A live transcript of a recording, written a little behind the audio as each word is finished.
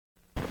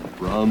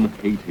From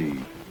Haiti,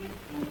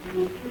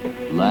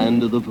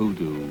 land of the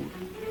voodoo,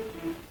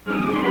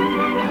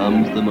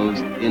 comes the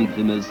most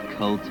infamous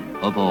cult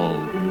of all.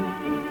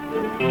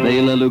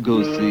 Bela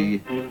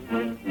Lugosi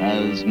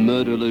as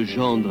Murder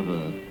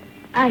Legendre.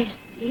 I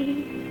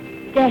see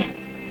death.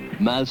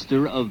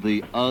 Master of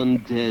the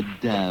undead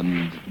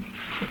damned.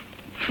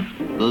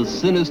 The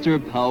sinister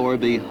power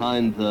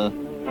behind the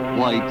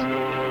White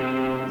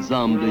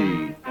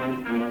Zombie.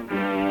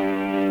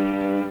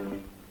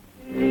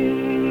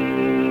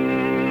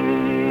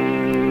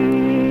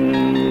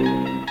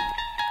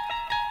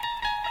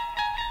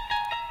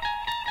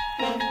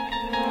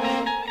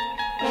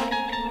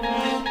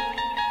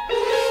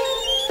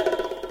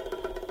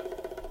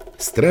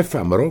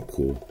 Strefa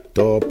Mroku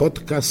to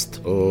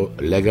podcast o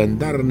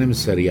legendarnym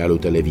serialu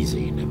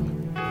telewizyjnym.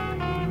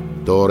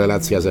 To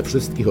relacja ze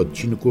wszystkich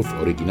odcinków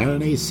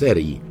oryginalnej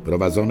serii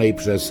prowadzonej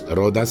przez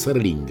Roda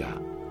Serlinga.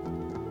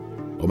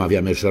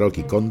 Omawiamy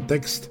szeroki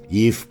kontekst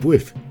i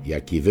wpływ,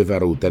 jaki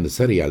wywarł ten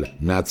serial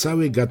na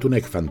cały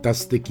gatunek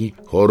fantastyki,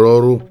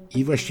 horroru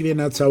i właściwie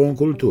na całą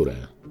kulturę.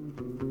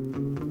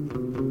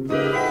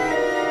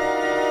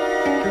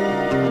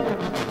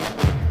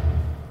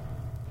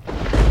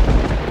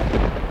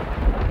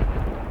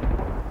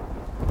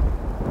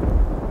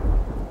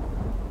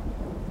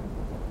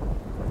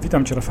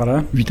 Witam Cię,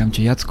 Rafale. Witam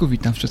Cię, Jacku,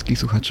 witam wszystkich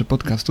słuchaczy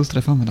podcastu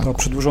Strefa Mroku. To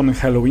przedłużony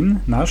Halloween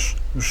nasz.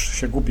 Już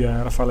się gubię,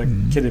 Rafale,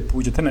 kiedy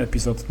pójdzie ten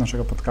epizod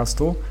naszego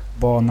podcastu,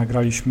 bo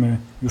nagraliśmy,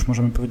 już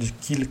możemy powiedzieć,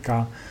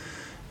 kilka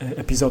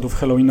epizodów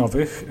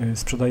halloweenowych.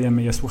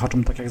 Sprzedajemy je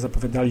słuchaczom, tak jak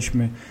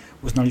zapowiadaliśmy.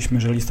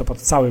 Uznaliśmy, że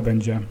listopad cały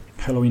będzie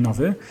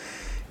halloweenowy.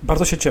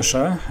 Bardzo się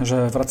cieszę,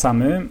 że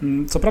wracamy.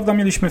 Co prawda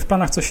mieliśmy w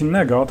planach coś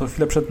innego, to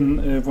chwilę przed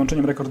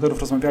włączeniem rekorderów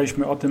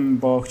rozmawialiśmy o tym,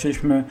 bo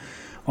chcieliśmy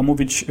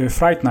omówić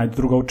Fright Night,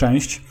 drugą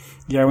część.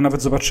 Ja ją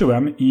nawet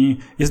zobaczyłem i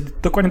jest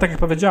dokładnie tak, jak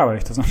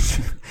powiedziałeś. To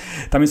znaczy,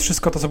 tam jest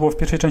wszystko to, co było w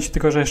pierwszej części,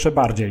 tylko że jeszcze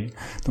bardziej.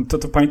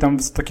 To pamiętam,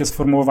 takie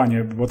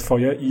sformułowanie było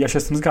twoje i ja się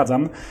z tym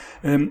zgadzam.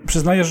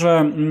 Przyznaję,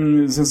 że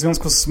w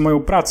związku z moją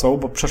pracą,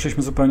 bo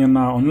przeszliśmy zupełnie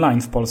na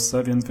online w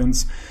Polsce,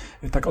 więc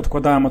tak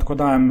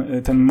odkładałem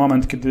ten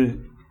moment, kiedy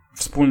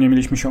wspólnie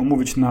mieliśmy się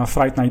umówić na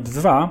Fright Night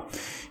 2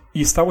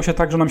 i stało się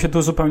tak, że nam się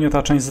zupełnie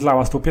ta część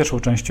zlała z tą pierwszą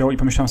częścią i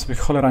pomyślałem sobie,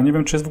 cholera, nie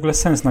wiem, czy jest w ogóle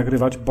sens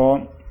nagrywać, bo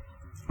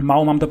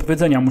mało mam do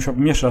powiedzenia,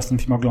 musiałbym jeszcze raz ten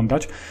film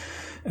oglądać.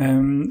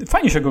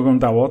 Fajnie się go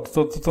oglądało,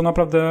 to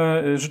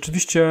naprawdę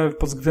rzeczywiście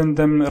pod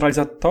względem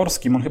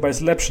realizatorskim on chyba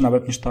jest lepszy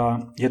nawet niż ta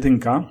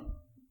jedynka,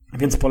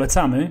 więc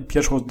polecamy.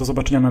 Pierwszą do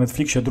zobaczenia na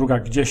Netflixie, druga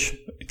gdzieś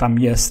tam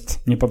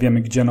jest, nie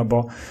powiemy gdzie, no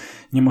bo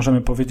nie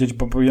możemy powiedzieć,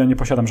 bo ja nie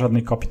posiadam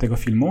żadnej kopii tego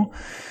filmu.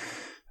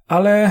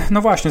 Ale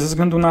no właśnie, ze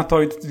względu na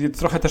to i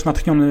trochę też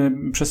natchniony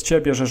przez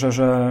Ciebie,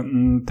 że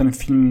ten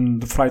film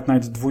Fright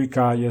Night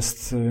 2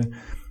 jest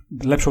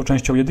lepszą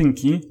częścią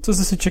jedynki, co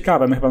jest dosyć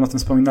ciekawe, my chyba na tym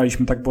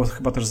wspominaliśmy, tak było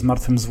chyba też z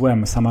Martwym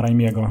Złem Sama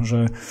Raimiego,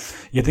 że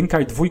jedynka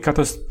i dwójka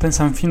to jest ten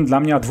sam film dla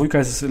mnie, a dwójka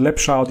jest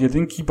lepsza od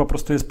jedynki, po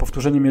prostu jest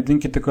powtórzeniem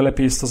jedynki, tylko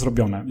lepiej jest to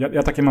zrobione.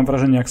 Ja takie mam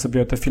wrażenie, jak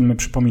sobie te filmy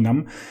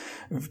przypominam.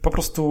 Po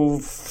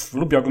prostu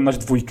lubię oglądać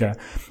dwójkę,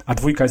 a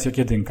dwójka jest jak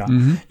jedynka.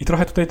 I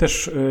trochę tutaj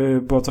też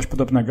było coś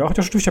podobnego,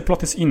 chociaż rzeczywiście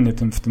plot jest inny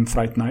w tym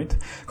Fright Night.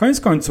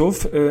 Koniec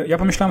końców, ja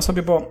pomyślałem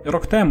sobie, bo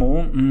rok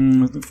temu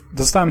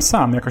zostałem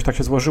sam, jakoś tak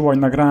się złożyło i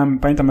nagrałem,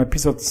 pamiętam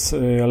epizod z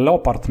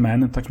Leopard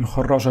Man, takim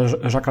horrorze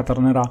Jacques'a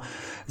Turnera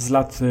z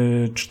lat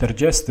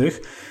 40.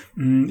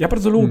 Ja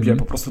bardzo lubię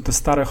po prostu te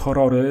stare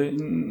horrory.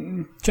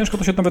 Ciężko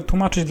to się nawet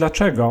tłumaczyć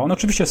dlaczego. One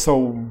oczywiście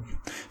są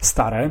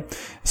stare,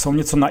 są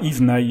nieco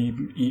naiwne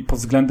i pod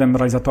względem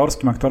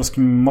realizatorskim,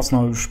 aktorskim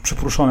mocno już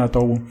przypruszone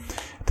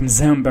tym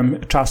zębem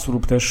czasu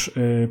lub też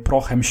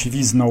prochem,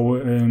 siwizną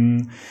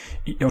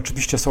i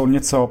oczywiście są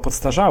nieco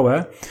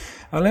podstarzałe.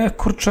 Ale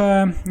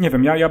kurczę, nie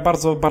wiem, ja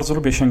bardzo, bardzo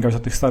lubię sięgać do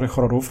tych starych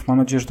horrorów. Mam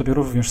nadzieję, że tobie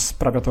również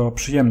sprawia to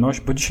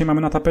przyjemność, bo dzisiaj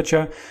mamy na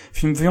tapecie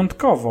film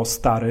wyjątkowo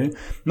stary.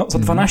 No, za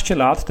 12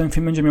 lat ten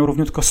film będzie miał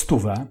równiutko 100,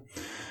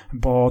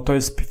 bo to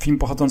jest film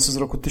pochodzący z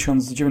roku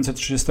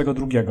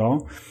 1932.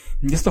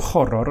 Jest to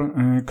horror,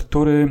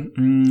 który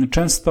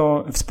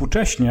często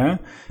współcześnie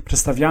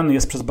przedstawiany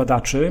jest przez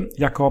badaczy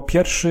jako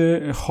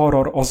pierwszy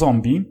horror o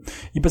zombie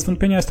i bez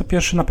wątpienia jest to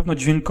pierwszy na pewno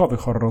dźwiękowy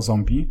horror o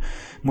zombie.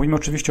 Mówimy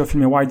oczywiście o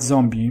filmie White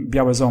Zombie,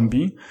 Białe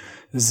Zombie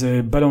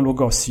z Belą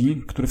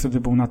Lugosi, który wtedy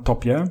był na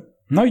topie.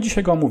 No i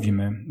dzisiaj go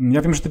omówimy.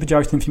 Ja wiem, że ty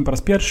widziałeś ten film po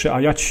raz pierwszy,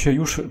 a ja ci się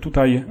już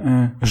tutaj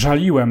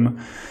żaliłem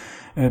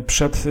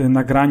przed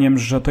nagraniem,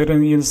 że to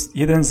jest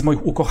jeden z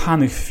moich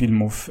ukochanych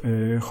filmów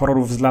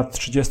horrorów z lat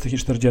 30. i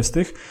 40.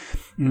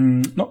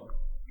 No,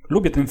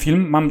 lubię ten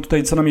film, mam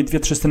tutaj co najmniej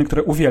 2-3 sceny,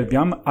 które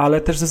uwielbiam,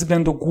 ale też ze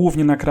względu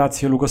głównie na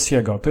kreację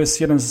Lugosiego. To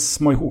jest jeden z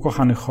moich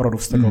ukochanych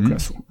horrorów z tego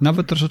okresu.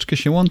 Nawet troszeczkę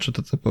się łączy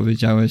to, co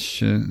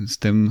powiedziałeś z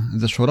tym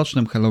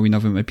zeszłorocznym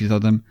halloweenowym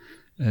epizodem,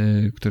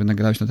 który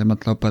nagrałeś na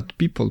temat Leopard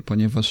People,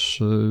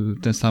 ponieważ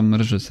ten sam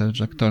reżyser,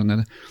 Jack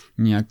Turner,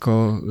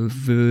 niejako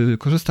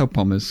wykorzystał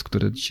pomysł,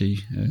 który dzisiaj,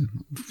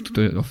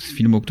 z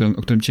filmu,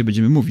 o którym dzisiaj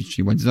będziemy mówić,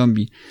 czyli White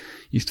Zombie,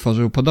 i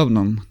stworzył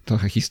podobną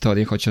trochę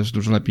historię, chociaż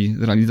dużo lepiej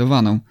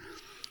zrealizowaną,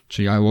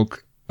 czyli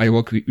I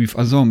Walk with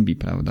a Zombie,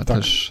 prawda?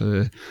 Tak.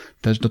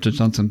 Też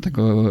dotyczącym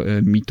tego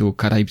mitu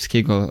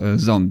karaibskiego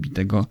zombie,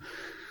 tego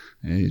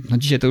no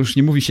dzisiaj to już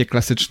nie mówi się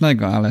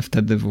klasycznego, ale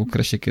wtedy w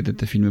okresie, kiedy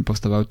te filmy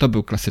powstawały, to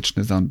był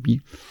klasyczny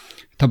zombie.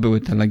 To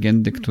były te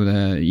legendy,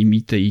 które i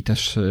mity, i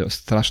też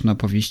straszne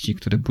opowieści,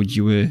 które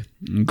budziły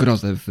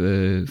grozę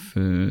w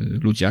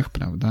ludziach,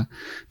 prawda?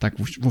 Tak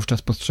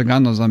wówczas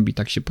postrzegano zombie,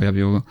 tak się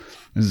pojawiło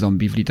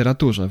zombie w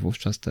literaturze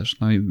wówczas też.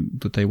 No i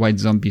tutaj White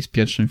Zombie jest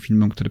pierwszym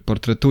filmem, który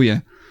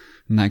portretuje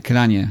na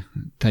ekranie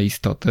te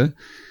istoty.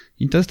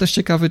 I to jest też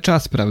ciekawy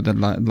czas, prawda,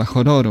 dla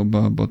horroru,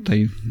 bo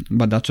tutaj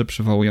badacze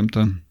przywołują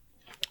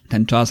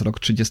ten czas, rok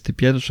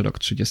 31, rok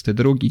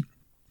 32,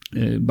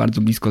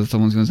 bardzo blisko ze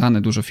sobą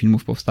związane, dużo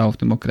filmów powstało w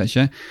tym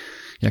okresie,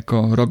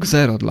 jako rok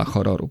zero dla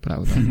horroru,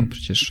 prawda, bo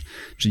przecież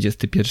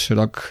 31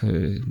 rok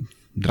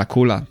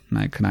Dracula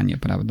na ekranie,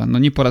 prawda, no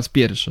nie po raz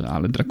pierwszy,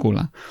 ale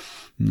Dracula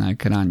na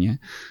ekranie,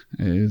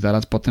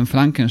 zaraz potem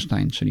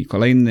Frankenstein, czyli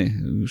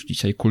kolejny już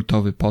dzisiaj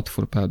kultowy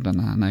potwór, prawda,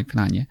 na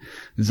ekranie,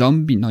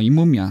 zombie, no i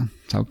mumia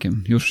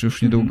całkiem,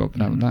 już niedługo,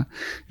 prawda,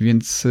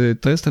 więc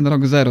to jest ten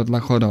rok zero dla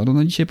horroru.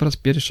 No dzisiaj po raz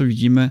pierwszy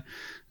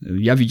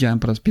ja widziałem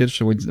po raz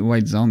pierwszy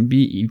White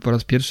Zombie i po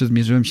raz pierwszy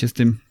zmierzyłem się z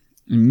tym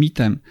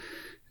mitem,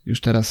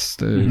 już teraz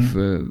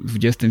w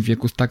XX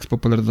wieku tak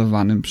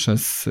spopularyzowanym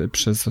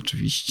przez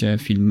oczywiście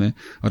filmy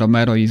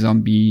Romero i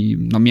zombie,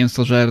 no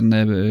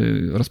mięsożerne,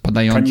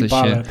 rozpadające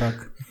się,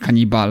 tak.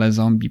 Kanibale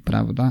zombie,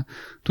 prawda?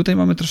 Tutaj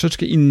mamy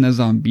troszeczkę inne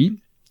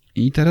zombie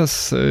i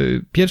teraz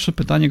pierwsze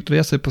pytanie, które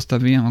ja sobie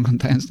postawiłem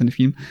oglądając ten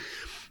film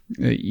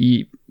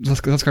i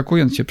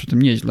zaskakując się przy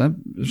tym nieźle,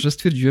 że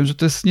stwierdziłem, że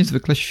to jest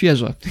niezwykle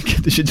świeże,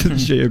 kiedy się to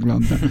dzisiaj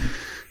ogląda.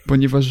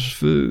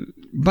 Ponieważ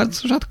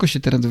bardzo rzadko się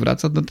teraz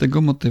wraca do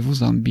tego motywu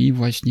zombie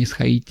właśnie z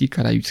Haiti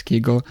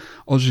karaibskiego,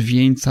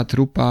 ożywieńca,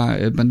 trupa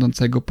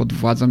będącego pod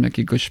władzą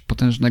jakiegoś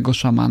potężnego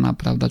szamana,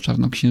 prawda,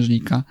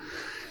 czarnoksiężnika,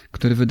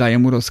 który wydaje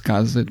mu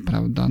rozkazy,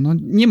 prawda. No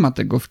nie ma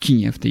tego w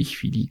kinie w tej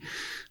chwili.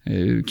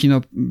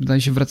 Kino,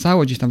 wydaje się,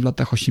 wracało gdzieś tam w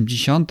latach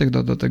 80.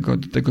 do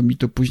tego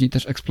mitu, później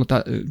też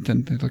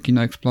to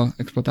kino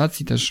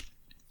eksploatacji też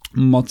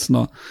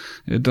mocno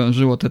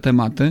dążyło te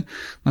tematy.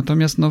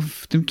 Natomiast no,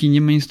 w tym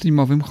kinie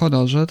mainstreamowym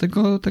horrorze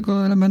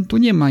tego elementu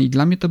nie ma i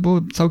dla mnie to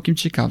było całkiem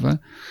ciekawe,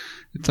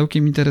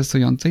 całkiem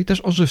interesujące i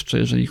też ożywcze,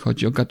 jeżeli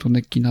chodzi o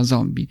gatunek kina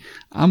zombie.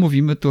 A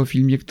mówimy tu o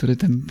filmie, który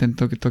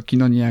to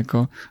kino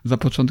niejako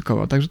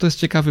zapoczątkował. Także to jest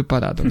ciekawy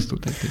paradoks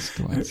tutaj w tej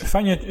sytuacji.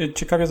 Fajnie,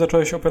 ciekawie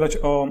zacząłeś opowiadać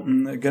o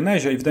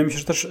genezie i wydaje mi się,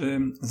 że też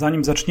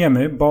zanim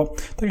zaczniemy, bo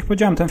tak jak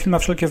powiedziałem, ten film ma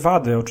wszelkie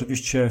wady,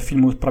 oczywiście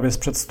filmu prawie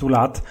sprzed 100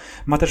 lat.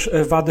 Ma też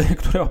wady,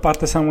 które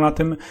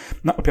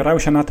opierają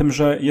się na tym,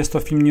 że jest to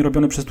film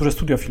nierobiony przez duże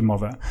studio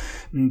filmowe.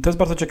 To jest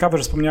bardzo ciekawe,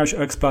 że wspomniałeś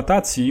o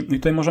eksploatacji i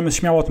tutaj możemy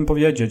śmiało o tym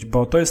powiedzieć,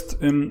 bo to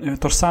jest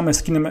tożsame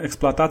z kinem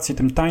eksploatacji,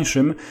 tym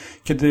tańszym,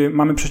 kiedy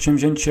mamy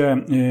przedsięwzięcie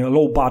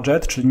low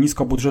budget, czyli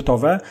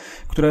niskobudżetowe,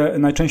 które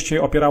najczęściej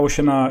opierało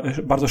się na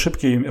bardzo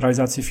szybkiej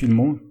realizacji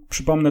filmu.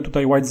 Przypomnę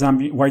tutaj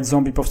White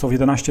Zombie powstał w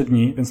 11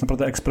 dni, więc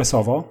naprawdę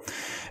ekspresowo.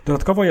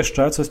 Dodatkowo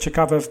jeszcze, co jest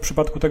ciekawe w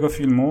przypadku tego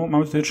filmu,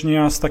 mamy tutaj do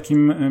czynienia z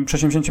takim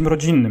przedsięwzięciem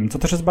rodzinnym, co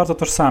też jest bardzo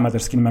tożsame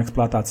też z kinem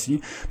eksploatacji.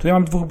 Tutaj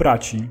mamy dwóch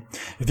braci,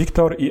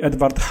 Victor i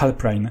Edward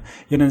Halpern.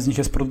 Jeden z nich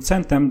jest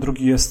producentem,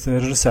 drugi jest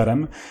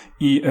reżyserem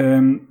i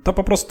to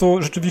po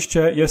prostu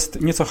rzeczywiście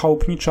jest nieco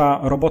chałupnicza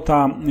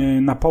robota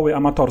na poły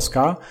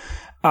amatorska,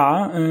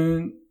 a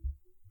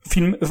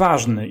film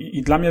ważny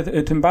i dla mnie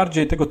tym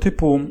bardziej tego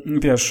typu,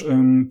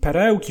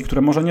 perełki,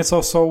 które może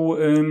nieco są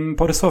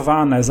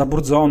porysowane,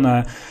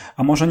 zabrudzone,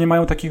 a może nie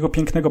mają takiego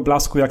pięknego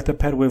blasku jak te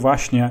perły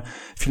właśnie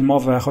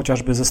filmowe,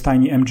 chociażby ze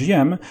stajni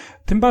MGM,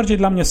 tym bardziej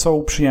dla mnie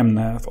są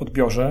przyjemne w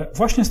odbiorze,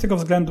 właśnie z tego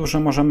względu, że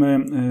możemy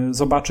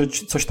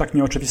zobaczyć coś tak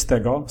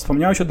nieoczywistego.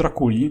 Wspomniałeś o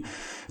Drakuli,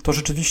 to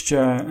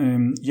rzeczywiście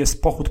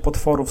jest pochód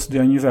potworów w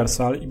studio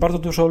Universal i bardzo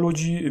dużo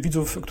ludzi,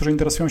 widzów, którzy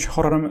interesują się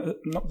horrorem,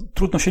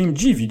 trudno się im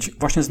dziwić,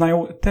 właśnie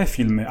znają te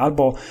filmy,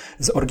 albo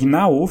z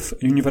oryginałów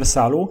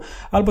Universalu,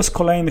 albo z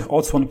kolejnych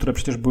odsłon, które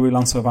przecież były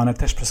lansowane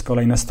też przez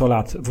kolejne 100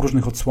 lat w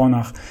różnych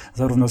odsłonach,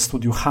 zarówno w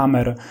studiu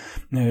Hammer,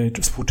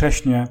 czy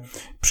współcześnie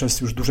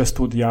przez już duże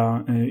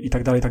studia i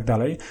tak dalej, i tak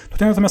dalej.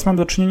 Tutaj natomiast mam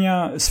do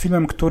czynienia z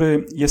filmem,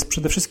 który jest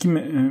przede wszystkim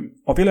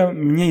o wiele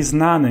mniej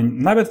znany,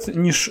 nawet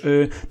niż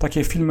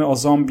takie filmy o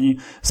zombie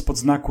spod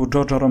znaku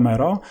George'a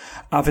Romero,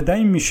 a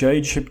wydaje mi się,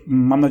 i dzisiaj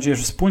mam nadzieję,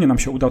 że wspólnie nam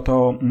się uda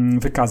to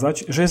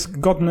wykazać, że jest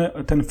godny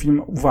ten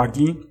film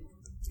uwagi.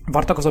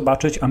 Warto go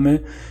zobaczyć, a my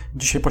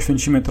dzisiaj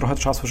poświęcimy trochę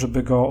czasu,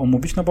 żeby go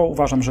omówić, no bo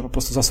uważam, że po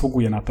prostu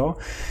zasługuje na to.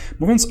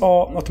 Mówiąc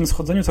o tym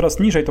schodzeniu coraz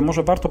niżej, to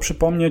może warto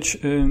przypomnieć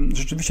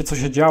rzeczywiście, co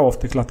się działo w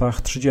tych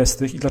latach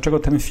 30. i dlaczego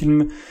ten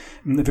film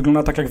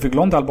wygląda tak, jak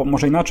wygląda, albo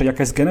może inaczej,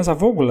 jaka jest geneza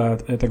w ogóle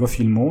tego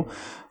filmu.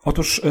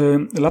 Otóż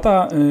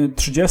lata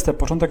 30.,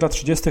 początek lat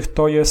 30.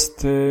 to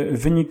jest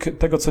wynik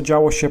tego, co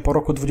działo się po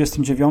roku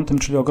 29,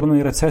 czyli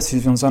ogromnej recesji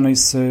związanej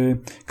z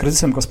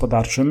kryzysem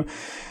gospodarczym.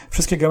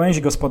 Wszystkie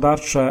gałęzi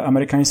gospodarcze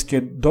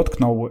amerykańskie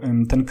dotknął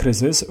ten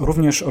kryzys,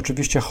 również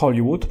oczywiście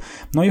Hollywood.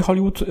 No i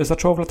Hollywood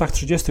zaczęło w latach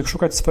 30.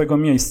 szukać swojego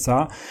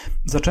miejsca.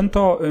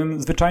 Zaczęto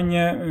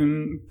zwyczajnie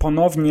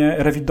ponownie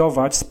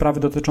rewidować sprawy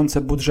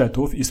dotyczące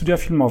budżetów i studia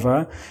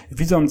filmowe,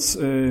 widząc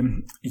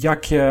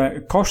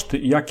jakie koszty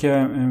i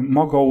jakie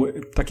mogą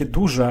takie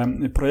duże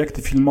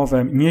projekty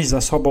filmowe nieść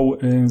za sobą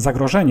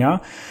zagrożenia,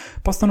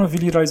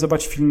 postanowili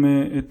realizować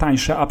filmy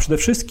tańsze, a przede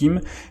wszystkim,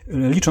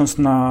 licząc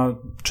na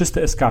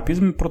czysty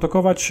eskapizm,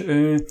 produkować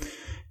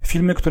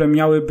filmy, które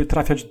miałyby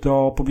trafiać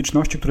do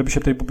publiczności, które by się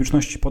tej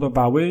publiczności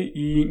podobały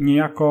i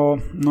niejako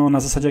na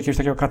zasadzie jakiegoś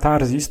takiego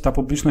katarzis ta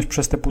publiczność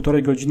przez te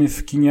 1,5 godziny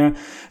w kinie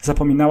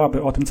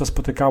zapominałaby o tym, co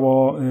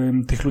spotykało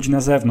tych ludzi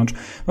na zewnątrz.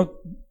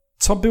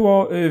 Co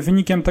było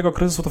wynikiem tego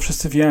kryzysu, to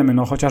wszyscy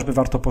wiemy. Chociażby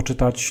warto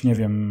poczytać, nie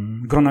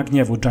wiem, Grona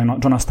gniewu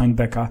Johna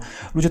Steinbecka.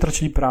 Ludzie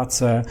tracili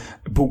pracę,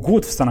 był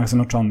głód w Stanach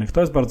Zjednoczonych.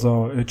 To jest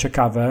bardzo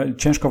ciekawe.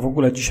 Ciężko w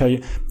ogóle dzisiaj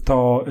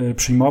to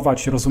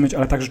przyjmować, rozumieć,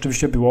 ale tak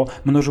rzeczywiście było.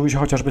 Mnożyły się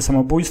chociażby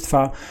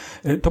samobójstwa.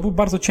 To był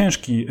bardzo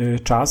ciężki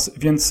czas,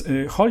 więc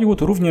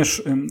Hollywood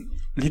również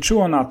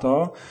liczyło na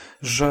to,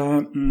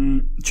 że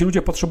ci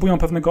ludzie potrzebują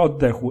pewnego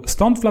oddechu.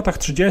 Stąd w latach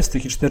 30.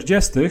 i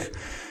 40.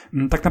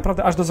 tak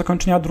naprawdę aż do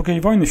zakończenia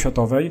II wojny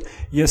światowej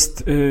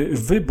jest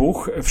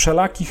wybuch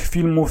wszelakich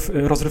filmów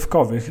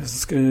rozrywkowych,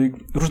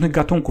 różnych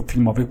gatunków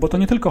filmowych, bo to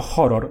nie tylko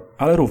horror,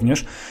 ale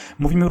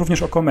mówimy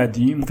również o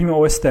komedii, mówimy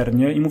o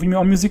westernie i mówimy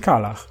o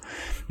musicalach.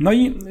 No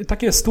i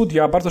takie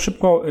studia bardzo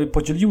szybko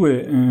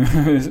podzieliły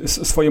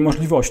swoje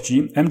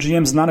możliwości.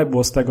 MGM znane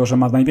było z tego, że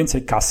ma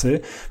najwięcej kasy,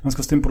 w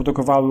związku z tym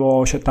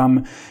produkowało się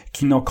tam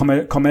kino,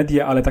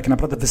 komedie, ale takie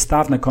naprawdę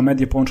wystawne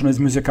komedie połączone z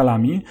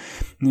musicalami.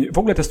 W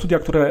ogóle te studia,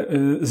 które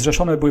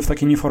zrzeszone były w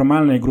takiej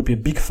nieformalnej grupie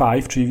Big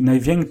Five, czyli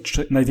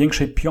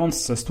największej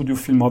piątce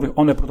studiów filmowych,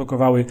 one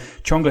produkowały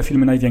ciągle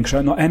filmy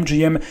największe.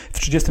 MGM w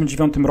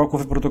 1939 roku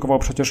wyprodukował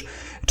przecież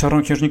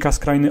Czarnoksiężnika z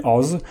Krainy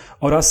Oz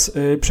oraz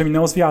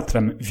Przeminęło z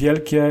wiatrem.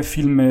 Wielkie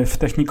filmy w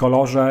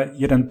Technicolorze,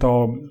 jeden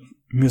to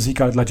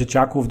musical dla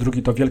dzieciaków,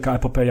 drugi to wielka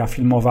epopeja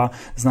filmowa,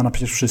 znana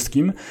przecież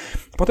wszystkim.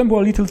 Potem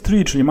było Little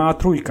Tree, czyli Mała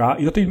Trójka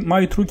i do tej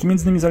Małej Trójki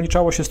między innymi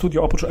zaliczało się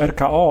studio, oprócz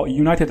RKO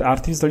i United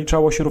Artists,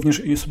 zaliczało się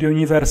również studio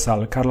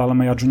Universal, Carla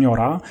LaMeya Jr.,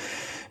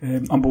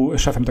 On był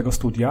szefem tego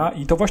studia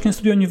i to właśnie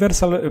studio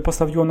Universal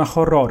postawiło na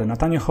horrory, na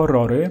tanie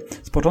horrory.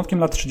 Z początkiem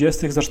lat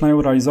 30.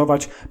 zaczynają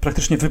realizować,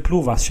 praktycznie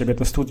wypluwa z siebie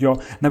to studio,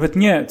 nawet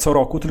nie co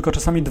roku, tylko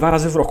czasami 2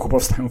 razy w roku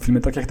powstają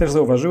filmy. Tak jak też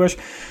zauważyłeś,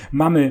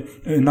 mamy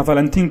na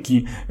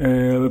walentynki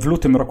w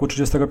lutym roku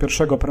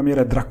 31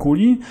 premierę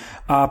Drakuli,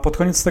 a pod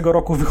koniec tego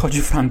roku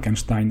wychodzi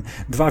Frankenstein.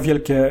 2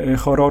 wielkie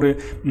horrory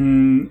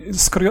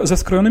ze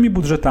skrojonymi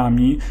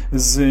budżetami,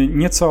 z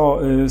nieco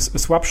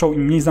słabszą i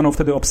mniej znaną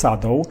wtedy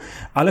obsadą,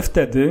 ale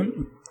wtedy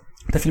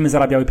te filmy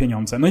zarabiały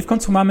pieniądze. No i w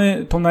końcu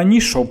mamy tą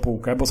najniższą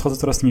półkę, bo schodzę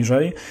coraz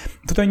niżej.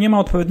 Tutaj nie ma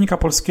odpowiednika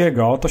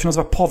polskiego, to się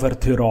nazywa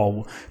Poverty Row,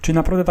 czyli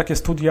naprawdę takie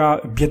studia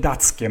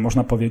biedackie,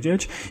 można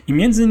powiedzieć. I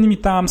między innymi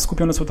tam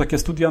skupione są takie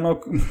studia,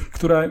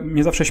 które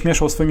mnie zawsze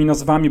śmieszą swoimi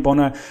nazwami, bo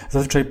one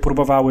zazwyczaj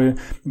próbowały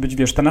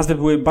być, te nazwy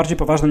były bardziej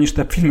poważne niż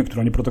te filmy,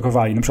 które oni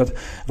produkowali. Na przykład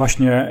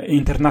właśnie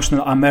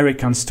International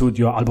American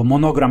Studio albo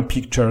Monogram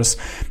Pictures.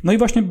 No i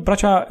właśnie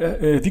bracia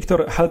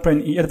Victor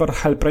Halperin i Edward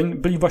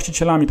Halperin byli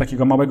właścicielami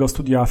takiego małego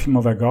studia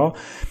filmowego,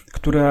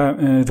 które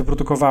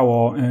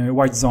wyprodukowało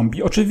White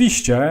Zombie.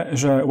 Oczywiście,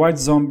 że White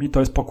Zombie to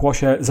jest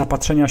pokłosie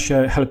zapatrzenia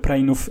się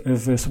Halperinów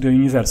w studio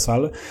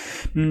Universal.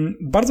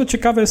 Bardzo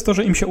ciekawe jest to,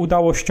 że im się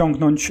udało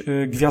ściągnąć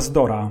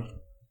gwiazdora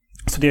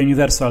studia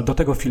Universal do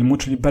tego filmu,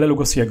 czyli Bela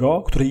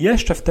Lugosiego, który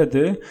jeszcze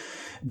wtedy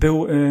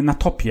był na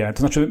topie, to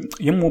znaczy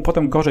jemu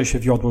potem gorzej się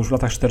wiodło już w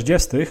latach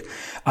 40.,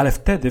 ale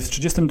wtedy w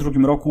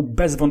 1932 roku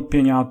bez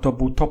wątpienia to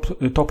był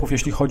topów,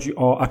 jeśli chodzi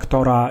o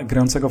aktora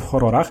grającego w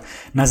horrorach.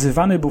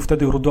 Nazywany był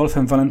wtedy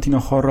Rudolfem Valentino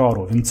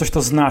horroru, więc coś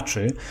to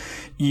znaczy.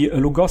 I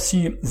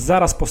Lugosi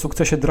zaraz po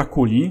sukcesie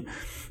Drakuli,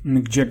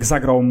 gdzie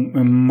zagrał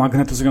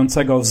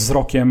magnetyzującego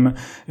wzrokiem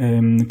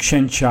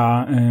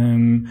księcia,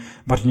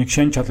 bardziej nie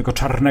księcia, tylko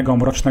czarnego,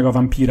 mrocznego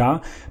wampira,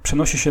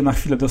 przenosi się na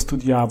chwilę do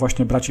studia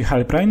właśnie braci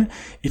Halperin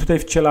i tutaj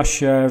wciela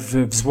się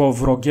w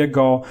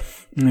złowrogiego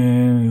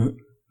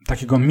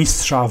takiego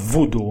mistrza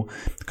voodoo,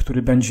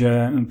 który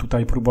będzie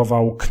tutaj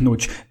próbował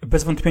knuć.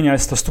 Bez wątpienia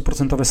jest to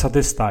 100%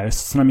 sadysta.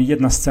 Jest co najmniej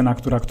jedna scena,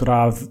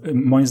 która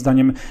moim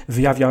zdaniem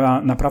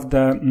wyjawia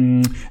naprawdę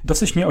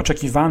dosyć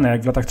nieoczekiwane,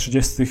 jak w latach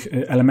 30.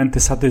 elementy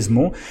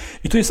sadyzmu.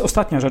 I tu jest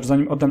ostatnia rzecz,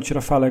 zanim oddam Ci,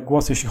 Rafale,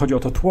 głos, jeśli chodzi o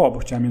to tło, bo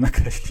chciałem je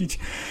nakreślić.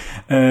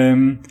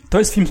 To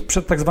jest film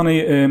przed tak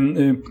zwanej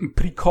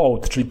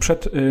pre-code, czyli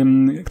przed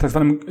tak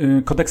zwanym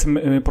kodeksem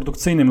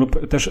produkcyjnym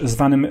lub też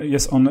zwanym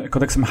jest on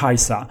kodeksem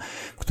Heisa,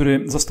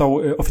 który został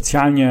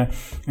oficjalnie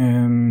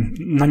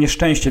na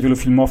nieszczęście wielu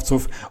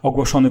filmowców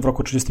ogłoszony w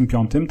roku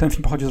 1935, ten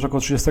film pochodzi z roku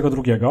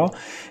 1932,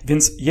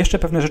 więc jeszcze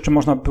pewne rzeczy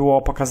można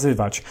było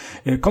pokazywać.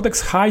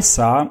 Kodeks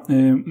Heisa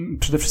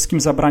przede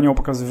wszystkim zabraniał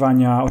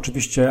pokazywania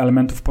oczywiście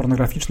elementów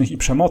pornograficznych i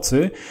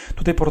przemocy.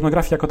 Tutaj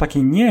pornografii jako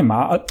takiej nie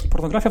ma, a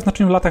pornografia w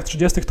znaczeniu w latach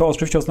 30. to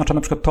oczywiście oznacza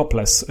na przykład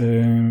topless,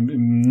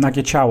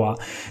 nagie ciała.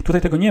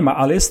 Tutaj tego nie ma,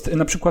 ale jest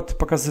na przykład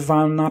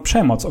pokazywana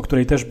przemoc, o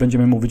której też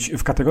będziemy mówić.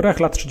 W kategoriach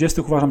lat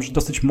 30. uważam, że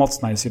dosyć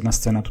mocna jest jedna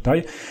scena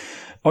tutaj.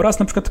 Oraz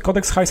na przykład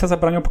kodeks Heisa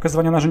zabraniał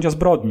pokazywania narzędzia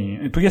zbrodni.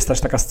 Tu jest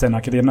też taka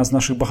scena, kiedy jedna z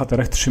naszych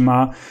bohaterek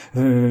trzyma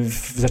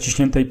w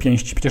zaciśniętej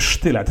pięści przecież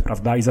sztylet,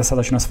 prawda? I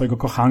zasada się na swojego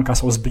kochanka,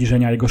 są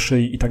zbliżenia jego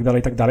szyi i tak dalej,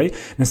 i tak dalej.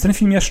 Więc ten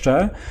film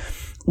jeszcze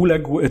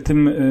uległ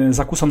tym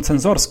zakusom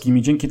cenzorskim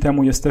i dzięki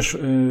temu jest też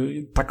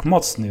tak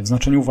mocny w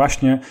znaczeniu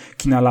właśnie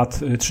kina lat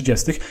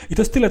 30. I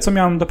to jest tyle, co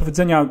miałem do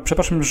powiedzenia.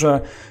 Przepraszam,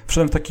 że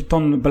wszedłem w taki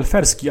ton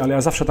belferski, ale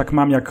ja zawsze tak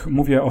mam, jak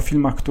mówię o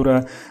filmach,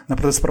 które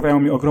naprawdę sprawiają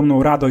mi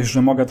ogromną radość,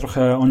 że mogę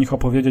trochę o nich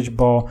opowiedzieć,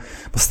 bo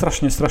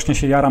strasznie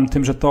się jaram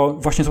tym, że to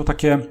właśnie są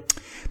takie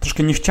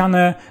troszkę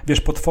niechciane,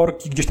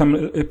 potworki gdzieś tam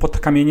pod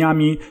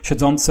kamieniami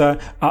siedzące,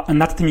 a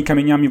nad tymi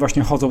kamieniami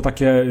właśnie chodzą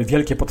takie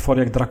wielkie potwory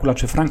jak Dracula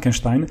czy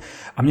Frankenstein,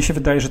 a mnie się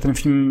wydaje, że ten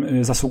film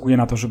zasługuje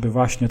na to, żeby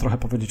właśnie trochę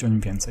powiedzieć o nim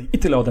więcej. I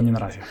tyle ode mnie na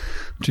razie.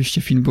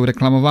 Oczywiście film był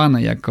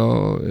reklamowany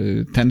jako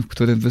ten, w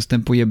którym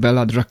występuje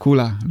Bela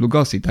Dracula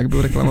Lugosi, tak?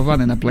 Był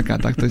reklamowany na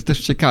plakatach, to jest też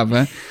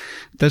ciekawe.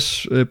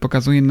 Też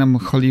pokazuje nam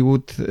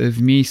Hollywood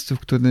w miejscu, w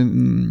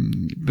którym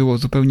było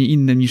zupełnie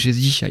innym niż jest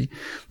dzisiaj.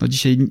 No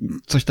dzisiaj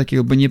coś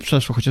takiego by nie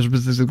przeszło, chociażby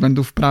ze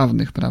względów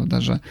prawnych,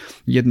 prawda, że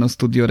jedno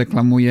studio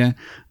reklamuje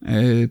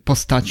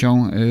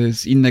postacią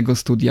z innego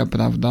studia,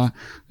 prawda,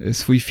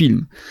 swój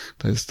film.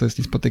 To jest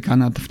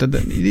niespotykane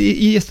wtedy.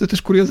 I jest to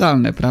też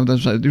kuriozalne, prawda,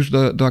 że już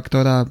do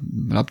aktora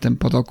raptem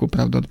po roku,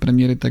 prawda, od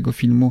premiery tego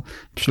filmu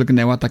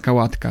przylgnęła taka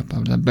łatka,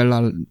 prawda,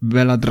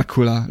 Bela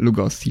Dracula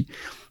Lugosi.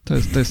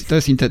 To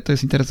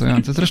jest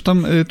interesujące.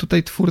 Zresztą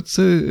tutaj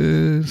twórcy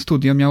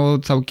studio miało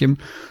całkiem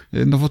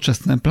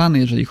nowoczesne plany,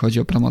 jeżeli chodzi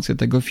o promocję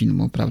tego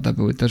filmu, prawda?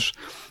 Były też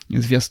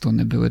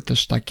zwiastuny, były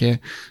też takie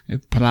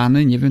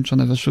plany, nie wiem, czy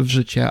one weszły w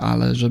życie,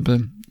 ale żeby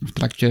w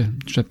trakcie,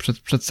 czy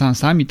przed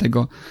seansami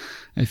tego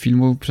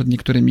filmu, przed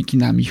niektórymi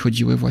kinami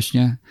chodziły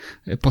właśnie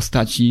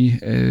postaci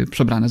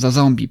przebrane za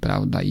zombie,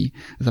 prawda, i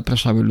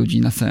zapraszały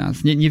ludzi na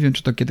seans. Nie wiem,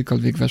 czy to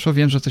kiedykolwiek weszło.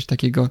 Wiem, że coś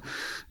takiego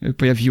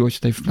pojawiło się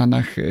tutaj w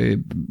planach.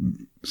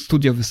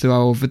 Studio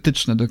wysyłało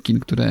wytyczne do kin,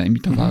 które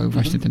emitowały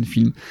właśnie ten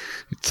film.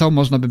 Co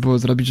można by było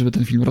zrobić, żeby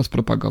ten film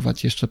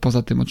rozpropagować? Jeszcze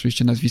poza tym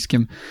oczywiście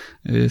nazwiskiem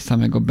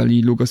samego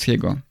Beli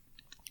Lugosiego.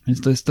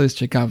 Więc to jest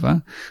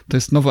ciekawe. To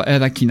jest nowa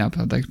era kina,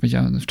 prawda? Jak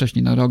powiedziałem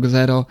wcześniej, Rok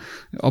Zero,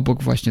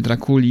 obok właśnie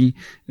Drakuli,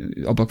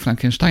 obok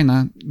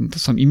Frankensteina, to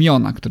są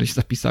imiona, które się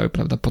zapisały,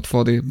 prawda?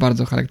 Potwory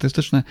bardzo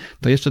charakterystyczne.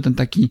 To jeszcze ten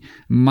taki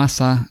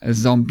masa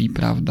zombie,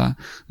 prawda?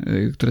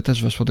 Które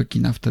też weszło do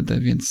kina wtedy,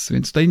 więc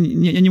tutaj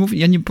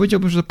ja nie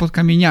powiedziałbym, że pod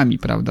kamieniami,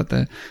 prawda?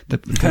 Te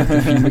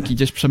filmiki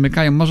gdzieś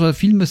przemykają. Może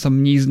filmy są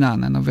mniej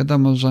znane. No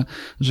wiadomo,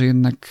 że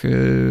jednak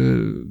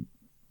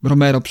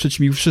Romero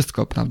przyćmił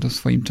wszystko, prawda, w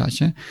swoim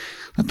czasie.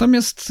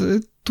 Natomiast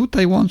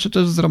tutaj łączy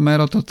też z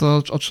Romero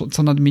to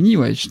co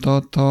nadmieniłeś,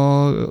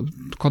 to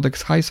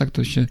kodeks Heisa,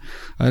 który się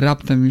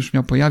raptem już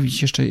miał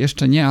pojawić,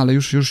 jeszcze nie, ale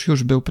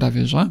już był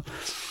prawie, że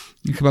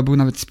chyba był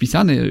nawet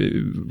spisany,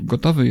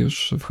 gotowy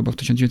już chyba w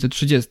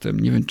 1930,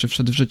 nie wiem, czy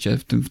wszedł w życie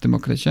w tym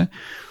okresie.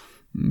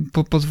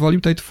 Pozwolił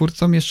tutaj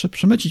twórcom jeszcze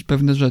przemycić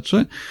pewne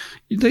rzeczy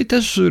i tutaj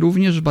też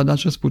również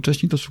badacze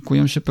współcześni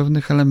doszukują się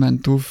pewnych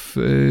elementów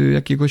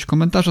jakiegoś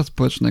komentarza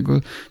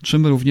społecznego,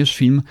 czym również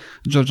film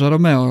George'a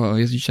Romeo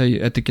jest dzisiaj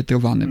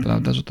etykietowany,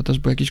 prawda, że to też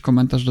był jakiś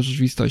komentarz do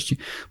rzeczywistości.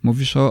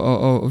 Mówisz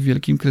o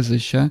wielkim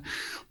kryzysie.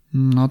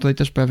 No tutaj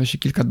też pojawia się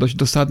kilka dość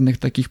dosadnych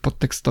takich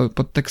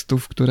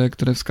podtekstów,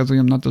 które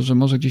wskazują na to, że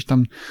może gdzieś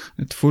tam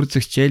twórcy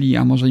chcieli,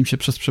 a może im się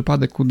przez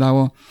przypadek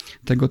udało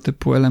tego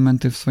typu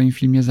elementy w swoim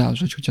filmie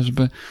zawrzeć.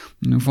 Chociażby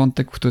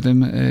wątek, w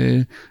którym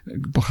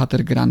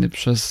bohater grany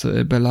przez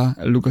Bela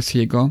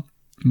Lugosiego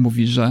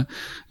mówi, że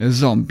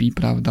zombie,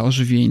 prawda,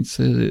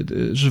 ożywieńcy,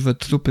 żywe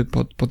trupy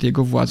pod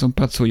jego władzą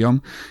pracują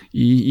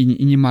i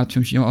nie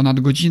martwią się o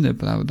nadgodziny,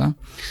 prawda?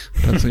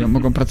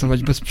 Mogą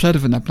pracować bez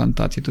przerwy na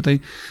plantacji. Tutaj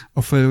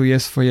oferuje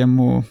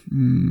swojemu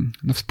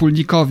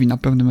wspólnikowi, na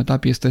pewnym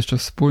etapie jest to jeszcze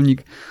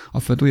wspólnik,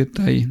 oferuje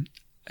tutaj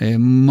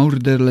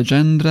Murder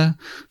Legendre,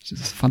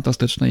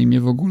 fantastyczne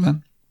imię w ogóle,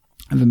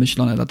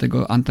 wymyślone dla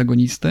tego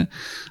antagonisty,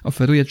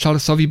 oferuje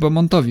Charlesowi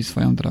Beaumontowi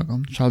swoją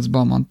drogą. Charles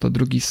Beaumont to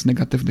drugi z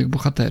negatywnych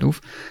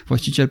bohaterów,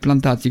 właściciel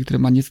plantacji, który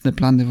ma niecne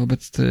plany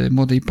wobec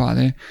młodej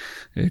pary,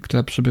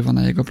 która przybywa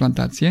na jego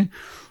plantację.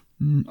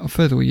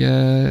 Oferuje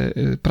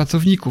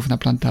pracowników na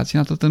plantację,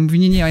 no to ten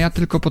mówi, nie, a ja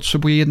tylko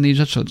potrzebuję jednej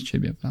rzeczy od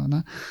ciebie,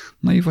 prawda?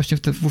 No i właśnie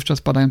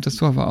wówczas padają te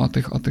słowa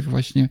o tych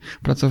właśnie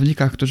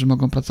pracownikach, którzy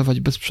mogą pracować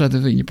bez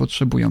przerwy i nie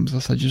potrzebują w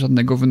zasadzie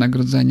żadnego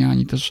wynagrodzenia,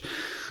 ani też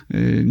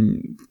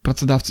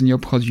pracodawcy nie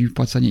obchodzi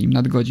płacenie im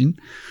nadgodzin.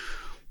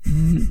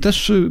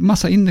 Też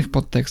masa innych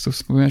podtekstów.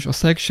 Wspomniałeś o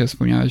seksie,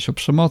 wspomniałeś o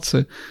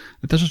przemocy.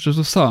 Te rzeczy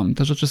tu są.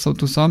 Te rzeczy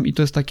tu są i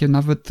to jest takie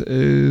nawet,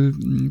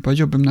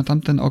 powiedziałbym, na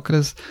tamten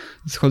okres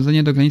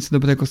schodzenie do granicy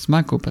dobrego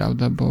smaku,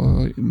 prawda? Bo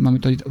mamy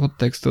tutaj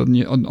podteksty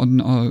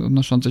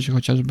odnoszące się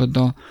chociażby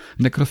do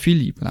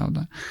nekrofilii,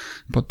 prawda?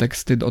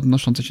 Podteksty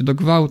odnoszące się do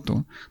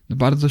gwałtu.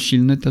 Bardzo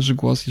silny też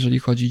głos, jeżeli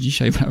chodzi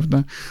dzisiaj,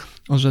 prawda?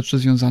 O rzeczy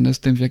związane z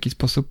tym, w jaki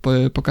sposób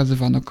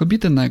pokazywano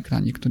kobiety na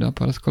ekranie, która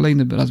po raz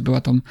kolejny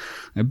była tą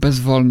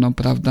bezwolną,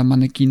 prawda,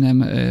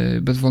 manekinem,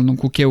 bezwolną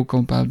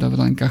kukiełką, prawda, w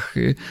rękach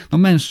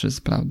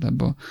mężczyzn, prawda,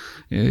 bo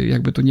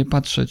jakby tu nie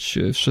patrzeć,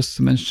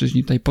 wszyscy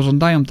mężczyźni tutaj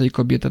pożądają tej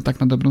kobiety, tak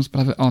na dobrą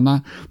sprawę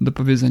ona do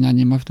powiedzenia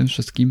nie ma w tym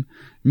wszystkim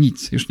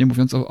nic, już nie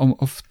mówiąc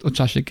o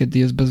czasie, kiedy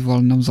jest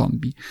bezwolną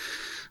zombie.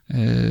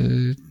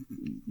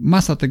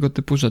 Masa tego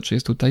typu rzeczy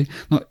jest tutaj,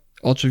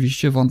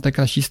 oczywiście wątek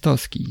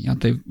rasistowski. Ja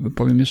tutaj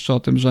powiem jeszcze o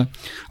tym, że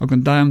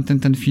oglądałem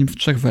ten film w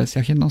 3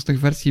 wersjach. Jedną z tych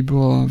wersji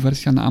była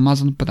wersja na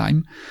Amazon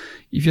Prime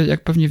i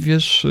jak pewnie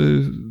wiesz,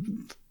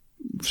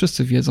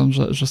 wszyscy wiedzą,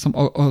 że są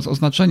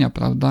oznaczenia,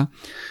 prawda,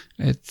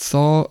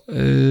 co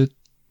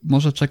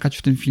może czekać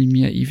w tym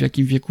filmie i w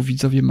jakim wieku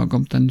widzowie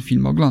mogą ten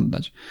film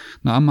oglądać.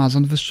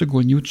 Amazon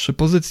wyszczególnił 3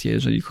 pozycje,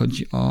 jeżeli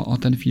chodzi o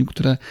ten film,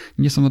 które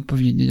nie są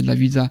odpowiednie dla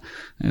widza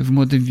w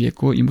młodym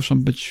wieku i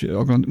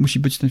musi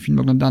być ten film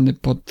oglądany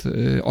pod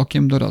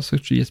okiem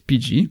dorosłych, czyli jest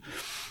PG.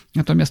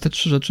 Natomiast te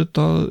 3 rzeczy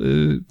to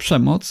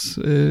przemoc,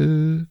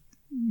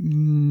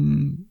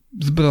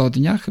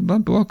 zbrodnia, chyba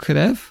była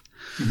krew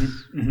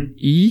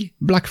i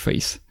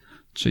blackface.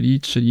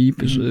 Czyli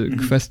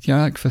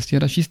kwestie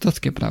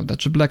rasistowskie, prawda?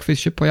 Czy blackface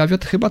się pojawia?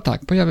 To chyba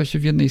tak, pojawia się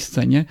w jednej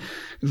scenie.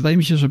 Zdaje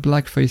mi się, że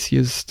blackface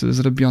jest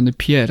zrobiony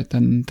Pierre,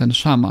 ten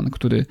szaman,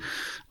 który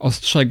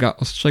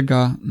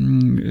ostrzega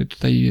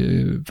tutaj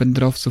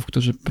wędrowców,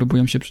 którzy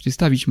próbują się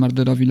przeciwstawić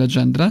Marderowi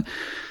Legendre.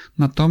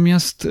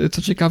 Natomiast,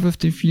 co ciekawe, w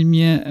tym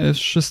filmie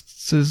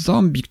wszyscy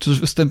zombie,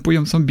 którzy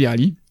występują, są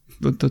biali.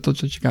 To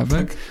co ciekawe.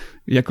 Tak.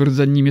 Jako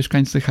rdzenni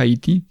mieszkańcy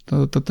Haiti,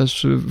 to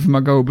też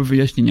wymagałoby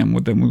wyjaśnienia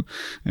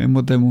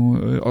młodemu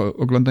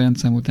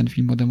oglądającemu ten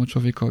film, młodemu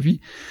człowiekowi.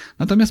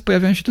 Natomiast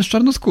pojawiają się też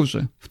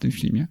czarnoskórzy w tym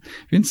filmie.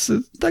 Więc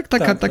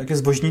tak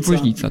jest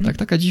woźnica. Tak,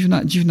 taka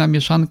dziwna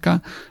mieszanka,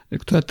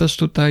 która też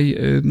tutaj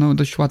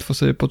dość łatwo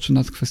sobie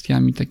poczyna z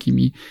kwestiami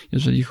takimi,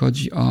 jeżeli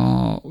chodzi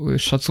o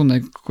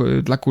szacunek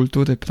dla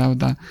kultury,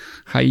 prawda,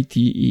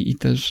 Haiti i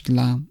też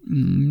dla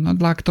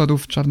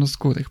aktorów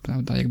czarnoskórych,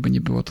 prawda, jakby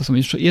nie było. To są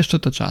jeszcze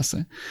te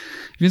czasy.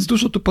 Więc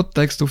dużo tu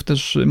podtekstów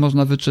też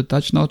można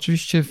wyczytać.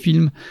 Oczywiście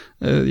film,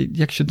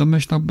 jak się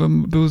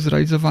domyślałbym, był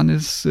zrealizowany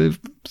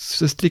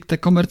ze stricte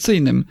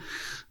komercyjnym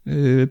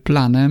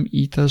planem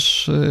i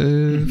też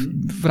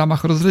w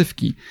ramach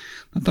rozrywki.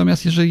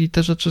 Natomiast jeżeli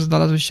te rzeczy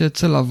znalazły się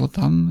celowo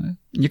tam,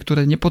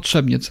 niektóre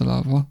niepotrzebnie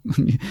celowo,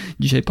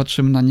 dzisiaj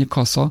patrzymy na nie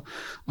koso,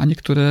 a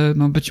niektóre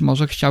być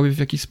może chciały w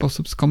jakiś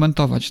sposób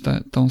skomentować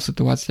tą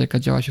sytuację, jaka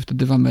działa się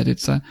wtedy w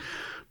Ameryce.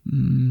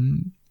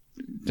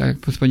 Jak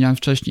wspomniałem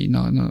wcześniej,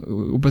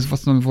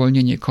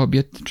 ubezwłasnowolnienie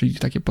kobiet, czyli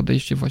takie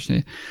podejście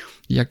właśnie,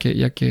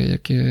 jakie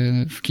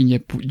w kinie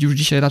już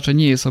dzisiaj raczej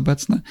nie jest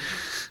obecne,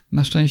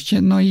 na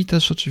szczęście. I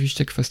też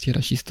oczywiście kwestie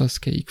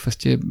rasistowskie i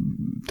kwestie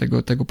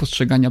tego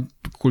postrzegania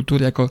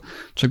kultury jako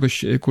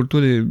czegoś,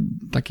 kultury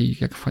takiej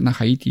jak na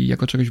Haiti,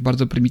 jako czegoś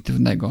bardzo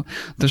prymitywnego.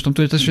 Zresztą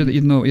tutaj też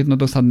jedno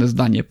dosadne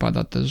zdanie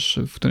pada też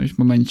w którymś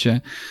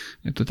momencie.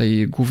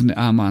 Tutaj główny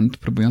amant,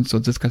 próbujący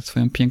odzyskać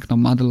swoją piękną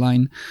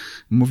Madeline,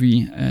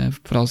 mówi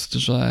wprost,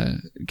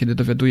 że kiedy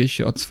dowiaduje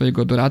się od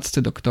swojego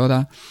doradcy,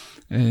 doktora,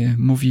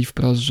 mówi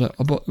wprost, że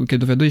kiedy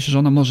dowiaduje się, że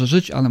ona może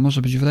żyć, ale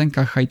może być w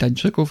rękach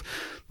Haitańczyków,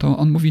 to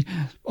on mówi,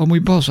 o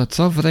mój Boże,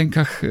 co w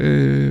rękach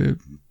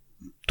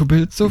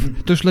tubylców,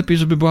 to już lepiej,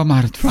 żeby była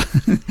martwa.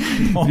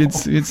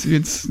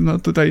 Więc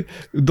tutaj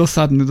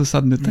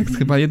dosadny tekst,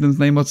 chyba jeden z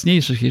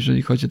najmocniejszych,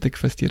 jeżeli chodzi o te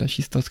kwestie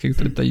rasistowskie,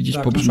 które tutaj dziś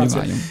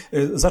pobrzmiewają.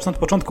 Zacznę od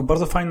początku.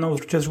 Bardzo fajną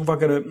zwróciłeś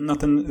uwagę na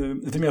ten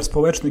wymiar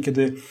społeczny,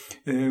 kiedy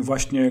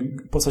właśnie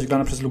postać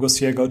grana przez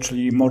Lugosiego,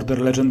 czyli Murder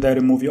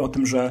Legendary, mówi o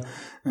tym, że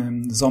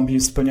zombie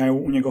spełniają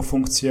u niego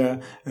funkcje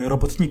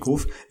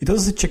robotników. I to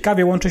dosyć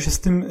ciekawie łączy się z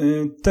tym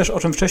też, o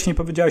czym wcześniej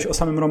powiedziałeś o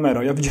samym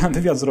Romero. Ja widziałem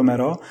wywiad z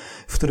Romero,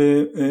 w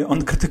który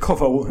on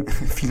krytykował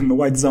film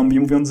White Zombie,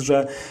 mówiąc,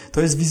 że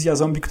to jest wizja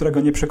zombie, która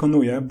go nie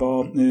przekonuje,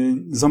 bo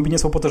zombie nie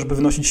są po to, żeby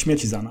wynosić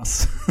śmieci za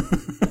nas.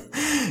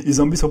 I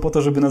zombie są po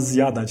to, żeby nas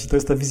zjadać. I to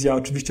jest ta wizja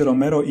oczywiście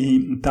Romero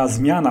i ta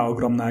zmiana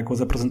ogromna, jaką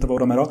zaprezentował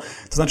Romero.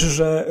 To znaczy,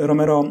 że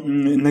Romero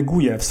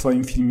neguje w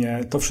swoim filmie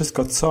to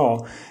wszystko,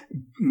 co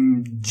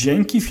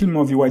dzięki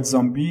filmowi White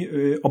Zombie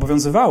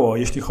obowiązywało,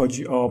 jeśli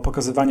chodzi o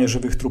pokazywanie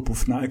żywych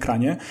trupów na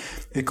ekranie.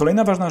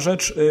 Kolejna ważna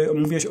rzecz,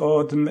 mówiłeś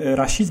o tym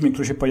rasizmie,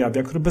 który się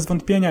pojawia, który bez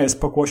wątpienia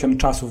jest pokłosiem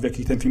czasów, w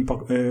jakich ten film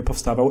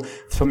powstawał.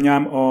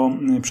 Wspomniałem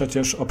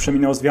przecież o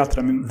Przeminęło z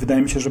wiatrem.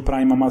 Wydaje mi się, że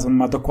Prime Amazon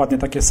ma dokładnie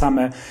takie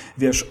same,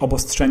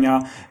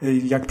 obostrzenia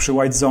jak przy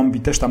White Zombie.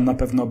 Też tam na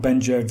pewno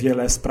będzie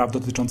wiele spraw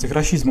dotyczących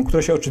rasizmu,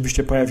 które się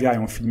oczywiście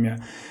pojawiają w filmie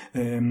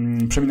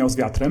Przeminęło z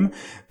wiatrem.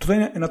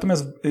 Tutaj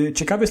natomiast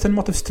ciekawy jest ten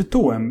motyw motyw z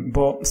tytułem,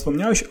 bo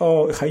wspomniałeś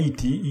o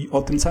Haiti i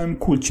o tym całym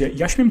kulcie.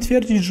 Ja śmiem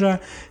twierdzić, że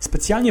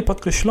specjalnie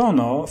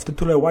podkreślono w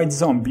tytule White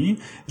Zombie,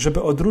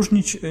 żeby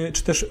odróżnić,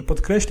 czy też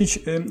podkreślić,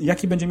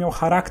 jaki będzie miał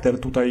charakter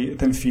tutaj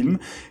ten film.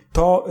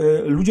 To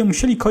ludzie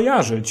musieli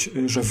kojarzyć,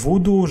 że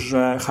voodoo,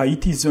 że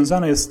Haiti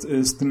związane jest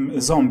z tym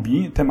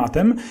zombie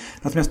tematem,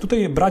 natomiast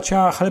tutaj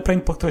bracia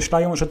Halperin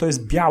podkreślają, że to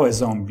jest białe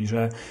zombie,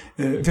 że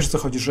wiesz, o co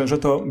chodzi, że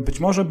to być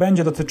może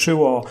będzie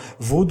dotyczyło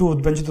voodoo,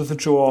 będzie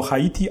dotyczyło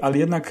Haiti, ale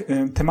jednak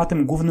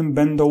tematem głównym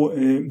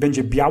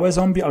będzie białe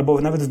zombie,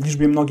 albo nawet w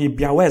liczbie mnogiej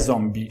białe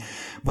zombie,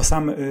 bo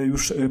sam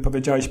już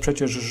powiedziałeś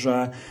przecież,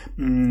 że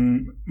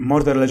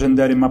Murder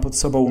Legendary ma pod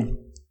sobą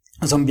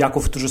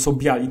zombiaków, którzy są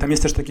biali. Tam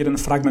jest też taki jeden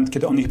fragment,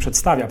 kiedy on ich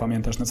przedstawia,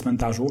 pamiętasz, na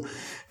cmentarzu.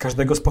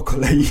 Każdego z po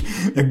kolei,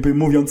 jakby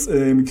mówiąc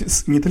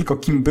nie tylko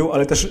kim był,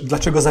 ale też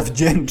dlaczego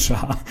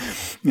zawdzięcza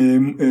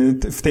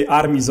w tej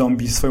armii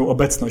zombie swoją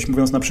obecność.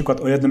 Mówiąc na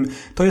przykład o jednym,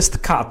 to jest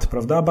Kat,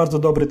 prawda? Bardzo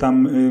dobry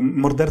tam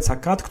morderca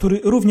Kat, który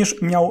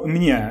również miał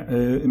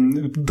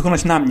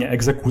dokonać na mnie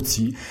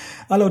egzekucji.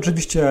 Ale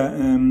oczywiście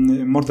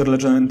Murder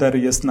Legendary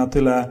jest na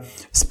tyle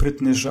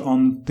sprytny, że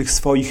on tych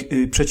swoich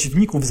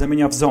przeciwników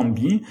zamienia w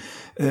zombie.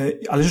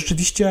 Ale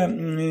rzeczywiście,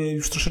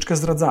 już troszeczkę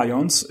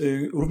zdradzając,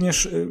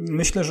 również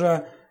myślę,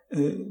 że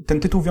ten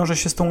tytuł wiąże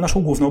się z tą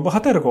naszą główną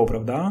bohaterką,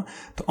 prawda?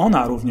 To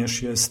ona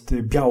również jest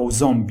białą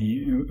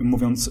zombie,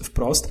 mówiąc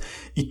wprost.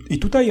 I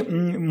tutaj,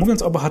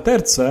 mówiąc o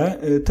bohaterce,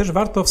 też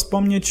warto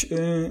wspomnieć,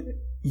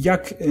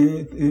 jak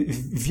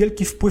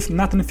wielki wpływ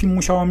na ten film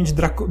musiał mieć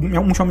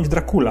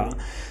Dracula,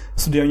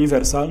 Studia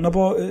Universal, no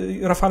bo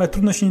Rafale,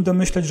 trudno się nie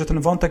domyśleć, że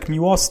ten wątek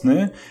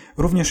miłosny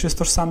również jest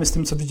tożsamy z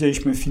tym, co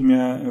widzieliśmy w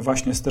filmie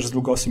właśnie też z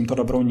Lugosim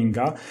Tora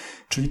Browninga,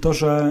 czyli to,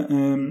 że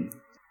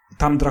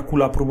tam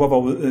Dracula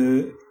próbował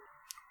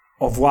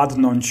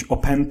owładnąć,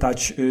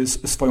 opętać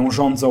swoją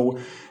rządzą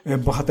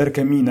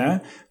bohaterkę Minę.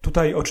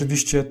 Tutaj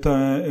oczywiście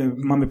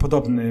mamy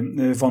podobny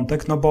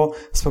wątek, no bo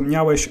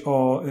wspomniałeś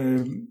o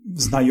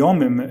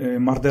znajomym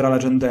Murdera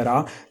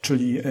Legendera,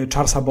 czyli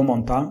Charlesa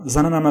Beaumonta.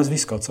 Znane nam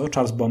nazwisko, co?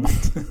 Charles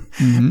Beaumont.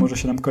 Może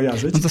się nam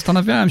kojarzyć. No,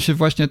 zastanawiałem się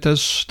właśnie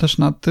też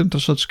nad tym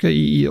troszeczkę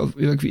i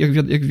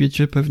jak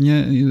wiecie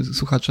pewnie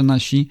słuchacze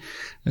nasi,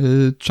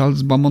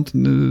 Charles Beaumont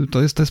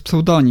to jest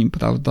pseudonim,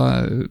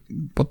 prawda?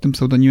 Pod tym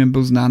pseudonimem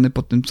był znany,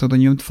 pod tym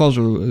pseudonimem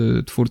tworzył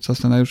twórca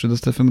scenariuszy do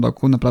Strefy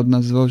Mroku, naprawdę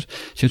nazywał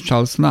się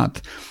Charles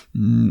Ladd.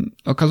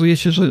 Okazuje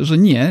się, że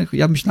nie.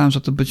 Ja myślałem,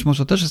 że to być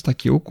może też jest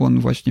taki ukłon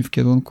właśnie w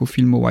kierunku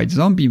filmu White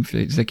Zombie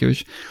z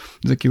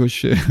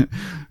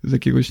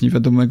jakiegoś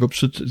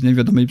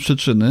niewiadomej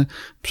przyczyny,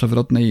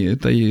 przewrotnej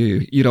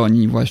tej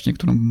ironii właśnie,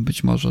 którą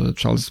być może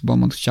Charles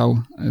Beaumont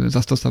chciał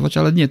zastosować,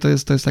 ale nie, to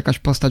jest jakaś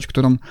postać,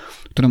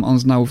 którą on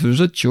znał w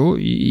życiu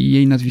i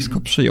jej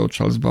nazwisko przyjął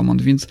Charles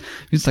Beaumont, więc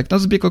tak, to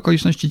zbieg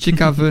okoliczności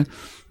ciekawy.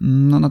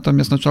 No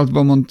natomiast Charles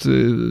Beaumont,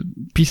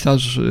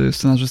 pisarz,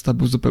 scenarzysta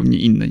był zupełnie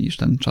inny niż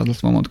ten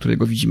Charles Beaumont,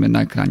 którego widzimy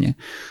na ekranie.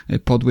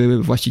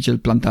 Podły właściciel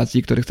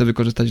plantacji, który chce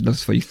wykorzystać dla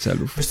swoich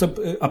celów. Wiesz co,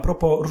 a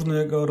propos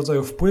różnego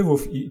rodzaju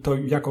wpływów i to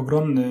jak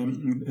ogromne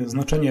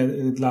znaczenie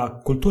dla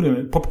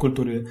kultury,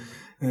 popkultury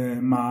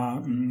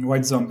ma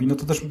White Zombie, no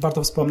to też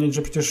warto wspomnieć,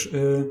 że przecież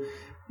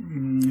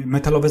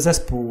metalowy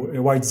zespół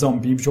White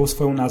Zombie wziął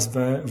swoją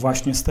nazwę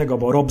właśnie z tego,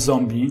 bo Rob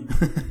Zombie,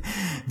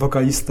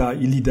 wokalista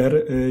i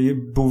lider,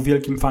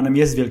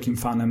 jest wielkim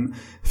fanem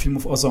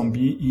filmów o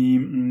zombie i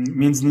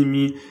między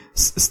innymi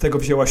z tego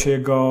wzięła się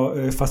jego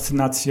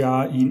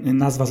fascynacja i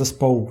nazwa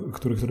zespołu,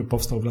 który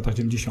powstał w latach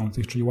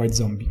 90., czyli White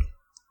Zombie.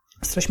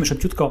 Streśmy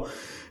szybciutko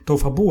tą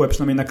fabułę,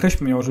 przynajmniej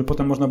nakreślmy ją, żeby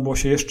potem można było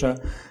się jeszcze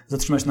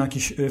zatrzymać na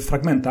jakichś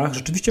fragmentach.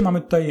 Rzeczywiście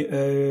mamy tutaj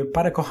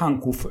parę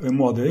kochanków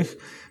młodych,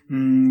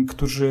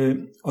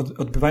 którzy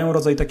odbywają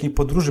rodzaj takiej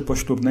podróży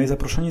poślubnej.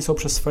 Zaproszeni są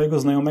przez swojego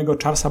znajomego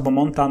Charlesa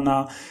Beaumonta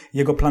na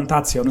jego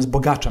plantację. On jest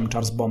bogaczem,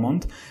 Charles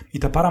Beaumont. I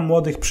ta para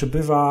młodych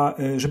przybywa,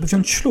 żeby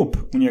wziąć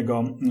ślub u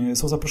niego.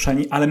 Są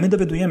zaproszeni, ale my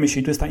dowiadujemy się,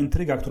 i to jest ta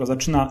intryga, która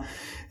zaczyna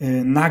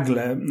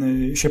nagle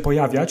się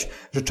pojawiać,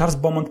 że Charles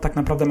Beaumont tak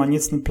naprawdę ma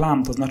niecny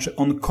plan, to znaczy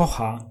on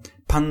kocha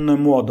pannę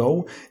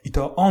młodą i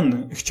to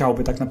on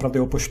chciałby tak naprawdę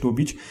ją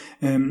poślubić.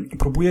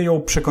 Próbuje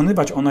ją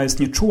przekonywać, ona jest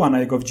nieczuła na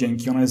jego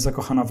wdzięki, ona jest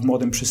zakochana w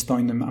młodym,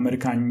 przystojnym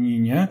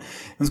Amerykaninie.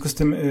 W związku z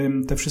tym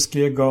te wszystkie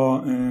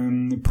jego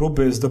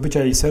próby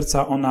zdobycia jej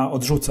serca ona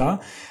odrzuca,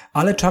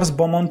 ale Charles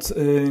Beaumont,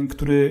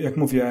 który, jak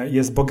mówię,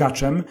 jest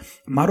bogaczem,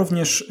 ma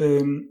również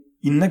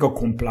innego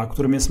kumpla,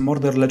 którym jest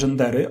Murder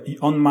Legendary i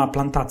on ma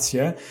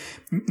plantację.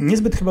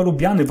 Niezbyt chyba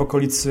lubiany w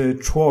okolicy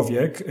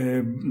człowiek.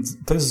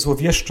 To jest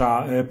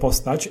złowieszcza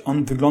postać.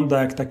 On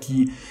wygląda jak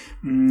taki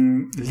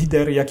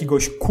lider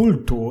jakiegoś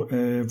kultu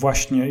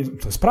właśnie,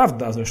 to jest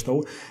prawda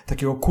zresztą,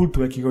 takiego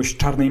kultu jakiegoś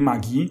czarnej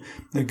magii.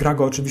 Gra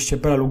go oczywiście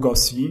Bela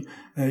Lugosi.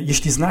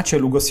 Jeśli znacie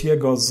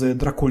Lugosiego z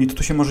Drakuli, to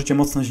tu się możecie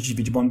mocno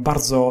zdziwić, bo on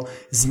bardzo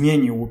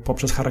zmienił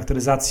poprzez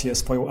charakteryzację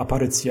swoją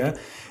aparycję.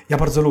 Ja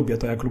bardzo lubię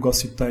to, jak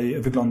Lugosi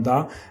tutaj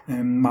wygląda.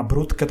 Ma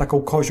brudkę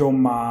taką kozią,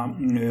 ma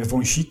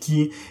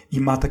wąsiki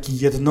i ma taki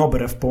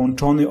jednobrew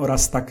połączony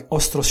oraz tak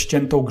ostro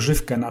ściętą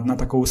grzywkę na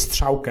taką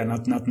strzałkę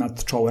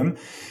nad czołem.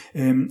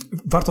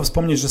 Warto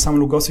wspomnieć, że sam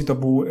Lugosi to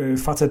był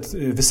facet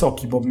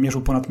wysoki, bo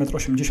mierzył ponad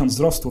 1,80 m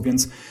wzrostu,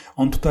 więc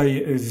on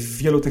tutaj w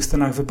wielu tych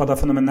scenach wypada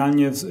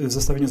fenomenalnie w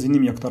zestawieniu z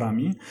innymi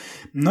aktorami.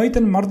 No i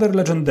ten Murder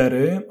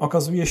Legendary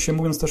okazuje się,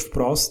 mówiąc też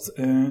wprost,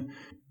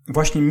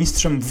 właśnie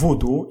mistrzem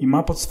voodoo i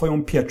ma pod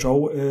swoją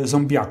pieczą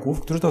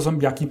zombiaków, którzy to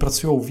zombiaki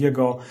pracują w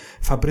jego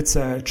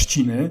fabryce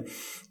trzciny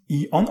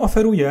i on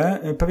oferuje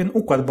pewien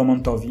układ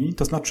Beaumontowi,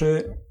 to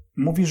znaczy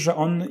mówi, że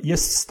on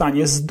jest w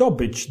stanie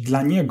zdobyć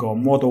dla niego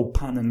młodą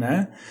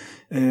pannę,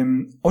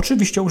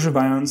 oczywiście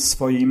używając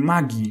swojej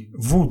magii,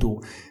 voodoo.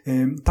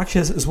 Tak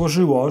się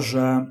złożyło,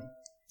 że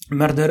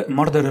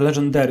Murder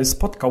Legendary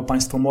spotkał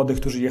państwo młodych,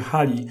 którzy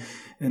jechali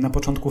na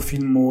początku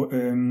filmu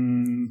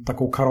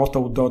taką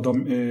karotą do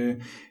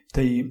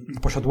tej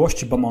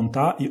posiadłości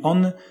Beaumonta i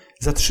on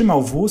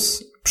zatrzymał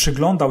wóz,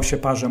 przyglądał się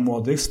parze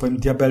młodych swoim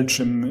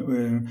diabelczym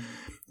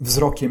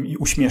wzrokiem i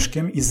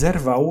uśmieszkiem i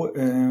zerwał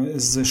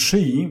z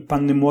szyi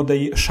panny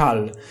młodej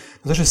szal.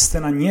 To też jest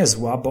scena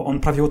niezła, bo on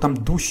prawie ją tam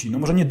dusi. No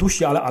może nie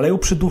dusi, ale ją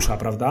przydusza,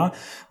 prawda?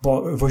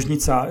 Bo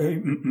woźnica,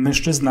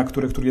 mężczyzna,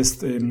 który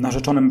jest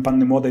narzeczonym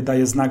panny młodej,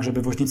 daje znak,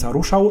 żeby woźnica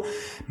ruszał.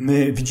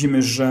 My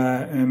widzimy,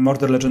 że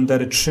Murder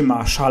Legendary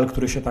trzyma szal,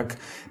 który się tak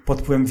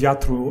pod wpływem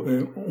wiatru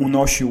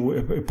unosił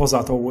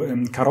poza tą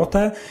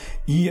karotę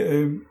i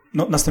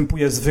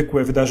następuje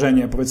zwykłe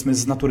wydarzenie, powiedzmy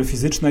z natury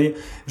fizycznej,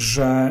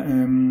 że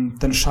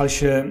ten szal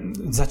się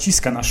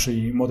zaciska na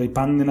szyi młodej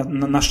panny,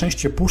 na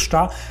szczęście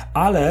puszcza,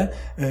 ale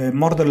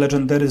Murder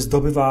Legendary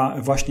zdobywa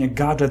właśnie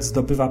gadżet,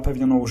 zdobywa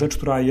pewną rzecz,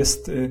 która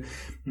jest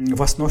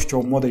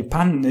własnością młodej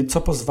panny,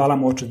 co pozwala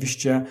mu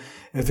oczywiście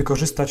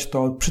wykorzystać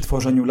to przy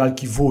tworzeniu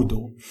lalki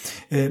voodoo.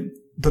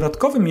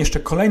 Dodatkowym jeszcze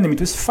kolejnym, i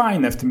to jest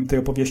fajne w tej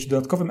opowieści,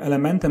 dodatkowym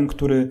elementem,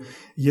 który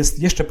jest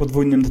jeszcze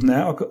podwójnym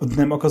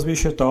dnem, okazuje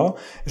się to,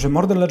 że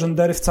Murder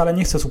Legendary wcale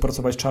nie chce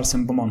współpracować z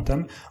Charlesem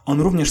Beaumontem.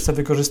 On również chce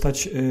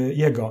wykorzystać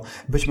jego.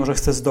 Być może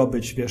chce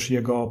zdobyć,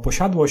 jego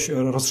posiadłość,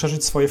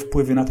 rozszerzyć swoje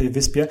wpływy na tej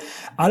wyspie,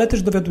 ale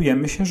też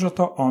dowiadujemy się, że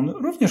to on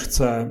również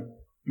chce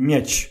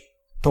mieć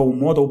tą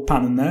młodą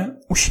pannę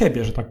u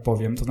siebie, że tak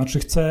powiem. To znaczy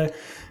chce,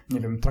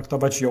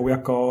 traktować ją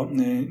jako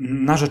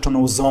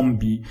narzeczoną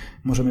zombie,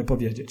 możemy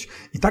powiedzieć.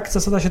 I tak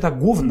zasada się ta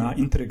główna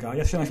intryga.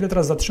 Ja się na chwilę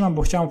teraz zatrzymam,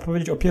 bo chciałem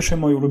powiedzieć o pierwszej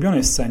mojej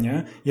ulubionej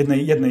scenie,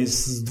 jednej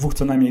z dwóch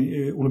co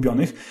najmniej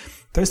ulubionych.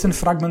 To jest ten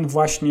fragment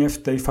właśnie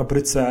w tej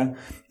fabryce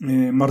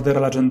Murdera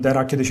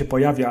Legendara, kiedy się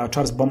pojawia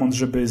Charles Beaumont,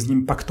 żeby z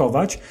nim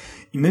paktować.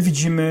 I my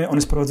widzimy, on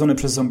jest prowadzony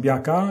przez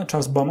zombiaka,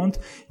 Charles Beaumont,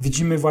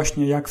 widzimy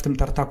właśnie, jak w tym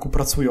tartaku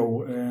pracują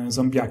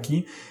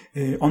zombiaki.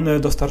 One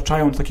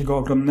dostarczają do takiego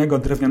ogromnego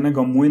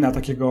drewnianego młyna,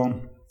 takiego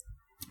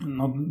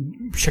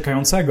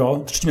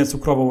siekającego trzcinę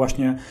cukrową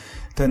właśnie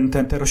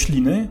te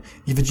rośliny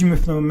i widzimy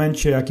w tym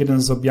momencie, jak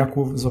jeden z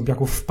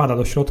zombiaków wpada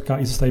do środka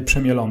i zostaje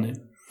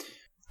przemielony.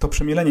 To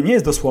przemielenie nie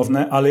jest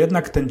dosłowne, ale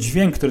jednak ten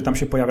dźwięk, który tam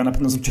się pojawia, na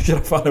pewno zwróćcie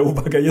Rafale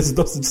uwagę, jest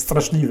dosyć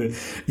straszliwy.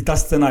 I ta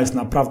scena jest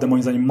naprawdę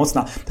moim zdaniem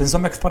mocna. Ten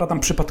zombiak wpada tam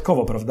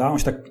przypadkowo, prawda? On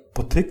się tak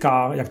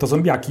potyka, jak to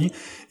zombiaki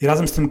i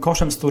razem z tym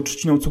koszem, z tą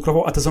trzciną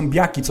cukrową, a te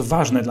zombiaki, co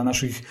ważne dla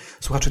naszych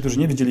słuchaczy, którzy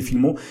nie widzieli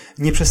filmu,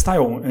 nie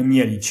przestają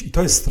mielić. I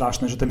to jest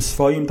straszne, że tym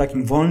swoim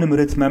takim wolnym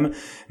rytmem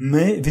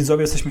my,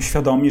 widzowie, jesteśmy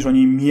świadomi, że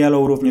oni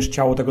mielą również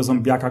ciało tego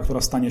zombiaka,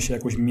 która stanie się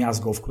jakąś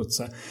miazgą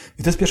wkrótce.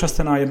 I to jest pierwsza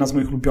scena, jedna z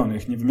moich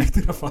ulubionych. Nie wiem, jak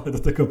ty, Rafale, do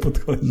tego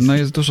podchodzisz. No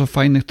jest dużo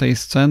fajnych tej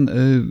scen.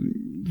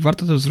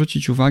 Warto też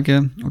zwrócić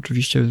uwagę,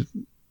 oczywiście,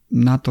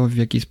 na to, w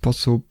jaki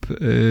sposób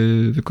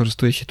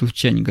wykorzystuje się tu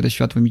cień, grę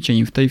światłem i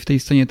cieni. W tej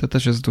scenie to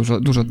też jest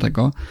dużo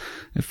tego.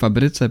 W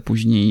fabryce,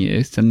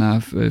 później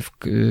scena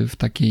w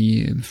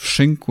takiej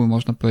szynku,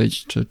 można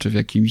powiedzieć, czy w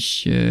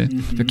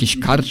jakiejś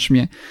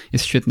karczmie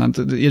jest świetna.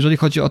 Jeżeli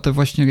chodzi o te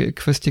właśnie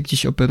kwestie, gdzie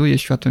się operuje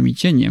światłem i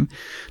cieniem,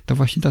 to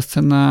właśnie ta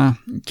scena,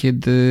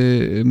 kiedy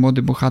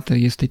młody bohater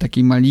jest w tej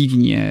takiej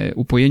malignie,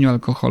 upojeniu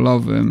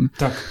alkoholowym,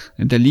 tak,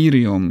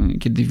 delirium,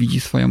 kiedy widzi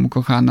swoją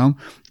ukochaną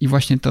i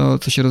właśnie to,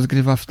 co się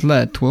rozgrywa w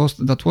tle.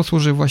 Za tło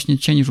służy właśnie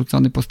cień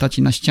rzucony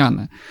postaci na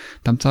ścianę.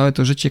 Tam całe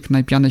to życie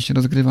knajpiane się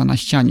rozgrywa na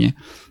ścianie.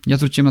 Ja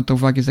zwróciłem na to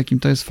uwagę, z jakim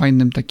to jest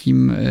fajnym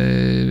takim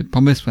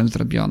pomysłem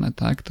zrobione,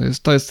 tak?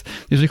 To jest,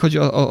 jeżeli chodzi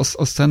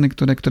o sceny,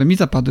 które mi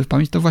zapadły w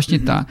pamięć, to właśnie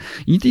ta.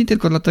 I nie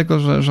tylko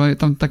dlatego, że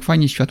tam tak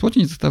fajnie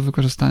światłocień został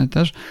wykorzystany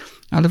też,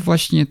 ale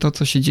właśnie to,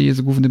 co się dzieje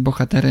z głównym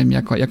bohaterem,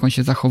 jak on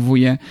się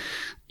zachowuje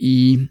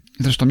i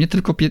zresztą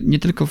nie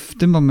tylko w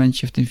tym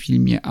momencie, w tym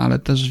filmie, ale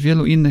też w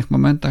wielu innych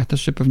momentach,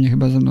 też się pewnie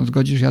chyba ze mną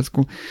zgodzisz,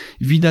 Jacku,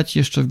 widać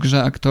jeszcze w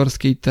grze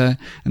aktorskiej te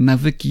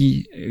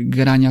nawyki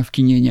grania w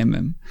kinie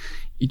niemym.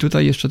 I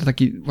tutaj jeszcze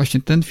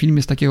właśnie ten film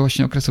jest takiego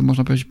właśnie okresu,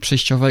 można powiedzieć,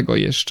 przejściowego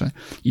jeszcze.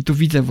 I tu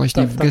widzę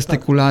właśnie w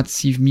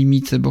gestykulacji, w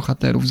mimice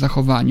bohaterów, w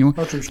zachowaniu.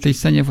 Oczywiście. W tej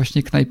scenie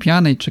właśnie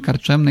knajpianej czy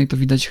karczemnej to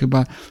widać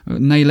chyba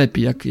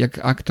najlepiej, jak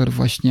aktor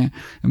właśnie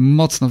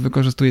mocno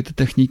wykorzystuje te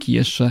techniki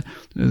jeszcze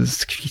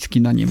z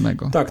kina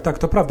niemego. Tak,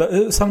 to prawda.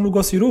 Sam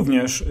Lugosi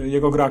również,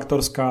 jego gra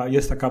aktorska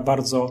jest taka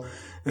bardzo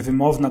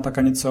wymowna,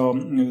 taka nieco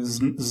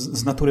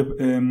z natury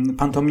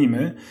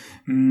pantomimy.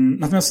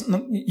 Natomiast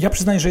ja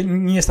przyznaję, że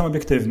nie jestem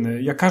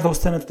obiektywny. Ja każdą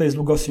scenę tutaj z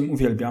Lugosim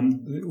uwielbiam.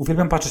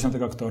 Uwielbiam patrzeć na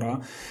tego aktora.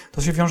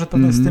 To się wiąże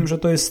pewnie z tym, że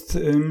to jest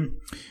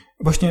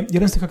właśnie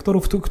jeden z tych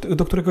aktorów,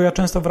 do którego ja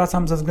często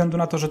wracam ze względu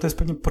na to, że to jest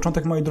pewnie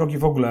początek mojej drogi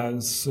w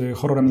ogóle z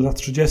horrorem z lat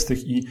 30.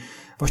 i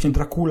właśnie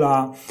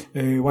Dracula,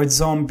 White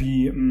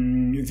Zombie,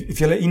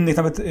 wiele innych,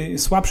 nawet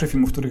słabszych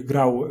filmów, w których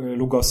grał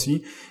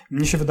Lugosi,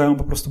 mnie się wydają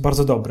po prostu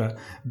bardzo dobre,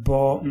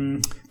 bo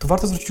tu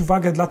warto zwrócić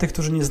uwagę dla tych,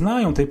 którzy nie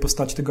znają tej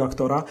postaci, tego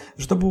aktora,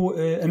 że to był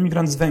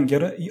emigrant z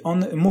Węgier i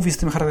on mówi z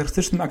tym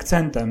charakterystycznym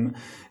akcentem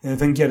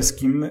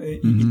węgierskim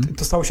i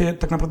to stało się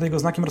tak naprawdę jego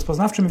znakiem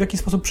rozpoznawczym i w jakiś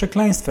sposób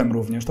przekleństwem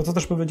również. To, co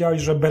też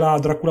powiedziałeś, że Bela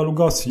Dracula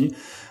Lugosi,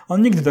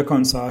 on nigdy do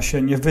końca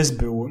się nie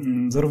wyzbył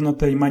zarówno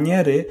tej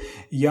maniery,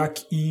 jak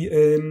i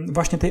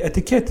właśnie tej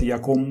etykiety,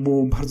 jaką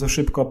mu bardzo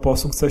szybko po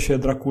sukcesie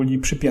Drakuli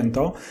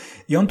przypięto.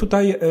 I on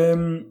tutaj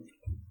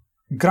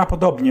gra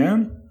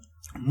podobnie,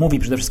 mówi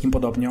przede wszystkim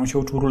podobnie, on się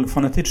uczył ról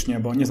fonetycznie,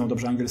 bo nie znał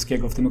dobrze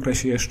angielskiego w tym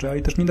okresie jeszcze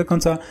i też nie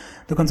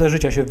do końca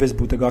życia się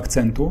wyzbył tego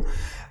akcentu,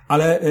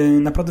 ale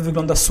naprawdę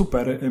wygląda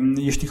super,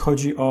 jeśli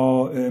chodzi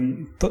o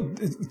to,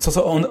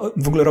 co on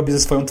w ogóle robi ze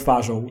swoją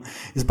twarzą.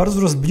 Jest bardzo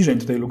dużo zbliżeń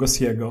tutaj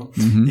Lugosiego.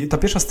 I ta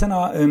pierwsza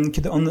scena,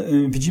 kiedy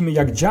widzimy,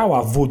 jak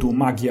działa voodoo,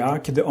 magia,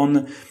 kiedy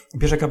on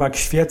bierze kawałek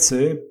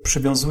świecy,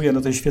 przywiązuje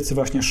do tej świecy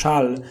właśnie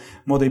szal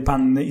młodej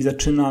panny i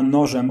zaczyna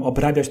nożem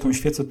obrabiać tą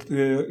świecę,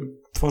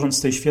 tworząc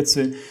z tej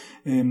świecy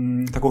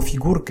taką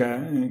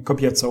figurkę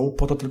kobiecą,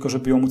 po to tylko,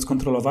 żeby ją móc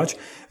kontrolować,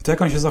 to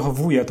jak on się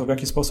zachowuje, to w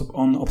jaki sposób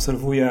on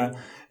obserwuje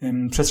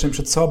przestrzeń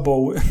przed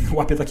sobą,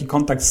 łapie taki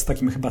kontakt z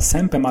takim chyba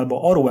sępem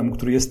albo orłem,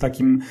 który jest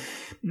takim...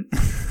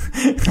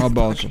 O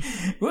Boże.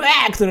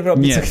 który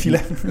robi co chwilę.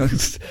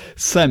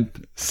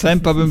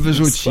 Sępa bym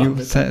wyrzucił.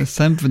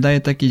 Sęp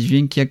wydaje takie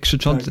dźwięki jak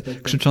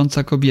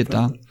krzycząca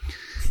kobieta.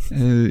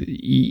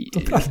 I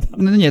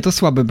no nie, to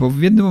słabe, bo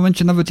w jednym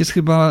momencie nawet jest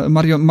chyba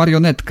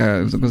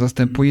marionetka go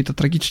zastępuje, to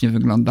tragicznie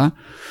wygląda,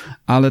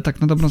 ale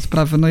tak na dobrą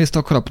sprawę, no jest to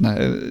okropne.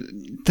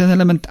 Ten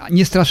element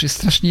nie straszy, jest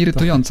strasznie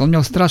irytujący. On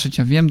miał straszyć,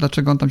 ja wiem,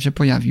 dlaczego on tam się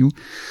pojawił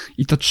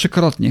i to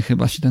 3-krotnie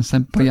chyba się ten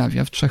sęp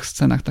pojawia w 3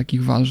 scenach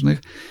takich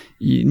ważnych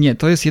i nie,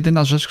 to jest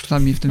jedyna rzecz, która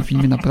mnie w tym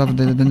filmie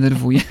naprawdę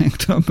denerwuje,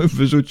 którą bym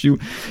wyrzucił,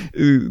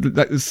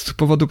 z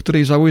powodu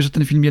której żałuję, że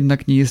ten film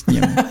jednak nie jest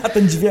niemy. A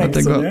ten dźwięk,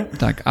 co nie?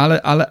 Tak,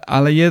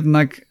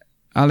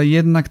 ale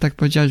jednak, tak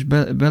powiedziałeś,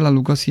 Bela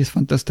Lugosi jest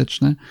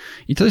fantastyczny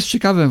i to jest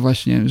ciekawe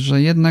właśnie,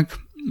 że jednak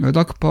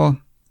rok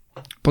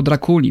po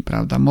Drakuli,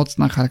 prawda,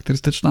 mocna,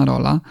 charakterystyczna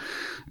rola,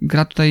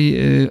 gra tutaj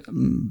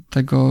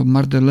tego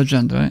Murder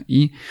Legendre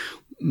i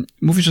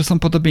mówi, że są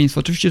podobieństwa.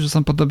 Oczywiście, że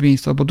są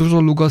podobieństwa, bo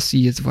dużo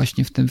Lugosi jest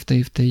właśnie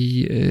w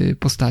tej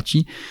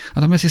postaci,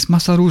 natomiast jest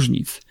masa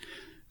różnic.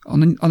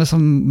 One są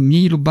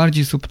mniej lub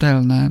bardziej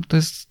subtelne, to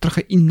jest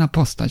trochę inna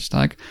postać,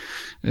 tak?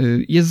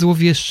 Jest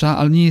złowieszcza,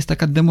 ale nie jest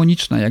taka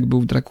demoniczna, jak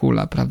był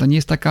Dracula, prawda? Nie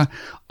jest taka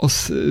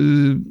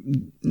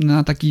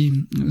na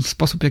taki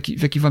sposób,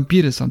 w jaki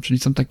wampiry są, czyli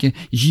są takie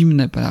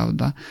zimne,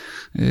 prawda?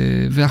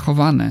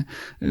 Wyachowane.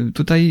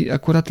 Tutaj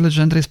akurat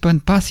Legendre jest pełen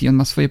pasji, on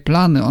ma swoje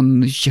plany,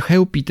 on się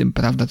chełpi tym,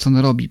 prawda, co on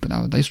robi,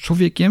 prawda? Jest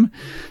człowiekiem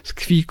z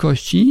krwi i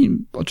kości,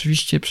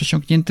 oczywiście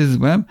przesiąknięty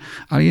złem,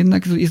 ale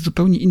jednak jest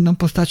zupełnie inną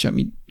postacią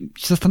i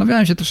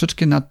zastanawiałem się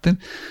troszeczkę nad tym,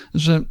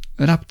 że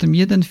raptem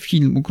jeden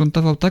film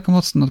ugruntował tak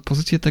mocno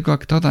pozycję tego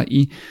aktora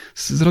i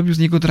zrobił z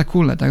niego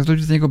Drakulę, tak?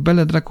 Zrobił z niego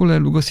Belę Drakulę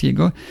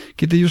Lugosiego,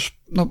 kiedy już,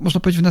 no, można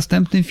powiedzieć, w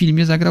następnym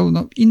filmie zagrał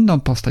inną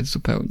postać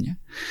zupełnie.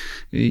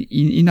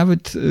 I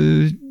nawet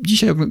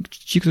dzisiaj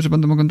ci, którzy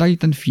będą oglądali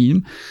ten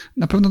film,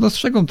 na pewno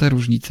dostrzegą te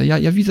różnice.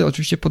 Ja widzę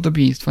oczywiście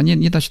podobieństwa,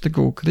 nie da się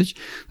tego ukryć,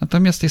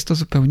 natomiast jest to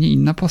zupełnie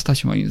inna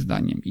postać moim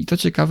zdaniem. I to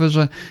ciekawe,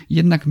 że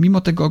jednak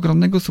mimo tego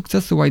ogromnego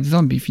sukcesu White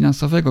Zombie,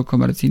 finansowego,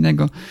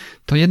 komercyjnego,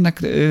 to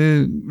jednak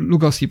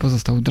Lugosi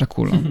pozostał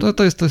Drakulą.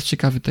 To jest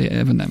ciekawy ten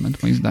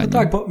ewenement, moim zdaniem. No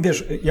tak, bo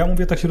wiesz, ja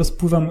mówię, tak się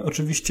rozpływam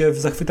oczywiście w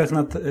zachwytach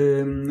nad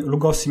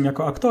Lugosim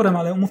jako aktorem,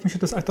 ale umówmy się,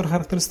 to jest aktor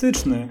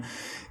charakterystyczny.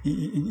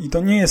 I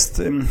to nie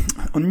jest,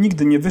 on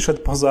nigdy nie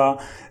wyszedł poza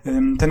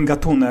ten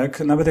gatunek,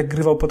 nawet jak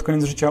grywał pod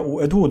koniec życia u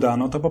Ed Wooda,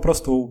 no to po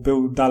prostu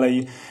był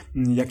dalej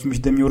jakimś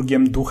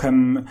demiurgiem,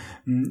 duchem,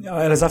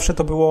 ale zawsze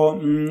to było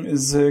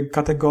z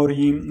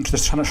kategorii, czy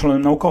też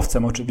szalonym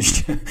naukowcem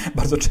oczywiście,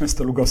 bardzo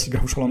często Lugosi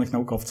grał szalonych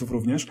naukowców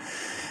również,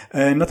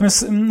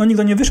 natomiast no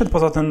nigdy nie wyszedł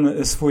poza ten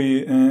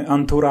swój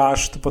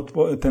entourage,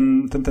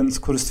 ten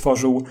który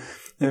stworzył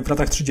w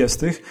latach 30.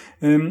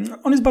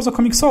 On jest bardzo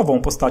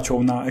komiksową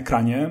postacią na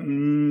ekranie,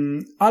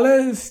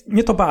 ale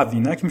mnie to bawi.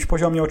 Na jakimś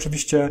poziomie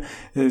oczywiście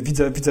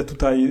widzę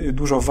tutaj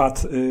dużo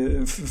wad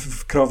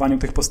w kreowaniu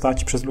tych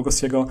postaci przez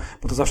Lugosiego,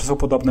 bo to zawsze są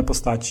podobne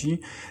postaci,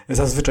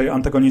 zazwyczaj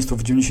antagonistów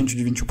w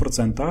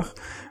 99%.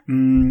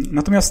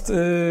 Natomiast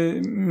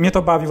mnie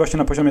to bawi właśnie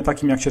na poziomie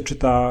takim, jak się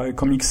czyta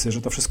komiksy,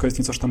 że to wszystko jest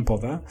nieco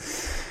sztampowe.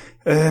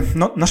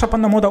 No, nasza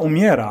panna młoda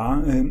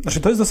umiera. Znaczy,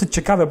 to jest dosyć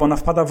ciekawe, bo ona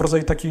wpada w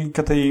rodzaj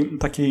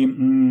takiej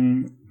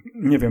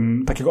nie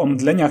wiem, takiego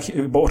omdlenia,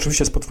 bo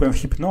oczywiście jest pod wpływem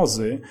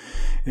hipnozy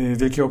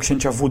wielkiego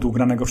księcia voodoo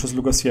granego przez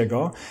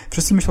Lugosiego.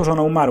 Wszyscy myślą, że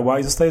ona umarła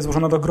i zostaje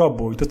złożona do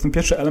grobu. I to jest ten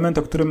pierwszy element,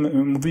 o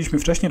którym mówiliśmy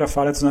wcześniej,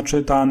 Rafale, to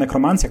znaczy ta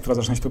nekromancja, która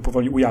zaczyna się tu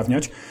powoli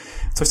ujawniać.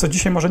 Coś, co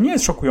dzisiaj może nie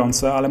jest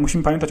szokujące, ale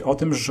musimy pamiętać o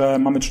tym, że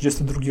mamy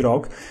 32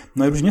 rok,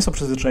 no i ludzie nie są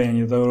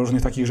przyzwyczajeni do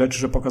różnych takich rzeczy,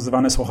 że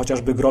pokazywane są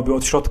chociażby groby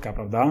od środka,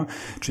 prawda?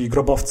 Czyli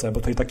grobowce, bo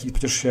tutaj taki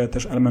przecież się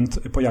też element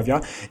pojawia.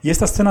 Jest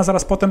ta scena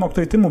zaraz potem, o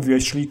której ty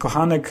mówiłeś, czyli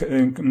kochanek,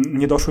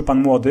 niedoszły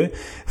pan młody,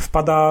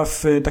 wpada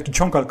w taki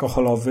ciąg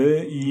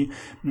alkoholowy i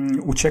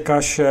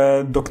ucieka się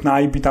do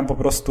knajp i tam po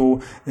prostu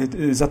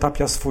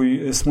zatapia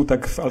swój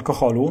smutek w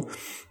alkoholu.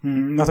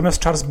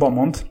 Natomiast Charles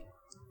Beaumont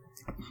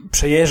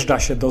przejeżdża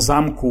się do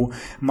zamku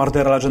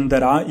Mordera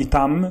Legendera i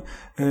tam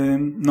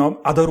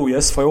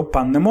adoruje swoją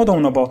pannę młodą,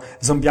 no bo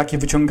zombiaki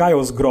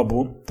wyciągają z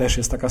grobu, też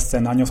jest taka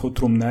scena, niosą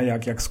trumnę,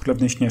 jak z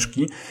Królewnej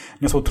Śnieżki,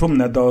 niosą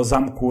trumnę do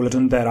zamku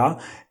Legendera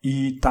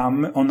i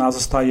tam ona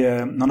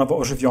zostaje na nowo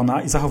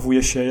ożywiona i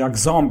zachowuje się jak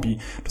zombie.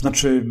 To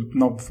znaczy,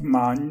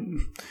 ma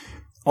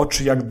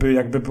oczy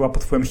jakby była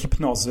pod wpływem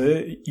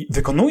hipnozy i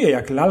wykonuje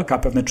jak lalka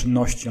pewne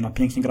czynności. Ona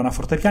pięknie gra na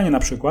fortepianie na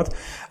przykład,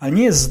 ale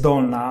nie jest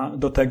zdolna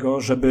do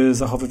tego, żeby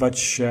zachowywać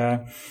się,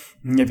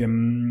 nie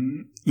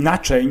wiem,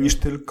 inaczej niż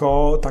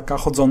tylko taka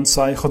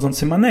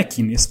chodzący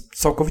manekin. Jest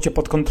całkowicie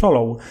pod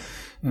kontrolą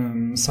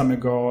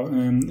samego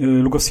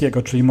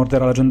Lugosiego, czyli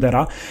Mordera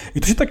Legendera.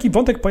 I tu się taki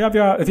wątek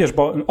pojawia, wiesz,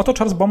 bo oto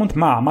Charles Beaumont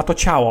ma to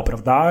ciało,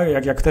 prawda?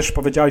 Jak też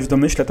powiedziałeś w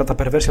domyśle, ta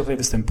perwersja tutaj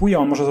występuje,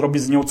 on może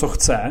zrobić z nią co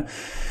chce,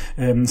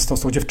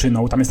 z tą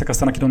dziewczyną. Tam jest taka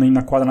scena, kiedy on jej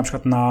nakłada na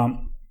przykład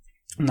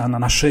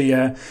na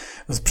szyję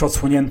przy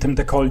odsłoniętym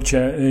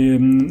dekolcie,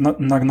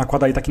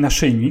 nakłada jej taki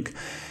naszyjnik.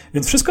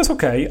 Więc wszystko jest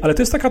okej, ale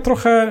to jest taka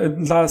trochę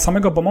dla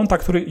samego Beaumonta,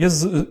 który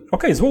jest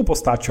złą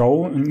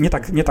postacią,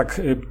 nie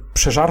tak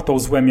przeżartą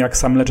złem jak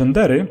sam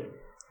Legendary,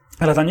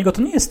 ale dla niego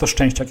to nie jest to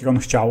szczęście, jakiego on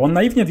chciał. On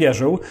naiwnie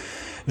wierzył,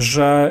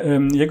 że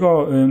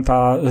jego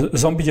ta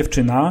zombie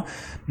dziewczyna,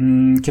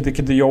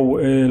 kiedy ją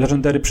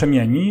Legendary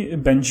przemieni,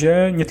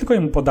 będzie nie tylko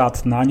jemu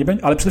podatna,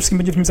 ale przede wszystkim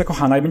będzie w nim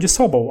zakochana i będzie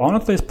sobą, a ona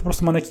tutaj jest po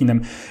prostu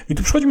manekinem. I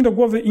tu przychodzi mi do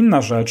głowy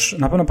inna rzecz.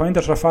 Na pewno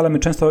pamiętasz, Rafale, my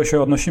często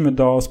się odnosimy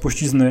do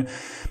spuścizny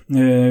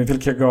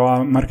wielkiego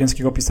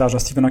amerykańskiego pisarza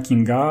Stephena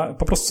Kinga.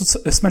 Po prostu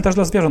Cmentarz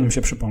dla zwierząt mi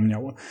się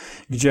przypomniał,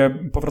 gdzie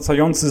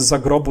powracający z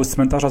zagrobu z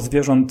cmentarza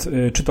zwierząt,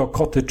 czy to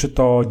koty, czy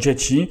to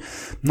dzieci,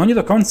 nie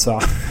do końca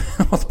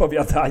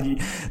odpowiadali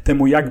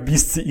temu, jak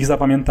bliscy ich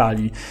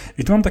zapamiętali.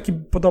 I tu mam taki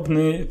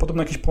podobne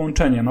jakieś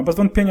połączenie. Bez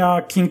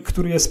wątpienia King,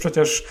 który jest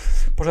przecież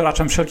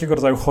pożeraczem wszelkiego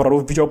rodzaju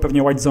horrorów, widział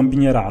pewnie White Zombie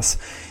nie raz.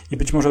 I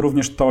być może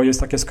również to jest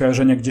takie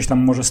skojarzenie, gdzieś tam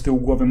może z tyłu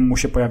głowy mu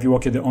się pojawiło,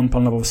 kiedy on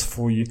planował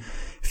swój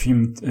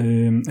film,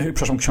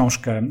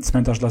 książkę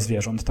Cmentarz dla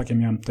zwierząt. Takie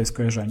miałem tutaj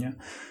skojarzenie.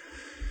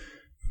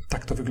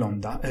 Tak to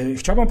wygląda.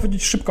 Chciałbym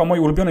powiedzieć szybko o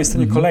mojej ulubionej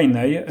scenie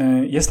kolejnej.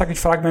 Jest taki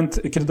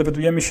fragment, kiedy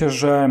dowiadujemy się,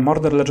 że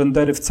Mordor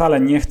Legendary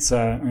wcale nie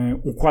chce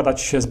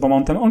układać się z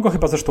Beaumontem. On go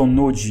chyba zresztą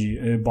nudzi,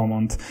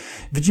 Beaumont.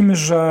 Widzimy,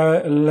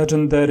 że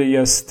Legendary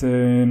jest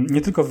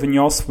nie tylko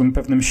wyniosłym,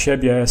 pewnym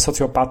siebie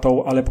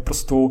socjopatą, ale po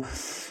prostu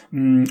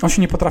on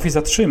się nie potrafi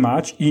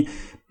zatrzymać i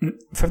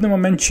w pewnym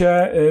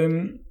momencie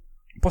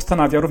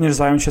postanawia również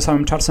zająć się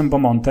samym Charlesem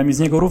Beaumontem i z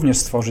niego również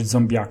stworzyć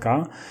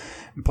zombiaka.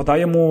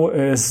 Podaje mu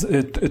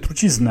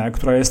truciznę,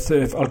 która jest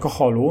w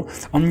alkoholu.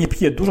 On nie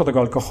pije dużo tego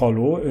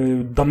alkoholu.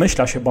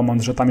 Domyśla się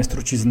Beaumont, że tam jest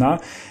trucizna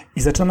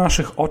i zaczyna na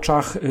naszych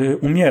oczach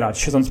umierać,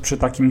 siedząc przy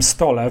takim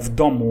stole w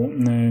domu,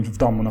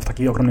 w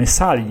takiej ogromnej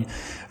sali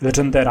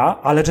Legendera.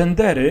 A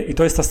Legendary, i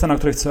to jest ta scena, o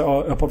której chcę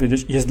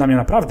opowiedzieć, jest dla mnie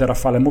naprawdę,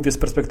 Rafale, mówię z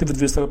perspektywy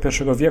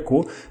XXI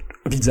wieku,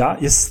 widza,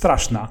 jest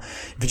straszna.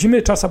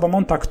 Widzimy Charlesa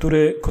Beaumonta,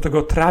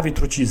 którego trawi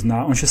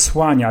trucizna, on się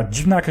słania,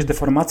 dziwna jakaś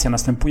deformacja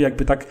następuje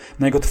jakby tak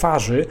na jego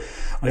twarzy,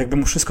 jakby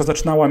mu wszystko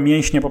zaczynało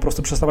mięśnie po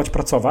prostu przestawać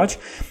pracować.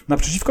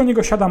 Naprzeciwko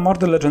niego siada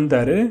Mordor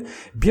Legendary,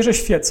 bierze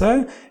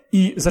świecę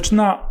i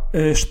zaczyna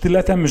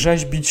sztyletem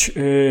rzeźbić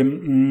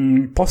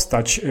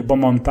postać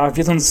Beaumonta,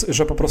 wiedząc,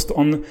 że po prostu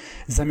on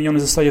zamieniony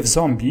zostaje w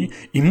zombie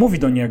i mówi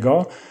do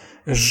niego,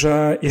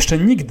 że jeszcze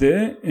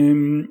nigdy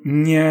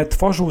nie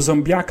tworzył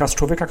zombiaka z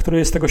człowieka, który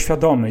jest tego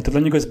świadomy. I to dla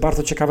niego jest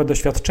bardzo ciekawe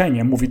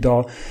doświadczenie. Mówi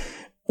do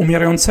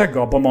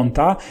umierającego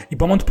Beaumonta i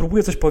Beaumont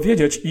próbuje coś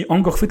powiedzieć i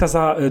on go chwyta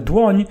za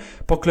dłoń,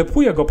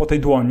 poklepuje go po tej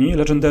dłoni,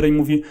 Legendary, i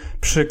mówi: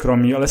 przykro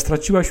mi, ale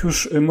straciłaś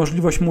już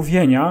możliwość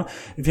mówienia,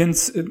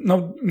 więc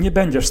no, nie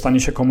będziesz w stanie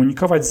się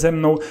komunikować ze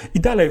mną, i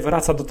dalej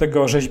wraca do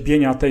tego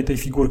rzeźbienia tej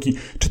figurki.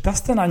 Czy ta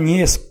scena nie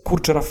jest,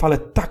 kurczę, Rafale,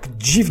 tak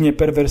dziwnie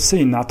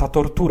perwersyjna, ta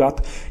tortura?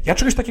 Ja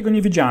czegoś takiego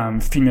nie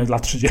widziałem w filmie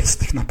lat 30,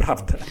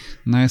 naprawdę.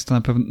 No jest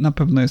to na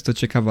pewno jest to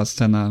ciekawa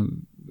scena,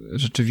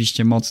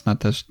 rzeczywiście mocna,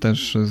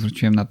 też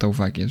zwróciłem na to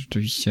uwagę.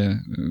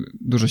 Rzeczywiście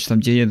dużo się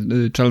tam dzieje.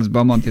 Charles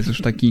Beaumont jest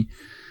już taki,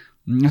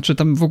 znaczy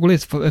tam w ogóle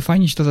jest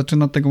fajnie się to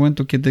zaczyna od tego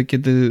momentu,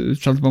 kiedy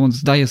Charles Beaumont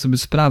zdaje sobie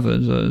sprawę,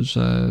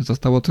 że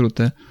został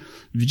otruty.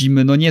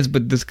 Widzimy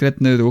niezbyt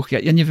dyskretny ruch.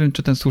 Ja nie wiem,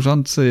 czy ten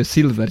służący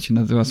Silver się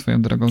nazywa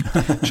swoją drogą.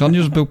 Czy on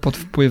już był pod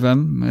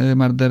wpływem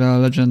Murdera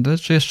Legendy,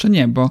 czy jeszcze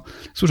nie, bo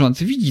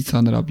służący widzi, co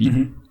on robi.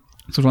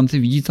 Służący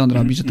widzi, co on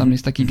robi, że tam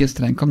jest taki gest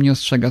ręką, nie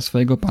ostrzega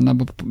swojego pana,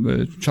 bo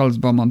Charles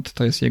Beaumont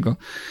to jest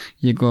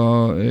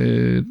jego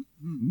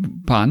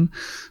pan.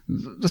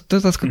 To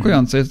jest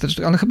zaskakujące,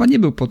 ale chyba nie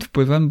był pod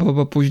wpływem,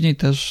 bo później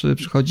też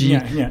przychodzi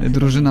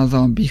drużyna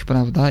zombich,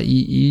 prawda,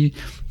 i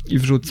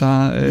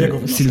wrzuca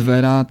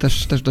Silvera,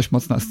 też dość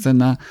mocna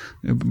scena,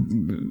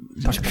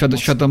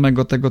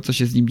 świadomego tego, co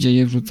się z nim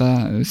dzieje,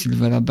 wrzuca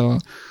Silvera do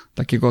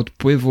takiego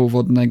odpływu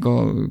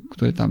wodnego,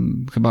 który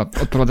tam chyba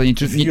odprowadza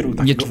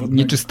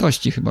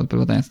nieczystości, chyba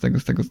odprowadzania z tego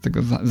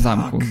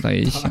zamku, tak,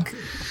 zdaje się. Tak.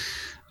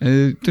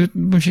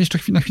 Bym się jeszcze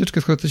na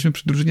chwileczkę, skoro jesteśmy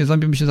przy drużynie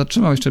zombie, bym się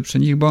zatrzymał jeszcze przy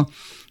nich, bo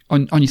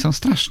oni są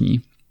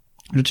straszni.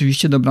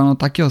 Rzeczywiście dobrano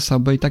takie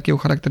osoby i takie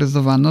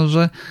ucharakteryzowano,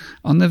 że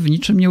one w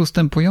niczym nie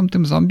ustępują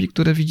tym zombie,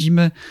 które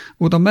widzimy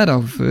u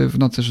Romero w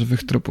Nocy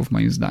Żywych Trupów,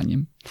 moim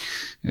zdaniem.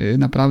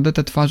 Naprawdę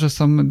te twarze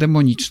są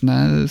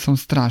demoniczne, są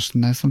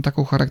straszne, są tak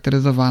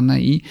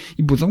ucharakteryzowane i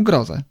budzą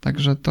grozę.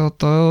 Także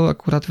to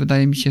akurat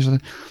wydaje mi się, że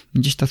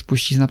gdzieś ta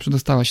spuścizna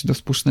przedostała się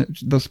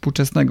do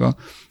współczesnego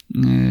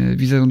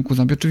wizerunku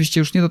zombie. Oczywiście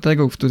już nie do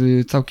tego,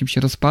 który całkiem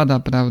się rozpada,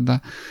 prawda,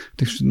 w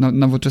tych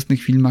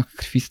nowoczesnych filmach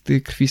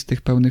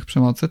krwistych, pełnych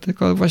przemocy,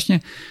 tylko właśnie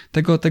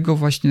tego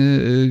właśnie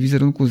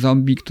wizerunku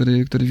zombie,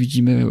 który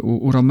widzimy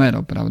u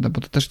Romero, prawda,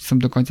 bo to też nie są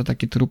do końca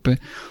takie trupy,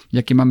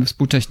 jakie mamy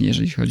współcześnie,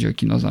 jeżeli chodzi o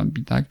kino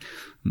zombie, tak?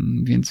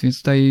 Więc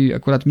tutaj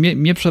akurat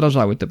mnie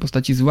przerażały te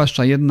postaci,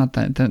 zwłaszcza jedna,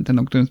 ten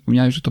o którym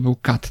wspomniałeś, że to był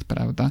Kat,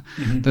 prawda?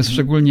 To jest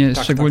szczególnie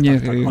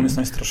On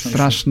jest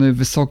straszny,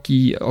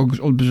 wysoki,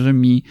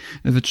 olbrzymi,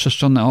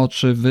 wytrzeszczone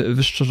oczy,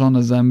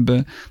 wyszczerzone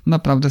zęby.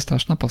 Naprawdę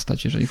straszna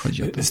postać, jeżeli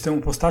chodzi o to. Z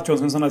tą postacią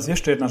związana jest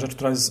jeszcze jedna rzecz,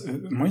 która jest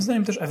moim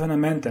zdaniem też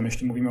ewenementem,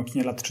 jeśli mówimy o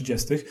kinie lat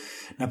 30.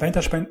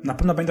 Na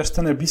pewno pamiętasz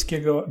scenę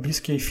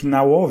bliskiej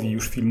finałowi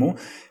już filmu,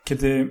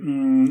 kiedy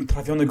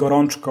trawiony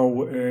gorączką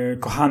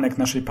kochanek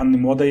naszej panny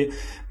młodej,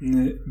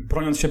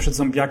 broniąc się przed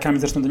zombiakami,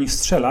 zaczyna do nich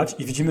strzelać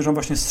i widzimy, że on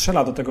właśnie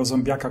strzela do tego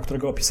zombiaka,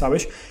 którego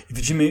opisałeś, i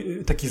widzimy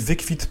taki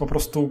wykwit po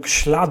prostu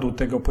śladu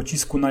tego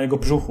pocisku na jego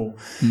brzuchu.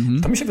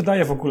 To mi się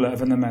wydaje w ogóle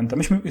ewenementem.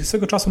 Myśmy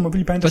swego czasu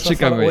mówili, pamiętasz,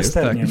 o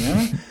westernie, tak.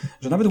 Nie?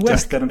 Że nawet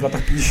western w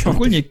latach 50.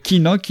 Ogólnie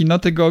kino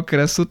tego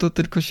okresu to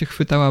tylko się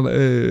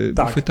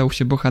chwytał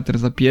się bohater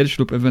za pierś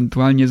lub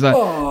ewentualnie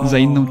za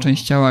inną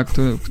część ciała,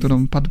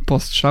 którą padł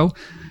postrzał.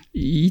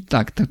 I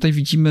tak, tutaj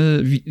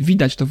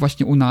widać to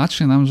właśnie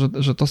unaocznia nam,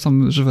 że to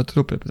są żywe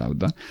trupy,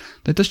 prawda?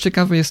 To też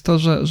ciekawe jest to,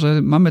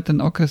 że mamy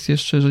ten okres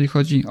jeszcze, jeżeli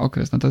chodzi o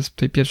okres, to jest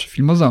tutaj pierwszy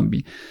film o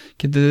zombie,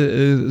 kiedy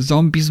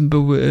zombizm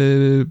był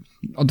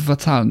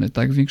odwracalny,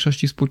 tak? W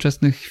większości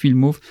współczesnych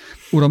filmów,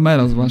 u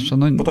Romero zwłaszcza.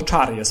 Bo to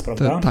czar jest,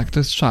 prawda? To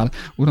jest czar.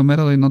 U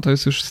Romero to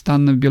jest już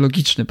stan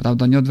biologiczny,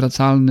 prawda?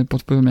 Nieodwracalny,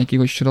 pod wpływem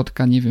jakiegoś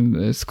środka, nie wiem,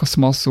 z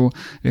kosmosu,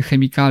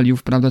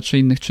 chemikaliów, prawda, czy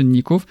innych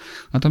czynników.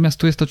 Natomiast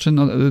tu jest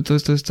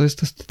to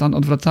jest stan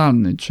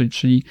odwracalny,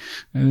 czyli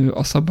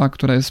osoba,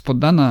 która jest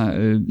poddana,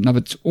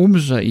 nawet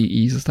umrze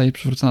i zostaje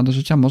przywrócona do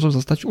życia, może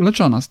zostać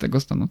uleczona z tego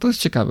stanu. To jest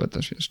ciekawe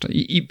też jeszcze.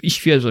 I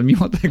świeże,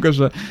 mimo tego,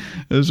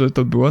 że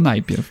to było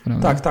najpierw,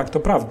 prawda? Tak, to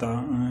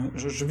prawda.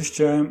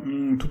 Rzeczywiście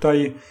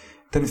tutaj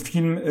ten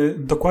film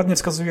dokładnie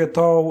wskazuje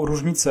tą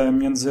różnicę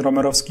między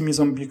romerowskimi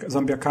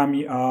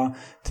zombiakami a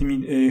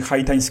tymi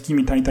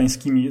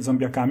taitańskimi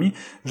zombiakami,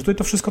 że tutaj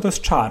to wszystko to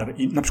jest czar.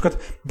 I na przykład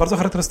bardzo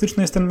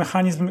charakterystyczny jest ten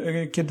mechanizm,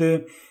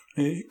 kiedy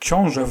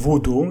książę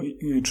Voodoo,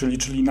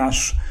 czyli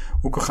nasz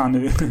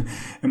ukochany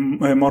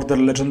morder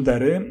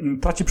Legendary,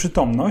 traci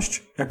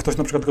przytomność, jak ktoś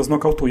na przykład go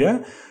znokautuje,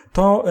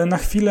 to na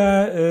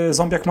chwilę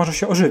zombiak może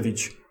się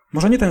ożywić.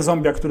 Może nie ten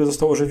zombiak, który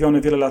został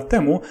ożywiony wiele lat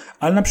temu,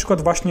 ale na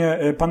przykład właśnie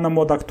panna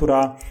młoda,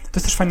 która... To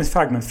jest też fajny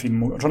fragment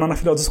filmu, że ona na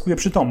chwilę odzyskuje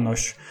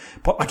przytomność.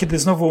 A kiedy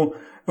znowu...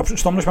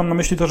 Przytomność mam na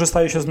myśli to, że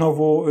staje się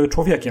znowu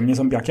człowiekiem, nie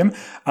zombiakiem,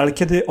 ale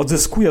kiedy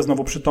odzyskuje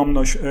znowu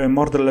przytomność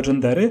morder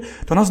Legendary,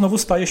 to ona znowu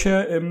staje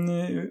się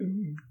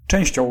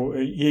częścią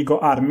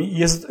jego armii i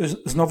jest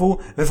znowu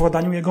we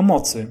władaniu jego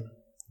mocy.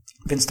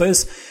 Więc to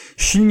jest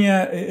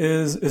silnie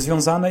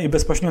związane i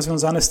bezpośrednio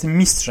związane z tym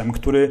mistrzem,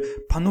 który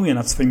panuje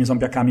nad swoimi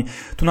zombiakami.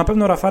 Tu na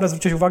pewno, Rafale,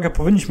 zwrócić uwagę,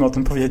 powinniśmy o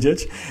tym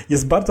powiedzieć,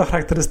 jest bardzo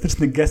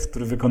charakterystyczny gest,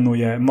 który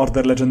wykonuje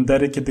morder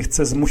Legendary, kiedy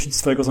chce zmusić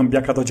swojego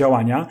zombiaka do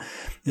działania.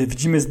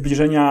 Widzimy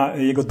zbliżenia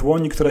jego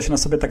dłoni, które się na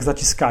sobie tak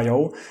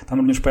zaciskają. Tam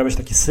również pojawia się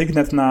taki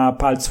sygnet na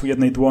palcu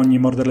jednej dłoni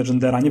morder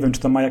Legendera. Nie wiem, czy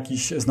to ma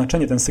jakieś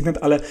znaczenie, ten sygnet,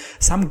 ale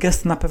sam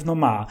gest na pewno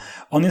ma.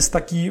 On jest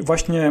taki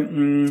właśnie,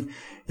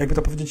 jakby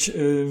to powiedzieć,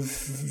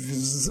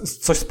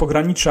 coś z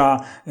pogranicza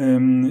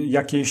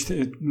jakiegoś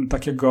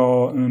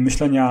takiego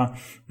myślenia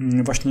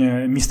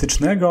właśnie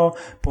mistycznego,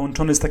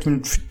 połączony z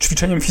takim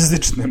ćwiczeniem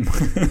fizycznym.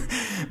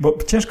 Bo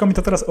ciężko mi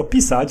to teraz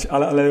opisać,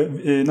 ale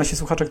nasi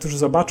słuchacze, którzy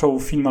zobaczą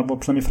film albo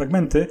przynajmniej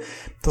fragmenty,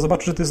 to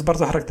zobaczą, że to jest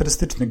bardzo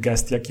charakterystyczny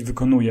gest, jaki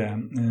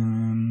wykonuje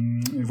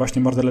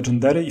właśnie morder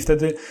Legendary, i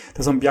wtedy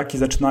te zombiaki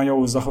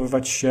zaczynają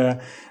zachowywać się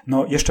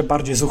jeszcze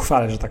bardziej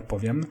zuchwale, że tak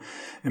powiem.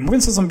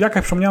 Mówiąc o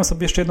zombiakach, przypomniałem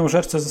sobie jeszcze jedną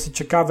rzecz, co jest dosyć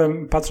ciekawe,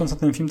 patrząc na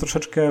ten film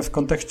troszeczkę w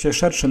kontekście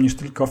szerszym niż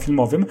tylko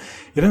filmowym.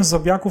 Jeden z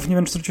zombiaków, nie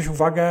wiem, czy zwróciłeś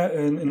uwagę,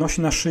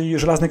 nosi na szyi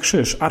żelazny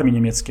krzyż armii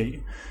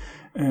niemieckiej.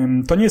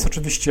 To nie jest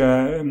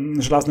oczywiście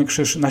żelazny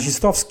krzyż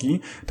nazistowski,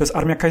 to jest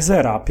armia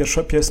Kaisera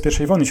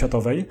z I wojny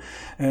światowej,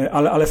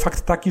 ale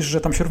fakt taki,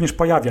 że tam się również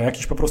pojawia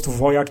jakiś po prostu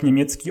wojak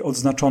niemiecki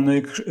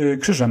odznaczony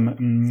krzyżem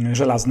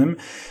żelaznym.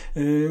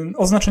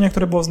 Oznaczenie,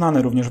 które było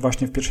znane również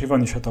właśnie w I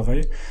wojnie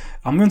światowej.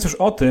 A mówiąc już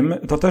o tym,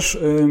 to też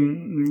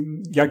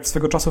jak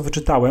swego czasu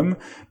wyczytałem,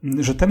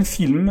 że ten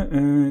film,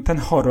 ten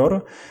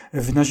horror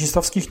w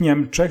nazistowskich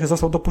Niemczech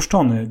został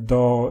dopuszczony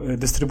do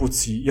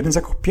dystrybucji. Jeden z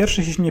jako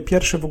pierwszych, jeśli nie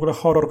pierwszy w ogóle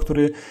horror,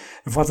 który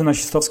władze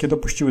nazistowskie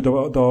dopuściły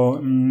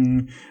do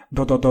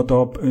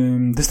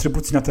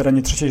dystrybucji na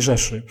terenie III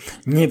Rzeszy.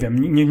 Nie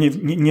wiem,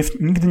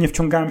 nigdy nie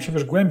wciągałem się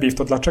głębiej w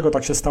to, dlaczego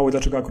tak się stało i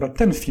dlaczego akurat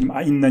ten film,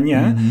 a inne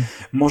nie.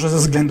 Może ze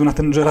względu na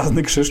ten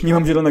żelazny krzyż, nie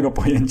mam zielonego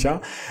pojęcia,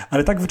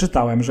 ale tak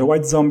wyczytałem, że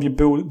White Zombie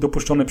był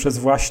dopuszczony przez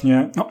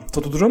właśnie,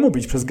 co tu dużo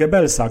mówić, przez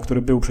Goebbelsa,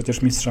 który był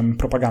przecież mistrzem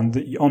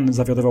propagandy i on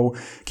zawiodował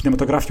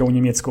kinematografią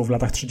niemiecką w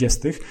latach 30.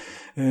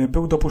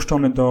 Był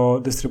dopuszczony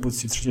do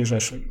dystrybucji w III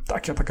Rzeszy.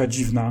 Taka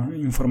dziwna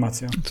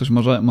informacja. Cóż,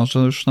 może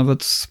już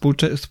nawet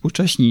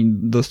współcześni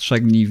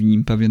dostrzegli w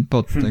nim pewien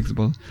podtekst,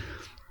 bo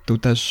tu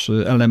też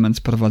element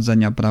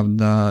sprowadzenia,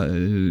 prawda,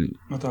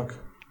 tak,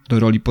 do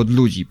roli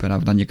podludzi,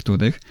 prawda,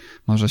 niektórych.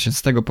 Może się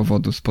z tego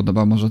powodu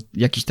spodobał, może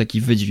jakiś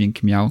taki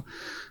wydźwięk miał.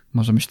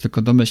 Możemy się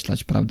tylko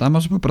domyślać, prawda?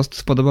 Może po prostu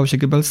spodobał się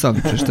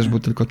Goebbelsowi, przecież też był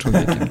tylko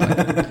człowiekiem,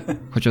 tak?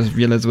 Chociaż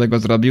wiele złego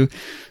zrobił,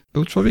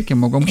 był człowiekiem,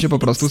 mogło mu się po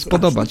prostu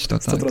spodobać to,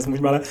 tak? Co teraz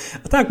mówimy, ale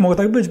tak, mogło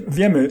tak być.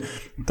 Wiemy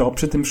to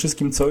przy tym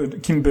wszystkim,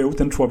 kim był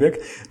ten człowiek,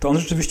 to on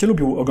rzeczywiście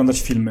lubił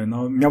oglądać filmy,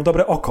 miał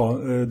dobre oko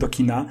do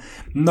kina,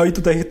 i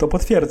tutaj to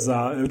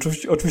potwierdza.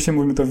 Oczywiście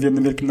mówimy to w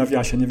jednym wielkim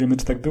nawiasie, nie wiemy,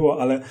 czy tak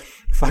było, ale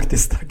fakt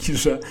jest taki,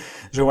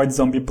 że White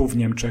Zombie był w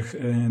Niemczech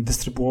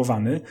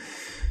dystrybuowany.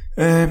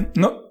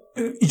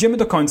 Idziemy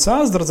do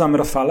końca, zdradzamy,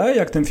 Rafale,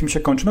 jak ten film się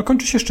kończy.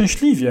 Kończy się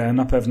szczęśliwie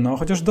na pewno,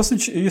 chociaż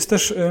dosyć jest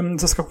też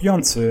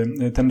zaskakujący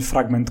ten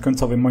fragment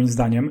końcowy, moim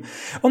zdaniem.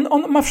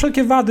 On ma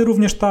wszelkie wady,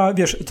 również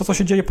to, co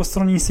się dzieje po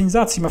stronie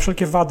inscenizacji, ma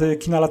wszelkie wady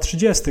kina lat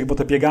 30., bo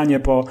to bieganie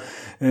po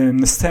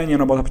scenie,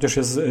 bo to przecież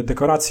jest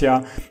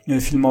dekoracja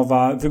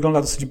filmowa,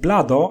 wygląda dosyć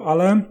blado,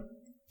 ale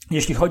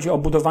jeśli chodzi o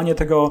budowanie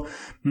tego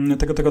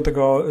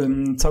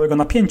całego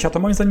napięcia, to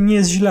moim zdaniem nie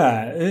jest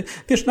źle.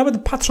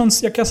 Nawet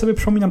patrząc, jak ja sobie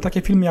przypominam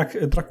takie filmy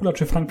jak Dracula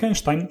czy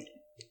Frankenstein,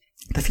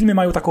 te filmy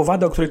mają taką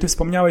wadę, o której ty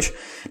wspomniałeś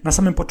na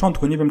samym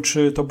początku. Nie wiem,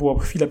 czy to było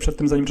chwilę przed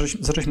tym, zanim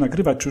zaczęliśmy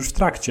nagrywać, czy już w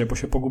trakcie, bo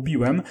się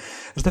pogubiłem,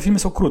 że te filmy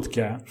są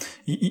krótkie.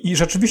 I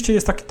rzeczywiście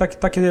jest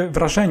takie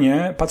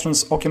wrażenie,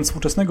 patrząc okiem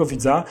współczesnego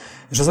widza,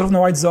 że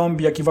zarówno White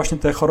Zombie, jak i właśnie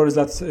te horrory z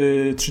lat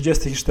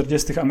 30. i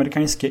 40.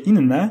 amerykańskie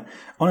inne,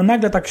 one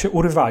nagle tak się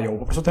urywają.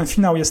 Po prostu ten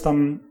finał jest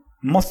tam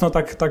mocno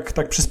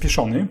tak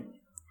przyspieszony.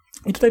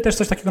 I tutaj też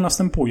coś takiego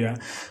następuje.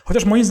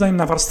 Chociaż moim zdaniem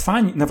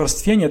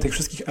nawarstwienie tych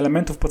wszystkich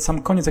elementów pod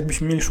sam koniec,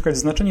 jakbyśmy mieli szukać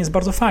znaczenia, jest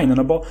bardzo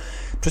fajne, bo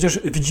przecież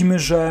widzimy,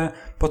 że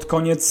pod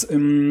koniec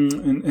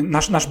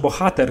nasz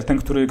bohater, ten,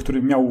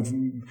 który miał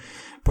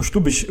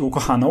poślubić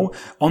ukochaną,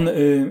 on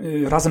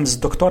razem z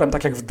doktorem,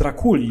 tak jak w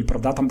Drakuli,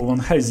 prawda, tam był Van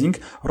Helsing,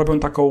 robią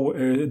taką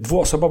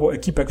dwuosobową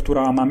ekipę,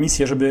 która ma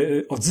misję,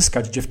 żeby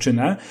odzyskać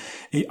dziewczynę,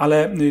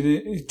 ale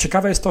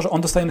ciekawe jest to, że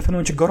on dostaje w pewnym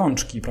momencie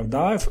gorączki,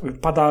 prawda,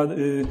 pada,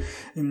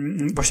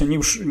 właśnie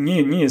już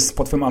nie jest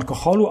pod wpływem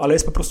alkoholu, ale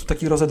jest po prostu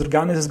taki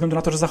rozedrgany ze względu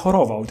na to, że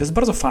zachorował. I to jest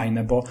bardzo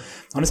fajne, bo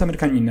on jest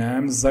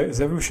Amerykaninem,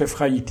 zjawił się w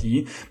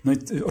Haiti,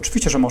 i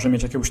oczywiście, że może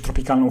mieć jakąś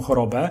tropikalną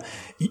chorobę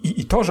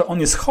i to, że on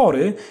jest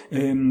chory,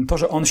 to,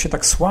 że on się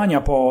tak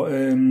słania po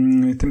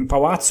tym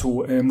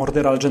pałacu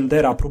mordera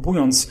Legendera,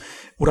 próbując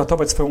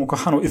uratować swoją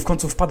ukochaną i w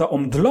końcu wpada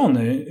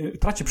omdlony,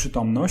 traci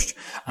przytomność,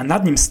 a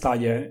nad nim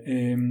staje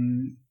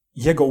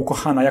jego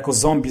ukochana jako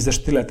zombie ze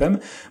sztyletem,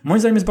 moim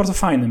zdaniem jest bardzo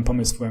fajnym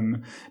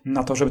pomysłem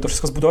na to, żeby to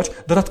wszystko zbudować.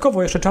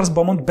 Dodatkowo jeszcze Charles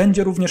Beaumont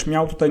będzie również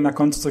miał tutaj na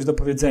końcu coś do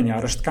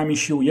powiedzenia. Resztkami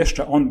sił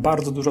jeszcze on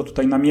bardzo dużo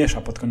tutaj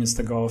namiesza pod koniec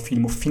tego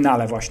filmu, w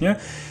finale właśnie.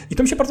 I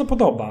to mi się bardzo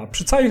podoba.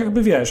 Przy całej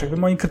jakby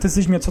moim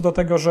krytycyzmie co do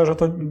tego, że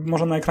to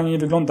może na ekranie nie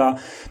wygląda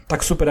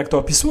tak super, jak to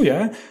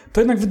opisuje,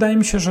 to jednak wydaje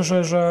mi się,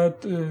 że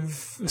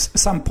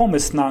sam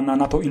pomysł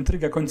na tą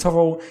intrygę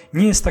końcową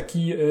nie jest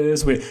taki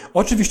zły.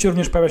 Oczywiście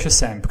również pojawia się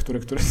Sęp, który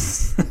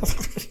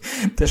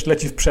też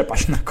leci w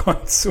przepaść na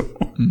końcu.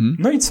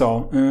 No i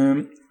co?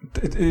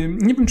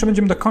 Nie wiem, czy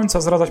będziemy do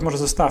końca zdradzać, może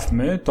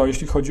zostawmy to,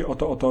 jeśli chodzi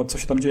o to, co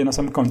się tam dzieje na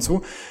samym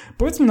końcu.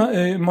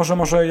 Powiedzmy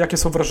może jakie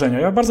są wrażenia.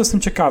 Ja bardzo jestem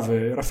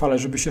ciekawy, Rafale,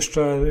 żebyś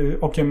jeszcze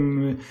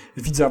okiem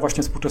widza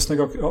właśnie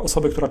współczesnego,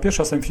 osoby, która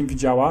pierwsza ten film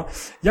widziała,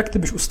 jak ty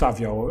byś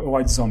ustawiał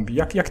White Zombie?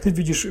 Jak ty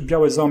widzisz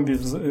białe zombie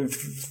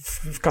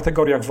w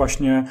kategoriach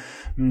właśnie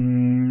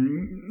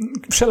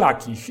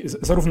wszelakich?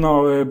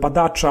 Zarówno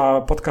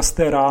badacza,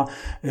 podcastera,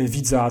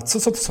 widza.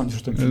 Co ty sądzisz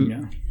o tym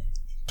filmie?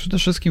 Przede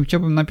wszystkim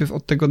chciałbym najpierw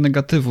od tego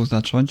negatywu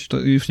zacząć. To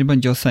już nie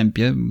będzie o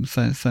Sępie.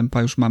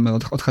 Sępa już mamy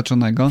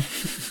odhaczonego.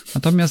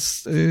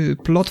 Natomiast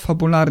plot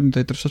fabularny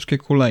tutaj troszeczkę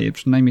kuleje,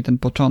 przynajmniej ten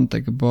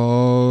początek,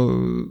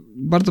 bo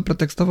bardzo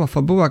pretekstowa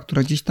fabuła,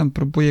 która gdzieś tam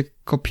próbuje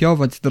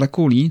kopiować z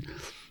Drakuli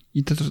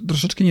i to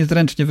troszeczkę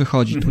niezręcznie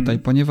wychodzi tutaj,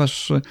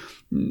 ponieważ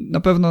na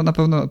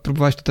pewno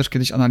próbowałeś to też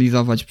kiedyś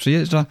analizować.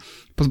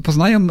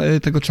 Poznają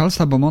tego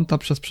Charlesa Beaumonta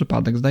przez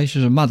przypadek. Zdaje się,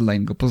 że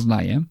Madeleine go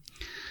poznaje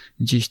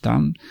gdzieś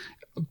tam.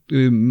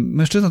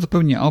 Mężczyzna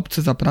zupełnie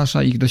obcy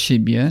zaprasza ich do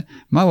siebie.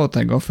 Mało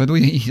tego,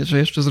 oferuje im, że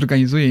jeszcze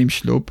zorganizuje im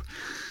ślub.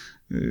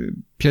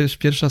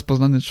 Pierwszy raz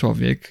poznany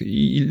człowiek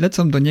i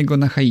lecą do niego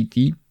na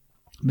Haiti.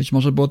 Być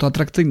może było to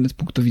atrakcyjne z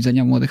punktu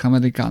widzenia młodych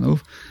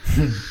Amerykanów.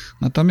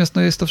 Natomiast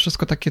jest to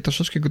wszystko takie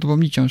troszeczkę grubą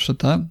nicią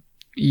szyte.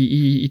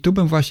 I tu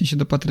bym właśnie się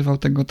dopatrywał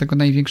tego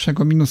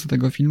największego minusu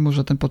tego filmu,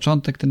 że ten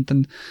początek,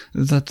 ten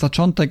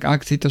zaczątek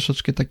akcji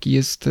troszeczkę taki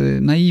jest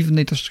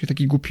naiwny i troszeczkę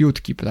taki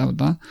głupiutki,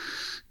 prawda?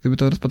 Gdyby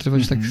to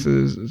rozpatrywać tak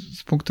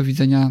z punktu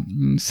widzenia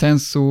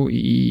sensu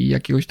i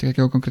jakiegoś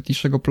takiego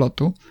konkretniejszego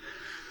plotu.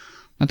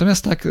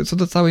 Natomiast tak, co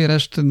do całej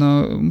reszty,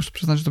 muszę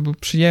przyznać, że to był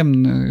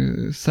przyjemny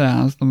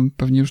seans.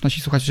 Pewnie już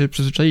nasi słuchacze się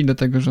przyzwyczaili do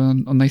tego, że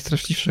o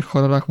najstraszliwszych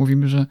horrorach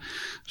mówimy, że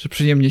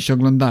przyjemnie się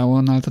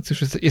oglądało, ale tacy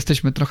już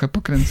jesteśmy trochę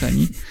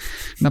pokręceni.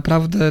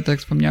 Naprawdę, tak jak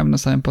wspomniałem na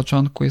samym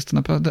początku, jest to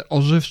naprawdę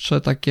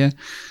ożywcze takie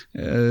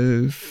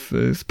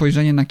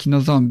spojrzenie na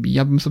kino zombie.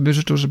 Ja bym sobie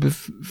życzył, żeby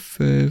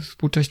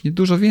współcześnie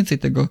dużo więcej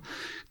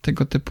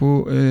tego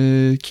typu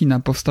kina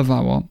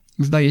powstawało.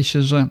 Zdaje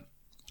się, że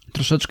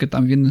troszeczkę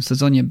tam w jednym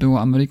sezonie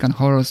było American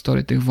Horror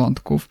Story tych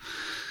wątków,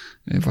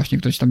 właśnie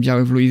które się tam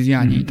działy w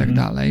Luizjanie i tak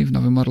dalej, w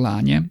Nowym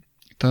Orleanie.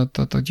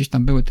 To gdzieś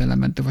tam były te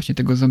elementy właśnie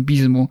tego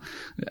zombizmu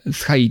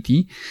z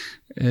Haiti.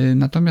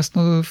 Natomiast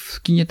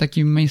w kinie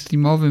takim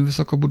mainstreamowym,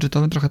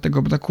 wysokobudżetowym trochę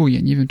tego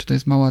brakuje. Nie wiem, czy to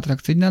jest mało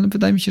atrakcyjne, ale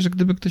wydaje mi się, że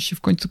gdyby ktoś się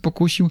w końcu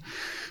pokusił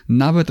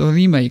nawet o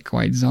remake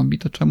White Zombie,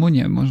 to czemu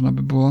nie? Można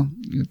by było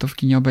to w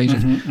kinie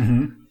obejrzeć.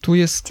 Tu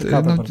jest,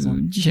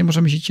 dzisiaj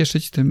możemy się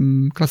cieszyć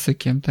tym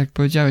klasykiem, tak jak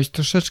powiedziałeś,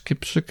 troszeczkę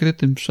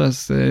przykrytym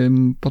przez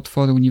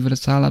potwory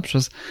Uniwersala,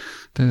 przez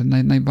te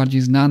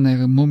najbardziej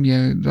znane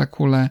mumie,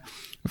 Drakulę,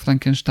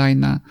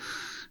 Frankensteina,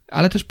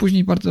 ale też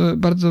później bardzo,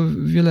 bardzo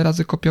wiele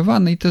razy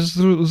kopiowany i też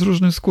z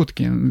różnym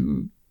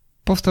skutkiem.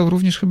 Powstał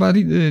również chyba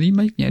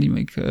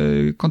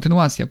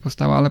kontynuacja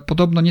powstała, ale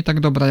podobno nie tak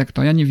dobra jak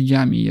to. Ja nie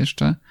widziałem jej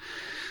jeszcze.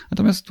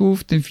 Natomiast tu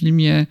w tym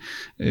filmie,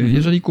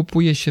 jeżeli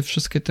kupuje się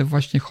wszystkie te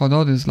właśnie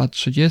horrory z lat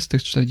 30.,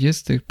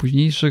 40.,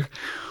 późniejszych,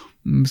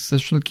 ze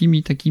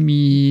wszelkimi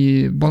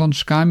takimi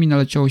bolączkami,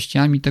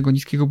 naleciałościami tego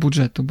niskiego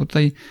budżetu, bo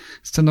tutaj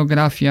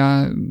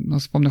scenografia,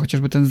 wspomnę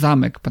chociażby ten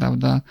zamek,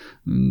 prawda,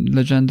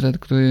 Legendre,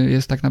 który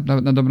jest tak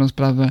naprawdę na dobrą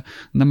sprawę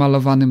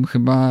namalowanym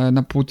chyba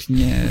na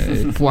płótnie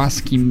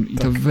płaskim i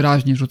to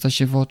wyraźnie rzuca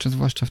się w oczy,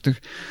 zwłaszcza w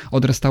tych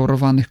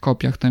odrestaurowanych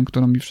kopiach,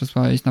 którą mi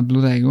przesłałeś na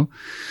Blu-rayu.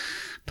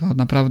 To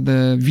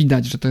naprawdę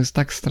widać, że to jest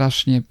tak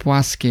strasznie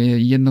płaskie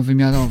i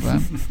jednowymiarowe.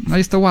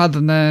 Jest to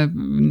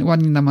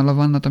ładnie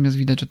namalowane, natomiast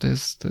widać, że to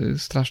jest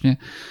strasznie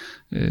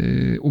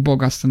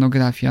uboga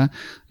scenografia.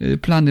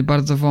 Plany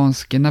bardzo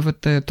wąskie.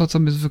 Nawet to, co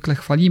my zwykle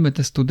chwalimy,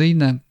 te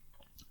studyjne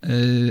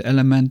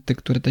elementy,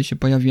 które tutaj się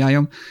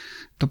pojawiają,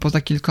 to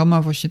poza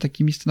kilkoma właśnie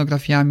takimi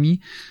scenografiami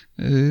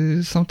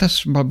są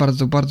też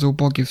bardzo, bardzo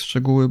ubogie w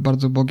szczegóły,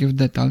 bardzo ubogie w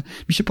detal.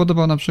 Mi się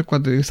podobał na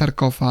przykład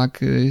sarkofag,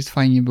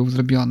 fajnie był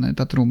zrobiony,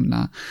 ta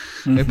trumna.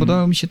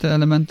 Podobały mi się te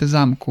elementy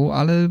zamku,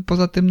 ale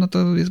poza tym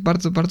to jest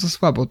bardzo, bardzo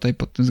słabo tutaj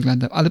pod tym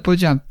względem. Ale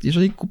powiedziałem,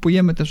 jeżeli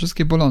kupujemy te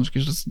wszystkie bolączki,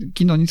 że to jest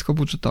kino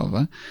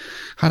niskobudżetowe,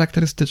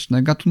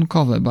 charakterystyczne,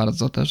 gatunkowe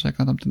bardzo też, jak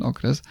na tamten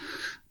okres,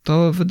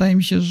 to wydaje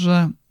mi się,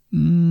 że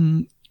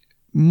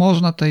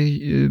można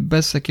tutaj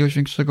bez jakiegoś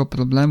większego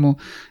problemu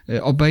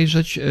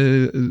obejrzeć,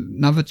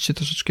 nawet się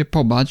troszeczkę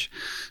pobać,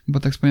 bo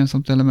tak wspomniałem,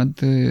 są te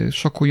elementy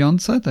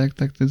szokujące,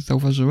 tak jak ty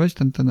zauważyłeś,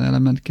 ten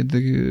element,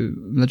 kiedy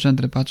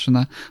Legendre patrzy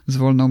na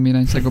zwolna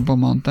umierającego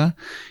Beaumonta,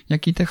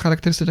 jak i te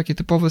charakterystyki takie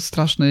typowe,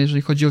 straszne,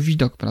 jeżeli chodzi o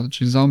widok, prawda,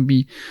 czyli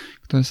zombie,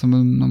 które są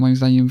no, moim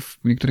zdaniem w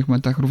niektórych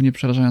momentach równie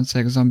przerażające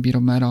jak zombie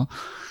Romero.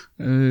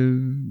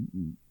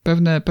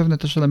 Pewne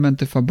też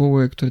elementy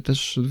fabuły, które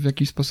też w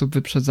jakiś sposób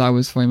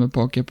wyprzedzały swoją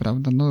epokę,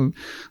 prawda? No,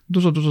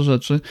 dużo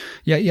rzeczy.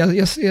 Ja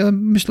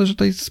myślę, że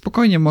tutaj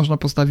spokojnie można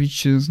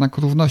postawić znak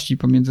równości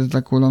pomiędzy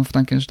Draculą a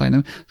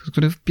Frankensteinem,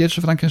 który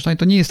pierwszy Frankenstein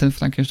to nie jest ten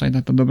Frankenstein,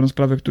 na tą dobrą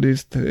sprawę, który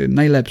jest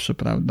najlepszy,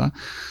 prawda?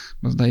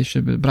 Bo zdaje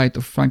się, Bride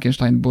of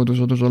Frankenstein było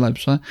dużo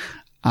lepsze,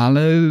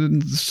 ale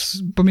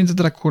pomiędzy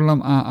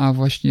Draculą a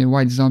właśnie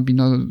White Zombie,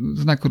 no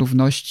znak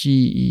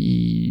równości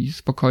i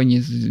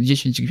spokojnie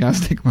 10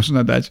 gwiazdek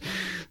można dać,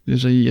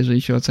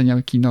 jeżeli się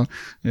ocenia kino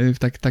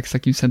z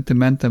takim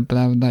sentymentem,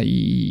 prawda,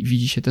 i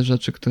widzi się te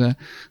rzeczy, które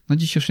no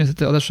dziś już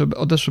niestety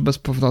odeszły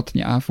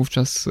bezpowrotnie, a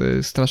wówczas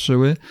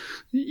straszyły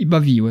i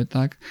bawiły,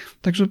 tak.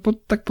 Także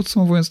tak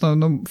podsumowując,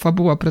 no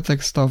fabuła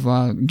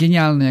pretekstowa,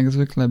 genialna jak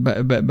zwykle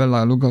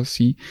Bela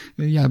Lugosi.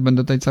 Ja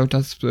będę tutaj cały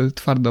czas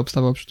twardo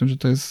obstawał przy tym, że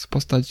to jest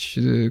postać,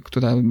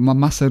 która ma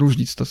masę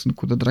różnic w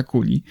stosunku do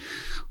Drakuli.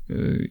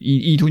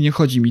 I tu nie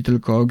chodzi mi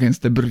tylko o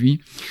gęste brwi,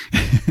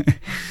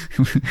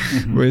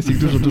 bo jest ich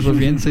dużo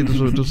więcej,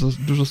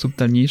 dużo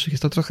subtelniejszych.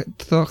 Jest to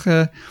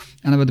trochę,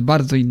 a nawet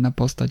bardzo inna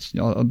postać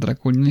od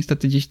Drakuli. No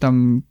niestety gdzieś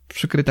tam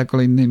przykryta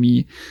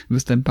kolejnymi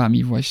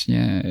występami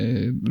właśnie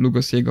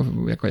Lugosiego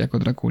jako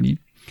Drakuli.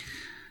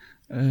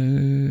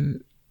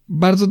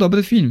 Bardzo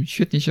dobry film,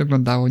 świetnie się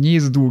oglądało, nie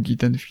jest długi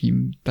ten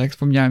film, tak jak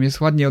wspomniałem,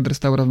 jest ładnie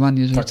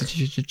odrestaurowany, jeżeli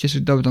chcecie się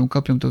cieszyć dobrą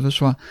kopią, to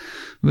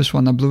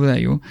wyszła na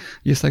Blu-rayu,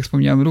 jest, tak jak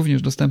wspomniałem,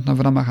 również dostępna w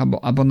ramach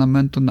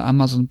abonamentu na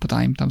Amazon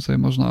Prime, tam sobie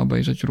można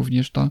obejrzeć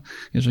również to,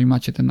 jeżeli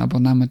macie ten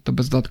abonament, to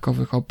bez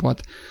dodatkowych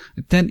opłat.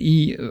 Ten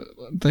i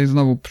tutaj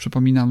znowu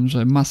przypominam,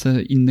 że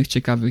masę innych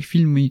ciekawych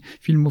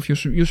filmów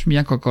już mi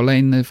jako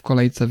kolejny w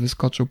kolejce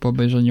wyskoczył po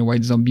obejrzeniu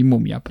White Zombie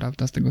Mumia,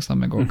 prawda, z tego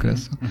samego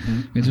okresu.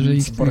 Więc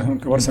jeżeli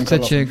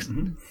chcecie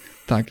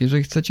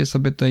jeżeli chcecie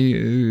sobie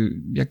tutaj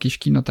jakieś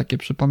kino takie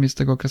przypomnieć z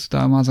tego okresu, to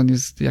Amazon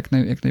jest jak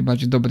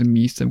najbardziej dobrym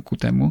miejscem ku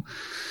temu.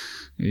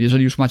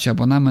 Jeżeli już macie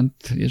abonament,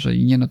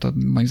 jeżeli nie, no to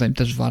moim zdaniem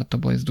też warto,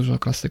 bo jest dużo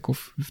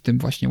klasyków, w tym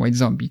właśnie White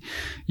Zombie.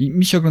 I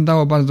mi się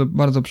oglądało bardzo,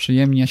 bardzo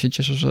przyjemnie. Ja się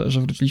cieszę,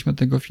 że wróciliśmy do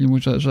tego filmu,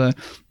 że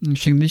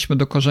sięgnęliśmy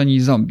do korzeni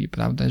zombie,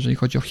 prawda? Jeżeli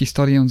chodzi o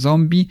historię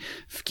zombie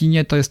w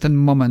kinie, to jest ten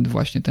moment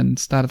właśnie, ten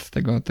start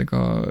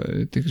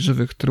tych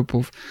żywych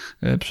trupów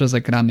przez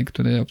ekrany,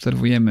 które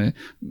obserwujemy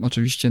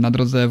oczywiście na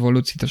drodze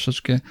ewolucji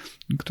troszeczkę,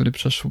 który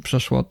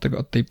przeszło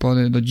od tej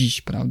pory do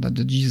dziś, prawda?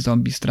 Do dziś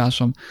zombie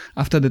straszą,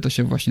 a wtedy to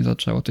się właśnie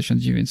zaczęło,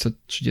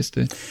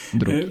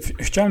 1932.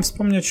 Chciałem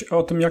wspomnieć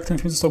o tym, jak ten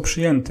film został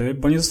przyjęty,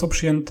 bo nie został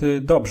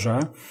przyjęty dobrze.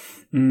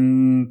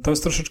 To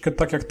jest troszeczkę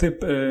tak, jak ty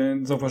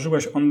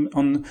zauważyłeś,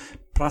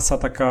 prasa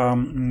taka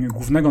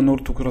głównego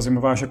nurtu, która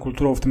zajmowała się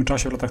kulturą w tym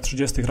czasie, w latach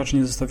 30., raczej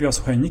nie zostawiła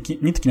suchej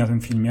nitki na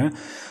tym filmie.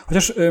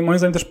 Chociaż moim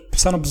zdaniem też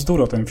pisano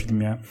bzdury o tym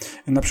filmie.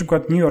 Na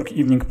przykład New York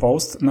Evening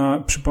Post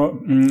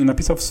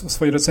napisał w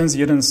swojej recenzji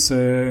jeden z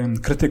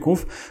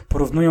krytyków,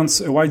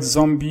 porównując White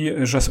Zombie,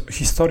 że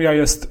historia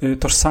jest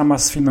tożsama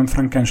z filmem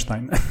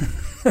Frankenstein.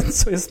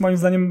 Co jest moim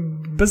zdaniem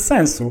bez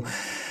sensu.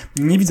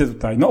 Nie widzę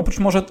tutaj. No oprócz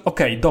może,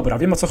 dobra,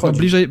 wiem o co chodzi.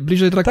 No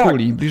bliżej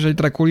Drakuli. Tak. Bliżej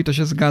Drakuli to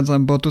się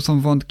zgadzam, bo tu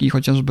są wątki,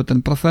 chociażby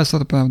ten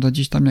profesor, prawda,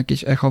 gdzieś tam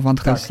jakieś echo Van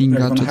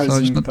Helsinga czy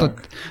coś, no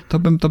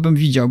to bym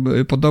widział.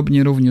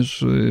 Podobnie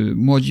również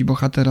młodzi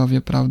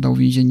bohaterowie, prawda,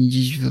 uwięzieni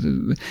dziś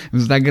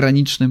w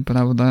zagranicznym,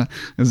 prawda,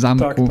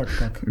 zamku.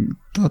 Tak.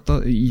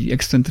 To i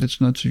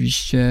ekscentryczny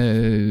oczywiście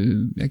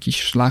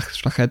jakiś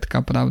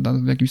szlachetka, prawda,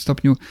 w jakimś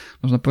stopniu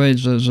można powiedzieć,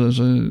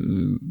 że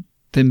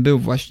tym był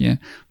właśnie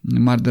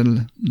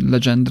Mardel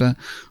Legendre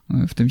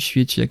w tym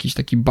świecie, jakiś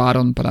taki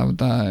baron,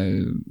 prawda,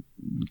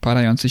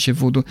 parający się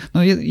voodoo.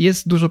 No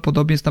jest dużo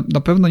podobieństw,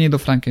 na pewno nie do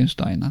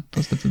Frankensteina,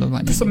 to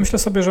zdecydowanie. Myślę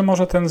sobie, że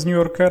może ten z New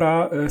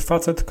Yorkera,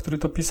 facet, który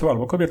to pisał,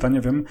 albo kobieta,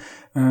 nie wiem,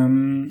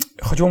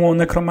 chodziło mu o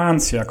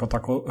nekromancję jako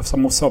taką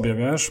samą w sobie,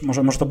 wiesz?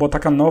 Może to była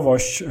taka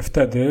nowość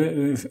wtedy,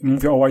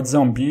 mówię o White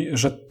Zombie,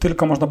 że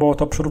tylko można było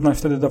to przyrównać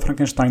wtedy do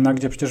Frankensteina,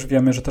 gdzie przecież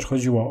wiemy, że też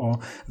chodziło o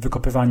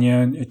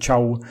wykopywanie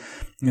ciał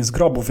z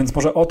grobów, więc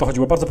może o to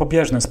chodziło. Bardzo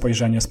pobieżne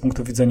spojrzenie z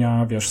punktu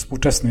widzenia, wiesz,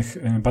 współczesnych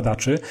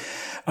badaczy.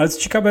 Ale co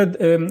ciekawe,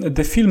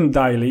 The Film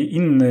Daily,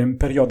 inny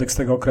periodyk z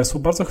tego okresu,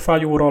 bardzo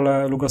chwalił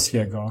rolę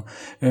Lugosiego,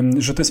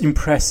 że to jest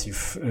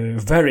impressive,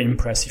 very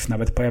impressive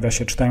nawet pojawia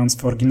się, czytając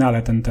w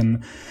oryginale ten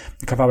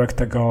kawałek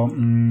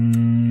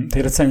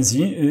tej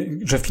recenzji,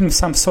 że film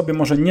sam w sobie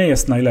może nie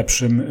jest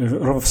najlepszym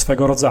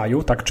swego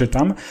rodzaju, tak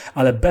czytam,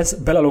 ale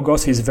Bela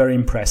Lugosi is very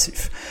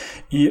impressive.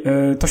 I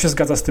to się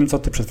zgadza z tym, co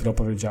ty przed chwilą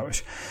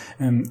powiedziałeś.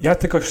 Ja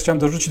tylko chciałem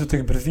dorzucić do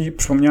tych brwi,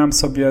 przypomniałem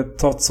sobie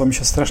to, co mi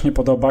się strasznie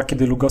podoba,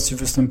 kiedy Lugosi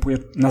występuje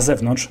na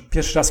zewnątrz.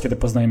 Pierwszy raz, kiedy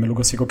poznajemy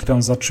Lugosiego, kiedy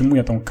on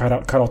zatrzymuje tą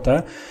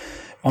karotę,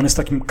 on jest w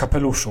takim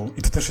kapeluszu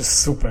i to też jest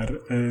super,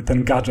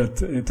 ten gadżet.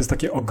 To jest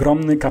taki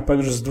ogromny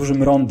kapelusz z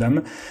dużym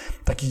rondem,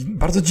 taki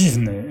bardzo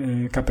dziwny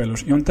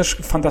kapelusz i on też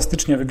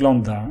fantastycznie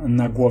wygląda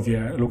na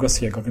głowie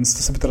Lugosiego, więc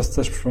to sobie teraz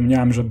też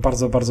przypomniałem, że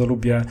bardzo, bardzo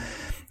lubię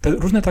te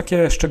różne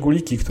takie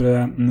szczególiki,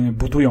 które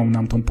budują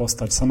nam tą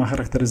postać. Sama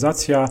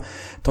charakteryzacja,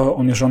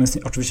 to że on jest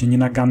oczywiście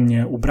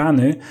nienagannie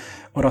ubrany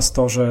oraz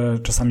to, że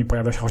czasami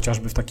pojawia się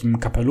chociażby w takim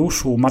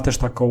kapeluszu, ma też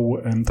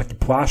taki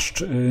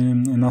płaszcz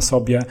na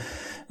sobie.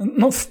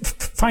 No,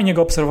 fajnie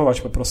go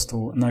obserwować po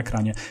prostu na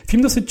ekranie.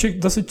 Film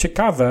dosyć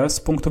ciekawe z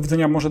punktu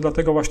widzenia może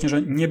dlatego właśnie,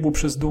 że nie był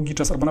przez długi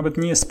czas, albo nawet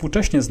nie jest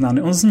współcześnie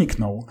znany, on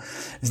zniknął.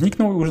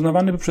 Zniknął i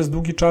uznawany był przez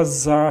długi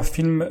czas za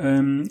film,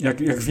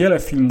 jak wiele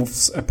filmów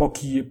z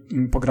epoki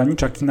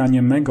pogranicza kina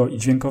niemego i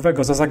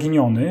dźwiękowego, za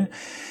zaginiony.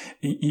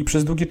 I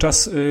przez długi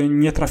czas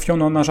nie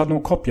trafiono na żadną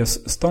kopię.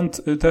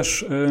 Stąd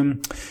też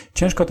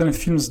ciężko ten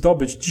film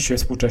zdobyć dzisiaj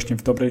współcześnie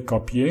w dobrej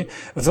kopii.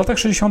 W latach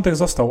 60.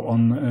 został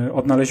on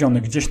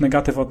odnaleziony, gdzieś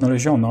negatyw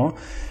odnaleziono.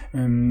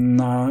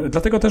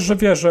 Dlatego też,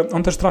 że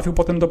on też trafił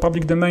potem do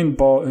public domain,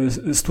 bo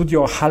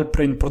studio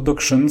Halprin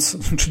Productions,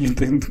 czyli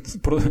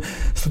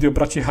studio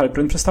braci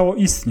Halprin, przestało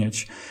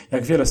istnieć.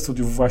 Jak wiele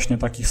studiów właśnie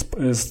takich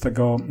z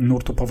tego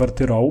nurtu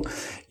Poverty Row.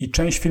 I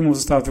część filmów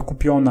została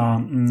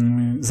wykupiona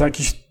za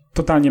jakieś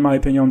totalnie małe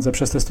pieniądze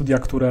przez te studia,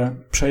 które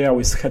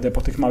przejęły schedę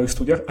po tych małych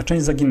studiach, a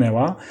część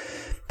zaginęła.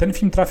 Ten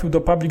film trafił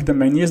do public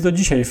domain, jest do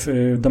dzisiaj w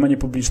domenie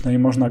publicznej,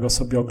 można go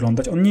sobie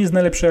oglądać. On nie jest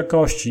najlepszej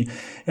jakości.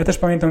 Ja też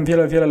pamiętam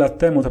wiele lat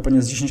temu, to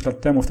pewnie z 10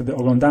 lat temu, wtedy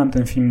oglądałem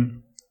ten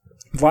film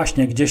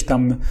właśnie gdzieś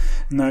tam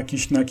na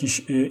jakichś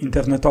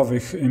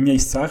internetowych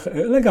miejscach,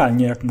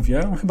 legalnie, jak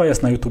mówię. On chyba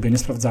jest na YouTubie, nie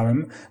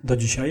sprawdzałem do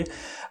dzisiaj,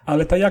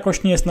 ale ta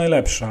jakość nie jest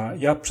najlepsza.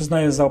 Ja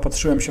przyznaję,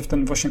 zaopatrzyłem się w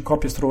ten właśnie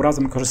kopię, z którą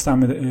razem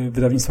korzystamy,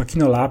 wydawnictwa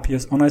Kinolab.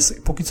 Ona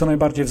jest póki co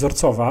najbardziej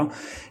wzorcowa,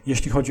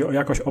 jeśli chodzi o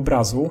jakość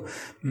obrazu.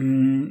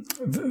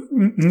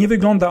 Nie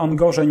wygląda on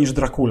gorzej niż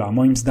Dracula,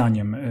 moim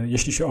zdaniem.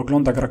 Jeśli się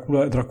ogląda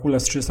Draculę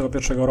z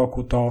 1931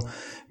 roku, to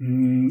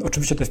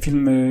oczywiście te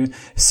filmy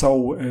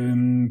są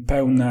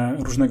pełne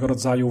różnego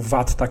rodzaju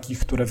wad takich,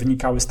 które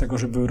wynikały z tego,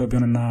 że były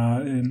robione na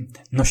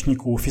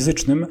nośniku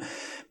fizycznym,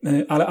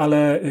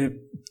 ale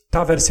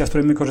ta wersja, z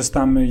której my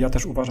korzystamy, ja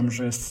też uważam,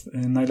 że jest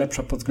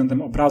najlepsza pod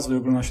względem obrazu i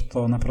ogląda się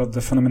to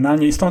naprawdę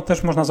fenomenalnie i stąd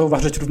też można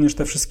zauważyć również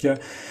te wszystkie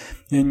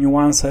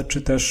niuanse,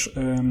 czy też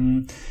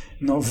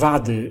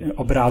wady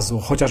obrazu,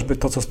 chociażby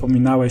to, co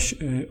wspominałeś,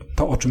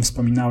 to, o czym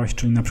wspominałeś,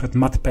 czyli na przykład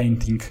matte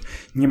painting.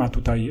 Nie ma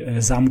tutaj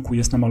zamku,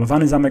 jest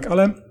namalowany zamek,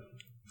 ale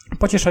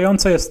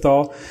pocieszające jest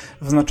to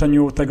w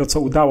znaczeniu tego, co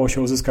udało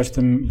się uzyskać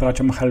tym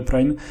braciom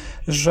Halprin,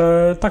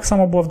 że tak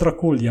samo było w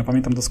Drakuli. Ja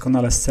pamiętam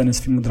doskonale sceny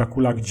z filmu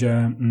Dracula,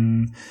 gdzie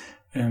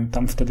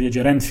tam wtedy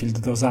jedzie Renfield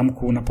do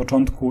zamku na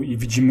początku i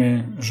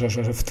widzimy,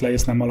 że w tle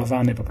jest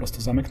namalowany po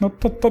prostu zamek. No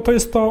to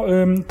jest to,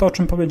 o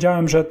czym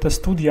powiedziałem, że te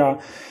studia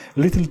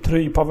Little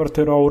Tree i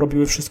Poverty Row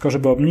robiły wszystko,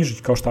 żeby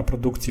obniżyć koszta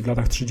produkcji w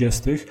latach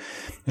 30.,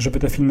 żeby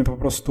te filmy po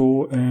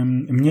prostu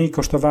mniej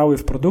kosztowały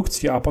w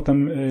produkcji, a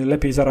potem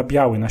lepiej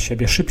zarabiały na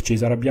siebie, szybciej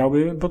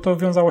zarabiały, bo to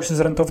wiązało się z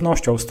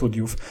rentownością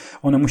studiów.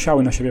 One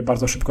musiały na siebie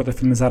bardzo szybko te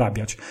filmy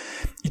zarabiać.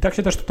 I tak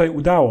się też tutaj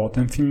udało.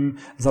 Ten film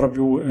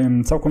zarobił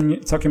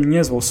całkiem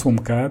niezłą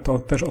sumkę, to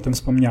też o tym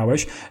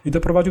wspomniałeś, i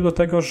doprowadził do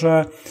tego,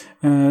 że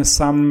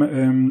sam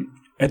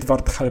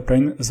Edward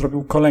Halprin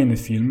zrobił kolejny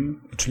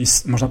film, czyli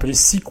można powiedzieć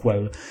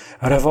sequel,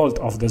 Revolt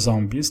of the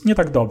Zombies. Nie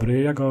tak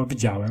dobry, ja go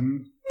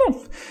widziałem. No,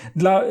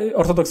 dla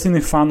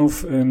ortodoksyjnych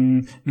fanów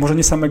może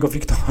nie samego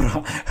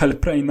Wiktora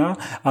Halprina,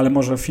 ale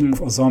może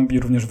filmów o zombie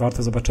również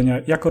warte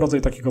zobaczenia, jako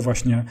rodzaj takiego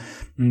właśnie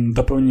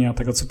dopełnienia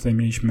tego, co tutaj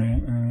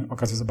mieliśmy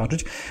okazję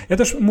zobaczyć. Ja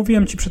też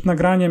mówiłem Ci przed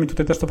nagraniem i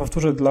tutaj też to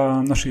powtórzę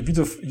dla naszych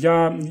widzów,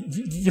 ja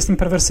jestem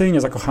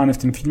perwersyjnie zakochany w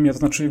tym filmie, to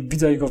znaczy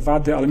widzę jego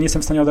wady, ale nie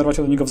jestem w stanie oderwać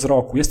od niego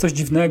wzroku. Jest coś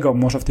dziwnego,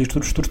 może w tej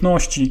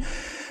sztuczności,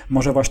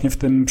 może właśnie w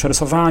tym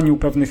przerysowaniu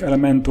pewnych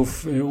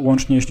elementów,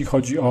 łącznie jeśli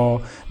chodzi o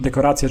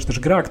dekorację, czy też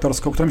grę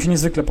aktorską, która mi się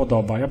niezwykle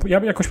podoba.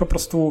 Ja jakoś po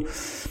prostu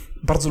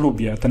bardzo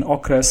lubię ten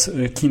okres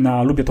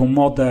kina, lubię tą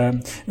modę.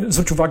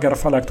 Zwróć uwagę,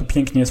 Rafale, jak tu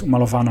pięknie jest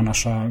umalowana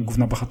nasza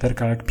główna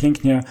bohaterka, jak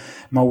pięknie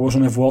ma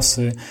ułożone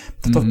włosy.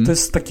 To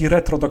jest taki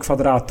retro do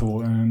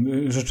kwadratu.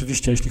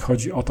 Rzeczywiście, jeśli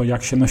chodzi o to,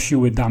 jak się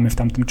nosiły damy w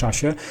tamtym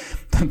czasie,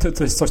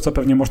 to jest coś, co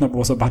pewnie można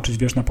było zobaczyć,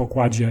 wiesz, na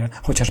pokładzie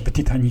chociażby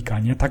Titanica,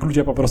 nie? Tak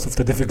ludzie po prostu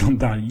wtedy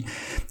wyglądali.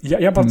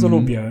 Ja bardzo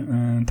lubię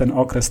ten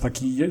okres,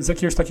 taki, z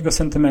jakiegoś takiego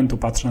sentymentu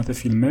patrzę na te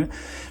filmy.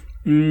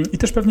 I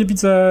też pewnie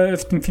widzę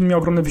w tym filmie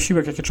ogromny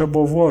wysiłek, jaki trzeba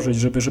było włożyć,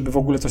 żeby w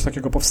ogóle coś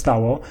takiego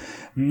powstało.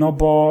 No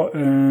bo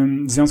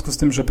w związku z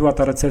tym, że była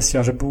ta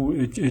recesja, że był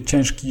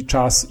ciężki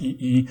czas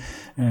i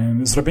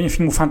zrobienie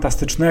filmu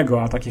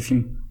fantastycznego, a taki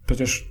film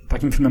przecież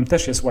takim filmem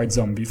też jest White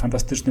Zombie,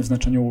 fantastyczny w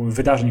znaczeniu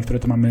wydarzeń, które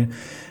tu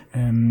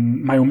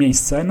mają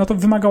miejsce, no to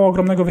wymagało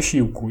ogromnego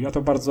wysiłku. Ja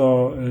to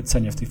bardzo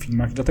cenię w tych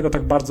filmach i dlatego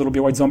tak bardzo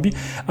lubię White Zombie,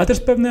 ale też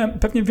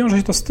pewnie wiąże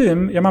się to z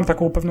tym, ja mam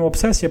taką pewną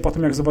obsesję po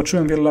tym, jak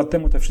zobaczyłem wiele lat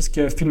temu te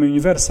wszystkie filmy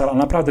Universal, a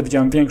naprawdę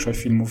widziałem większość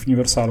filmów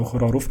Universalu,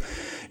 horrorów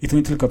i to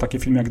nie tylko takie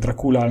filmy jak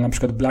Dracula, ale na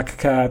przykład Black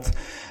Cat,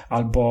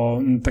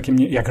 albo takie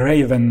jak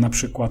Raven na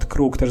przykład,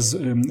 Kruk też z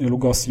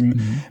Lugosim,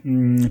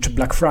 czy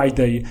Black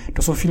Friday.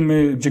 To są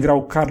filmy, gdzie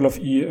grał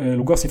Karloff i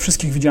Lugosi.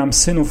 Wszystkich widziałem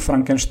synów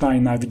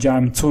Frankensteina,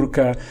 widziałem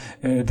córkę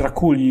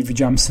Drakuli,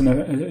 widziałem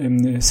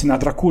syna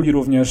Drakuli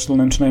również z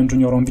Lonem Chaneyem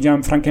Jr.,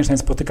 widziałem Frankenstein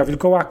spotyka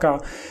wilkołaka.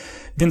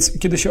 Więc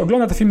kiedy się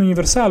ogląda te filmy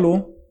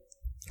Universalu,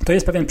 to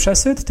jest pewien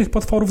przesyt tych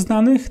potworów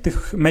znanych,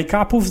 tych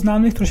make-upów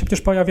znanych, które się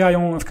przecież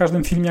pojawiają w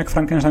każdym filmie. Jak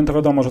Frankenstein, to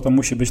wiadomo, że to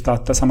musi być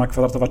ta sama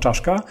kwadratowa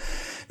czaszka.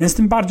 Więc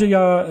tym bardziej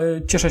ja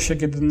cieszę się,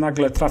 kiedy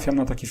nagle trafiam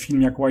na taki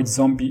film jak White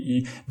Zombie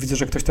i widzę,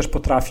 że ktoś też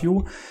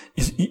potrafił.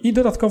 I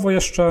dodatkowo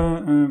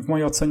jeszcze w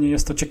mojej ocenie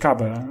jest to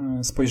ciekawe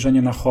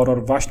spojrzenie na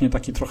horror, właśnie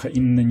taki trochę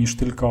inny niż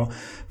tylko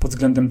pod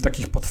względem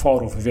takich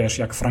potworów, wiesz,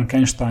 jak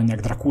Frankenstein,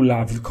 jak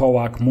Dracula,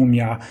 wilkołak,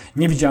 mumia,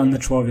 niewidzialny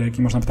człowiek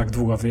i można by tak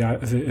długo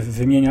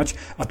wymieniać.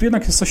 A tu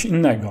jednak jest coś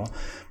innego.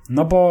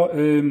 No bo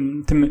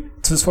tym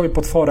w cudzysłowie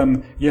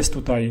potworem jest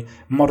tutaj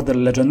Murder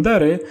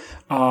Legendary,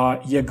 a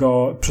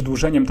jego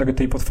przedłużeniem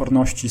tej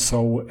potworności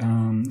są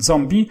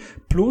zombie,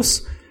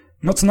 plus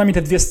no co najmniej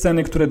te dwie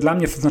sceny, które dla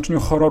mnie w znaczeniu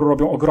horroru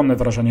robią ogromne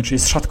wrażenie, czyli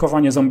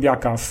szatkowanie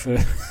zombiaka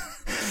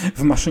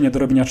w maszynie do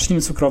robienia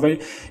trzciny cukrowej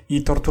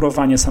i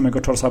torturowanie samego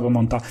Charlesa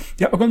Beaumonta.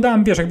 Ja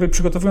oglądałem, wiesz, jakby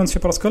przygotowując się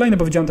po raz kolejny,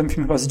 bo widziałem ten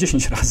film chyba z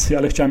 10 razy,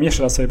 ale chciałem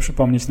jeszcze raz sobie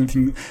przypomnieć ten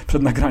film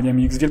przed nagraniem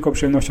i z wielką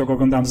przyjemnością go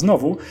oglądałem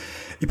znowu.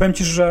 I powiem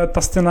ci, że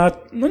ta scena,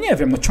 no nie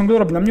wiem, no ciągle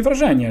robi na mnie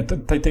wrażenie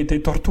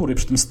tej tortury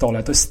przy tym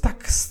stole. To jest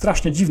tak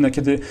strasznie dziwne,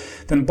 kiedy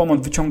ten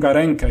Beaumont wyciąga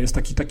rękę, jest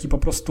taki po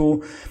prostu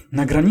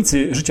na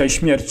granicy życia i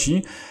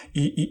śmierci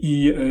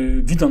i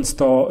widząc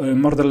to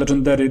Murder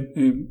Legendary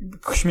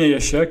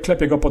śmieje się,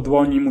 klepie go po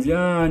dłoni i mówi,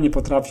 nie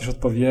potrafisz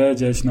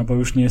odpowiedzieć, no bo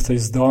już nie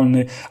jesteś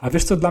zdolny. A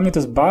wiesz co, dla mnie to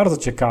jest bardzo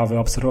ciekawe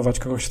obserwować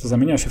kogoś, kto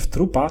zamienia się w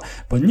trupa,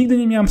 bo nigdy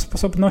nie miałem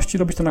sposobności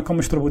robić to na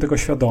komuś, kto był tego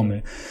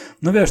świadomy.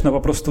 No wiesz, no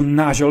po prostu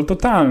naziol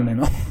totalny,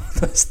 no.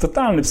 To jest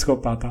totalny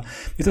psychopata.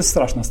 I to jest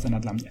straszna scena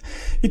dla mnie.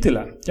 I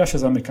tyle. Ja się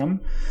zamykam.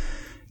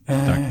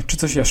 Tak. Czy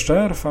coś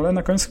jeszcze, Rafale?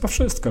 Na koniec chyba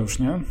wszystko już,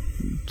 nie?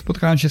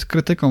 Spotkałem się z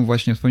krytyką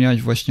właśnie,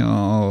 wspomniałeś właśnie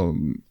o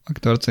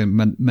aktorce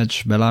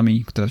Madge Bellamy,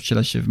 która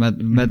wciela się w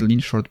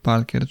Madeleine Short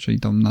Parker, czyli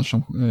tą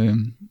naszą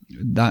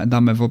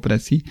damę w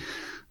opresji,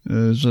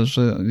 że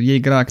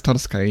jej gra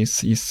aktorska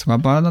jest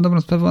słaba, ale na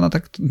dobrą sprawę ona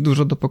tak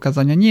dużo do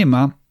pokazania nie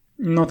ma.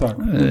 No tak.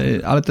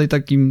 Ale tutaj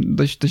takim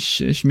dość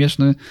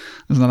śmieszny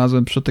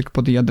znalazłem przytyk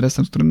pod jej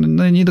adresem, z którym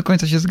no, nie do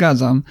końca się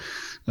zgadzam,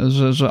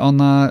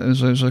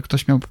 że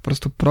ktoś miał po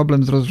prostu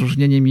problem z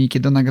rozróżnieniem jej,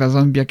 kiedy ona gra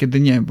zombie, a kiedy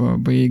nie,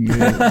 bo jej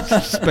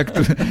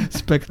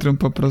spektrum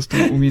po prostu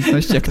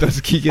umiejętności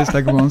aktorskich jest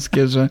tak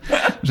wąskie,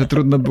 że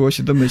trudno było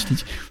się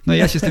domyślić. No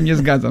ja się z tym nie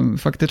zgadzam.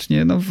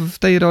 Faktycznie no, w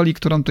tej roli,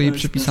 którą tu jej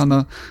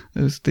przypisano,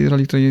 z tej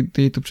roli, której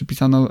jej tu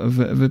przypisano,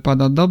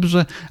 wypada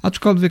dobrze,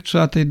 aczkolwiek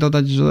trzeba tutaj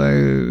dodać, że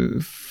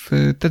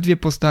te dwie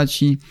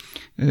postaci,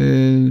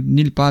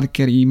 Neil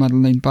Parker i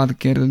Madeleine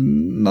Parker,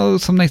 no,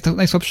 są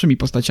najsłabszymi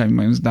postaciami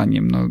moim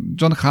zdaniem. No,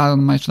 John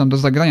Haron ma jeszcze tam do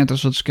zagrania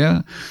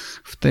troszeczkę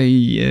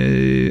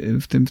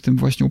w tym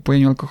właśnie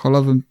upojeniu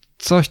alkoholowym,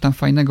 coś tam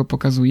fajnego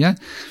pokazuje.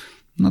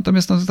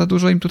 Natomiast no, za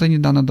dużo im tutaj nie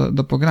dano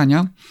do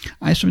pogrania.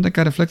 A jeszcze mi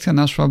taka refleksja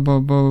naszła,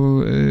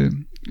 bo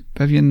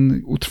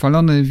pewien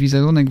utrwalony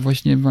wizerunek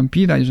właśnie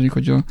wampira, jeżeli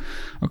chodzi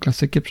o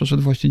klasykę,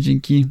 przeszedł właśnie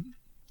dzięki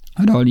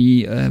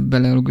roli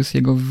Bela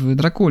Lugosiego w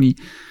Drakuli.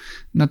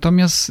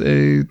 Natomiast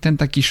ten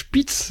taki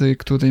szpic,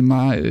 który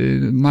ma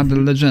Murder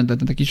Legenda,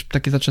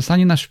 takie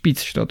zaczesanie na szpic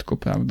w środku,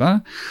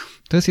 prawda?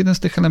 To jest jeden z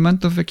tych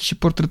elementów, jaki się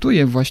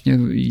portretuje właśnie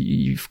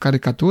i w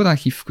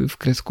karykaturach, i w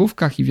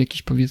kreskówkach, i w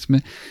jakichś,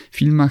 powiedzmy,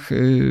 filmach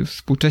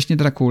współcześnie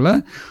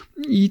Drakule.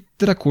 I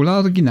Dracula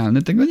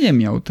oryginalny tego nie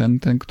miał, ten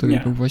który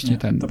był właśnie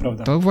ten.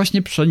 To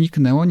właśnie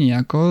przeniknęło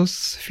niejako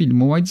z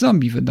filmu White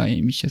Zombie,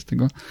 wydaje mi się, z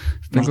tego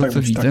tak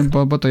co widzę,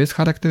 tak. Bo to jest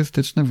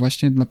charakterystyczne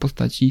właśnie dla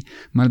postaci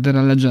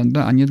Murdera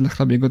Legenda, a nie dla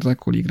hrabiego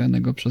Drakuli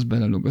granego przez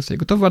Bela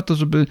Lugosiego. To warto,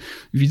 żeby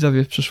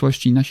widzowie w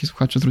przyszłości i nasi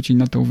słuchacze zwrócili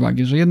na to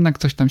uwagę, że jednak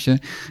coś tam się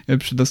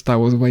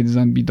przydostało z White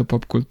Zombie do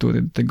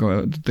popkultury,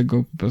 do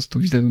tego po prostu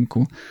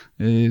wizerunku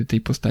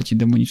tej postaci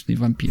demonicznej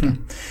wampira.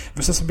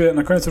 Wiesz co, sobie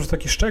na koniec już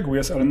taki szczegół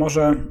jest, ale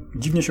może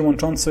dziwnie się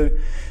łączący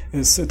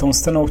z tą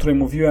sceną, o której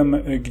mówiłem,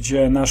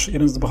 gdzie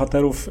jeden z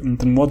bohaterów,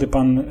 ten młody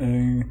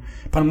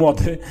pan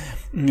młody,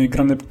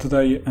 grany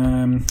tutaj,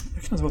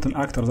 jak się nazywał ten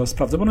aktor, zaraz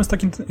sprawdzę, bo on jest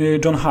taki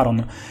John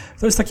Haron.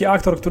 To jest taki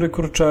aktor, który,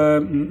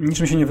 kurczę,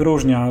 niczym się nie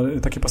wyróżnia.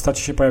 Takie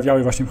postaci się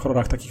pojawiały właśnie w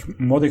horrorach, takich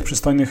młodych,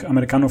 przystojnych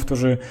Amerykanów,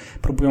 którzy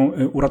próbują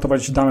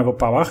uratować damę w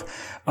opałach,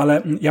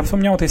 ale ja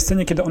wspomniałem o tej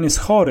scenie, kiedy on jest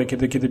chory,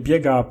 kiedy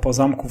biega po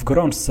zamku w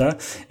gorączce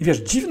i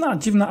wiesz,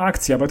 dziwna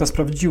akcja, bo ja to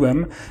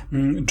sprawdziłem.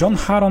 John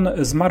Haron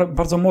zmarł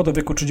bardzo młodo, w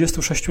wieku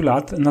 36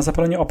 lat, na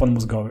zapalenie opon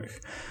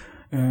mózgowych.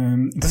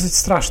 dosyć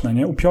straszne,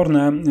 nie?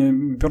 Upiorne,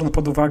 biorąc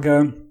pod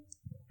uwagę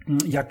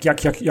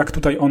jak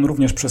tutaj on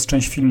również przez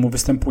część filmu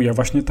występuje,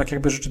 właśnie tak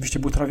jakby rzeczywiście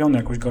był trawiony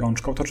jakąś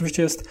gorączką. To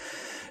oczywiście jest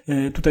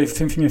tutaj w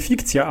tym filmie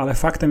fikcja, ale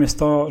faktem jest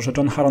to, że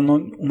John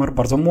Harron umarł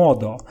bardzo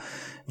młodo,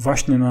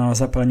 właśnie na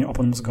zapalenie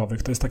opon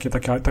mózgowych. To jest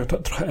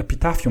trochę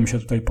epitafium się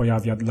tutaj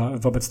pojawia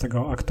wobec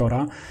tego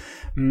aktora,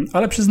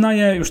 ale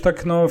przyznaję już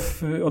tak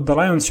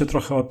oddalając się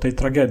trochę od tej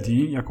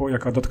tragedii,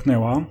 jaka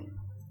dotknęła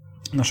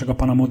naszego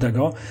pana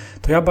młodego,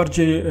 to ja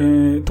bardziej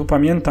tu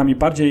pamiętam i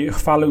bardziej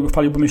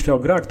chwaliłbym, jeśli o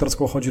grę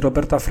aktorską chodzi,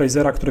 Roberta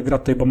Frasera, który gra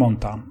tutaj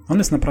Beaumonta. On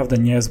jest naprawdę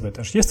niezły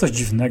też. Jest coś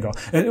dziwnego.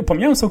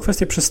 Pomijając tą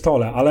kwestię przy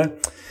stole, ale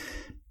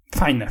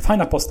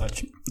fajna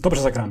postać.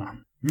 Dobrze zagrana.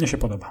 Mnie się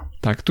podoba.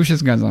 Tak, tu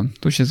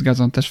się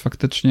zgadzam też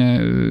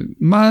faktycznie.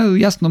 Ma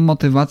jasną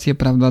motywację,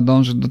 prawda,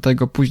 dąży do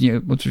tego,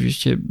 później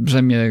oczywiście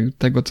brzemię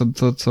tego,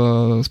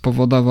 co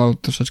spowodował,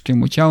 troszeczkę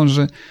mu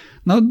ciąży.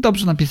 No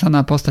dobrze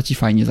napisana postać i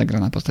fajnie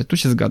zagrana postać. Tu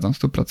się zgadzam w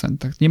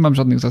 100%. Nie mam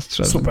żadnych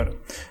zastrzeżeń. Super.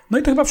 No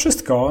i to chyba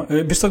wszystko.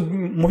 Wiesz co,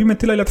 mówimy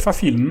tyle, ile trwa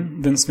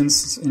film, więc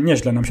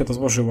nieźle nam się to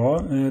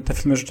złożyło. Te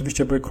filmy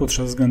rzeczywiście były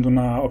krótsze ze względu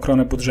na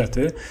ochronę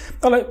budżety,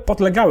 ale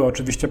podlegały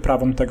oczywiście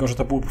prawom tego, że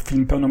to był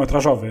film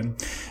pełnometrażowy.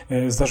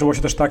 Zdarzyło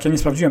się też tak, ja nie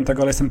sprawdziłem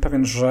tego, ale jestem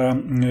pewien, że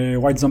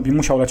White Zombie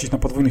musiał lecieć na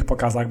podwójnych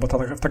pokazach, bo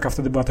taka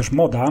wtedy była też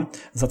moda.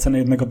 Za cenę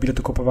jednego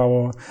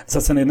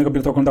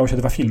biletu oglądało się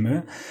 2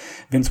 filmy,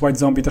 więc White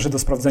Zombie też do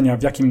sprawdzenia,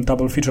 w jakim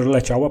double feature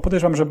leciał, a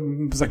podejrzewam, że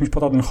z jakimś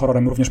podobnym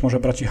horrorem również może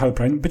braci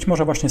Halperin, być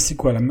może właśnie z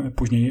sequelem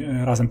później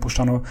razem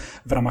puszczano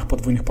w ramach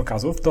podwójnych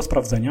pokazów, do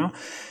sprawdzenia,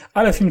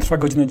 ale film trwa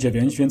godzinę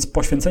 9, więc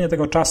poświęcenie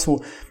tego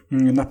czasu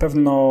na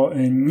pewno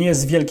nie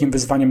jest wielkim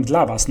wyzwaniem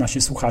dla was,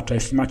 nasi słuchacze,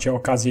 jeśli macie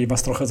okazję i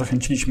was trochę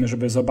zachęciliśmy,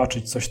 żeby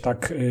zobaczyć coś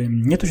tak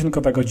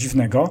nietuzinkowego,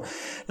 dziwnego.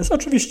 To jest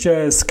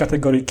oczywiście z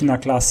kategorii kina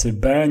klasy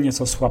B,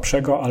 nieco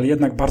słabszego, ale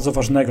jednak bardzo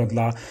ważnego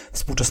dla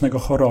współczesnego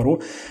horroru.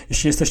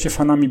 Jeśli jesteście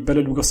fanami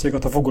Bely Lugosiego,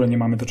 to w ogóle nie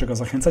mamy do czego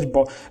zachęcać,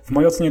 bo w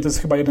mojej ocenie to jest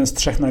chyba jeden z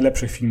 3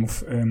 najlepszych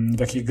filmów, w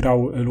jakich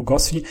grał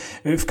Lugosi.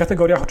 W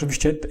kategoriach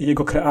oczywiście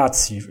jego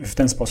kreacji, w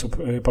ten sposób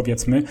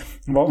powiedzmy,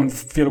 bo on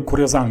w wielu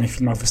kuriozalnych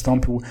filmach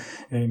wystąpił,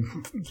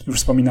 już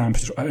wspominałem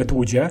przecież o Ed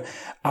Woodzie,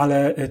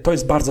 ale to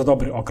jest bardzo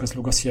dobry okres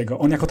Lugosiego.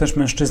 On jako też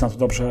mężczyzna tu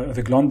dobrze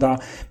wygląda.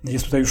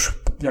 Jest tutaj już,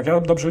 jak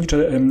ja dobrze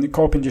liczę,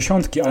 koło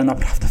 50, ale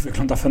naprawdę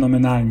wygląda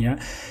fenomenalnie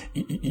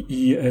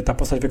i ta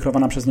postać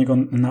wykreowana przez niego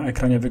na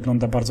ekranie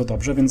wygląda bardzo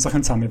dobrze, więc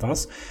zachęcamy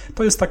was.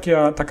 To jest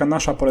taka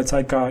nasza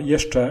polecajka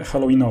jeszcze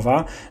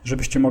halloweenowa,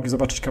 żebyście mogli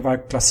zobaczyć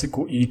kawałek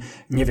klasyku i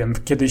nie wiem,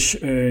 kiedyś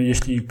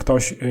jeśli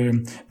ktoś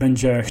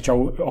będzie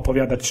chciał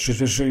opowiadać,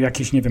 czy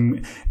jakieś, nie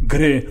wiem,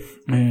 gry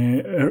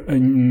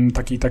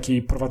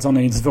takiej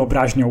prowadzonej z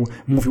wyobraźnią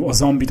mówił o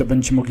zombie, to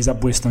będziecie mogli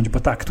zabłysnąć, bo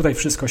tak, tutaj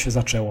wszystko się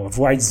zaczęło. W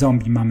White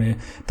Zombie mamy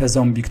te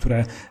zombie,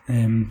 które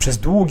przez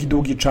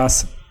długi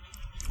czas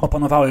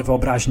opanowały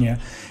wyobraźnię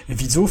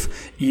widzów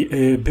i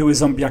były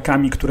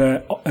zombiakami,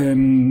 które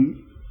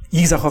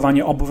ich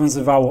zachowanie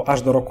obowiązywało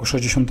aż do roku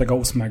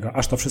 68,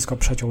 aż to wszystko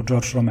przeciął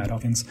George Romero,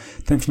 więc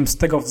ten film z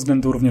tego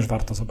względu również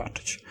warto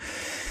zobaczyć.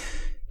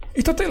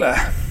 I to tyle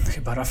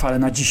chyba, Rafale,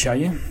 na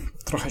dzisiaj.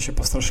 Trochę się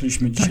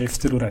postraszyliśmy dzisiaj w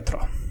stylu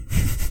retro.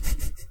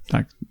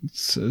 Tak,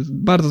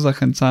 bardzo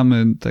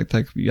zachęcamy, tak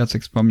jak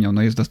Jacek wspomniał,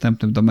 jest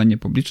dostępny w domenie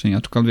publicznej,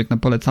 aczkolwiek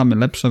polecamy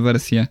lepsze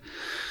wersje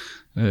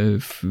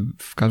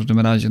w każdym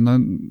razie.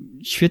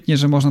 Świetnie,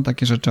 że można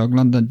takie rzeczy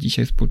oglądać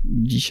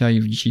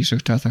dzisiaj w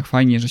dzisiejszych czasach.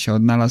 Fajnie, że się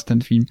odnalazł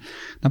ten film.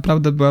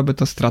 Naprawdę byłaby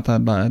to strata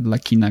dla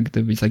kina,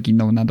 gdyby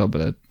zaginął na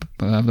dobre.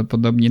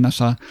 Prawdopodobnie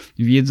nasza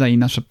wiedza i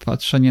nasze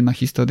patrzenie na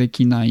historię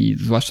kina i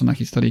zwłaszcza na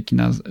historię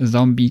kina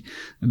zombie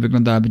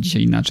wyglądałaby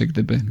dzisiaj inaczej,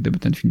 gdyby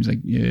ten film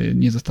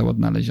nie został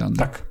odnaleziony.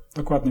 Tak,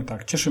 dokładnie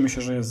tak. Cieszymy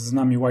się, że jest z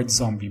nami White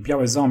Zombie.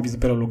 Białe zombie z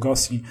Bela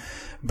Lugosi,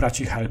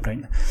 braci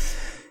Halperin.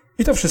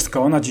 I to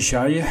wszystko na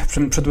dzisiaj,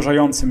 w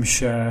przedłużającym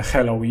się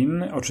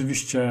Halloween.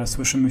 Oczywiście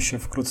słyszymy się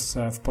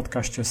wkrótce w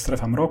podcaście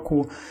Strefa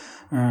Mroku.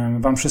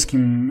 Wam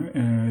wszystkim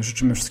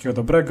życzymy wszystkiego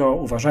dobrego,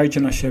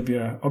 uważajcie na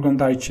siebie,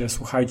 oglądajcie,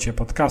 słuchajcie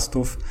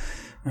podcastów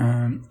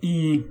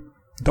i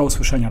do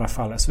usłyszenia,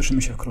 Rafale.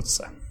 Słyszymy się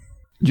wkrótce.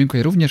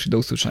 Dziękuję również i do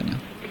usłyszenia.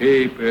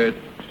 Keep it.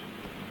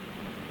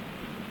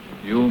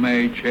 You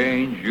may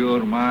change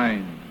your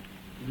mind.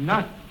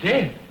 Not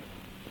dead?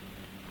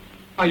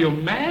 Are you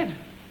mad?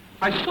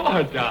 I saw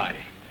her die.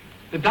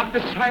 The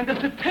doctor signed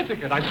a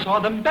certificate. I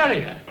saw them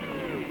bury her.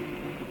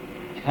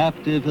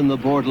 Captive in the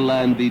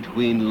borderland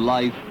between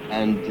life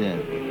and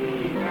death.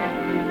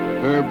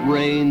 Her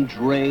brain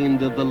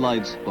drained of the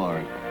life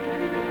spark.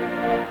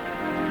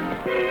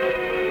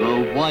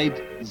 The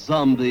white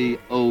zombie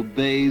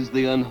obeys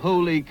the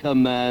unholy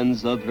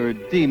commands of her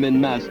demon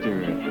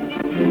master.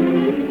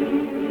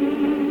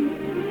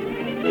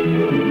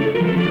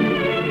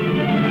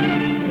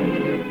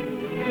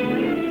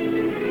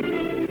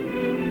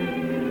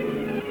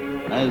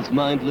 As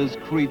mindless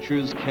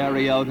creatures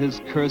carry out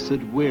his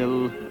cursed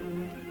will,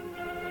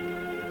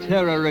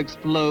 terror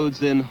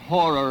explodes in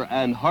horror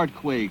and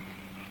heartquake.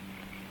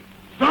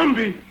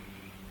 Zombie!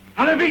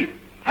 Allez vite!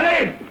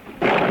 Allez!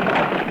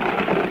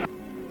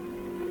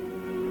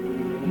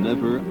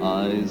 never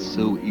eyes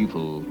so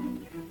evil,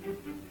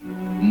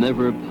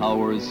 never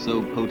powers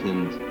so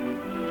potent,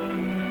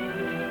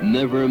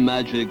 never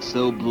magic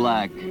so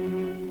black,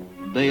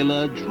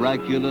 Bela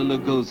Dracula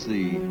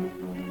Lugosi,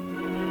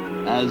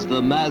 as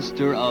the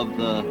master of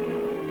the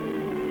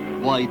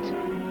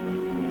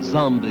White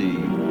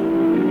Zombie.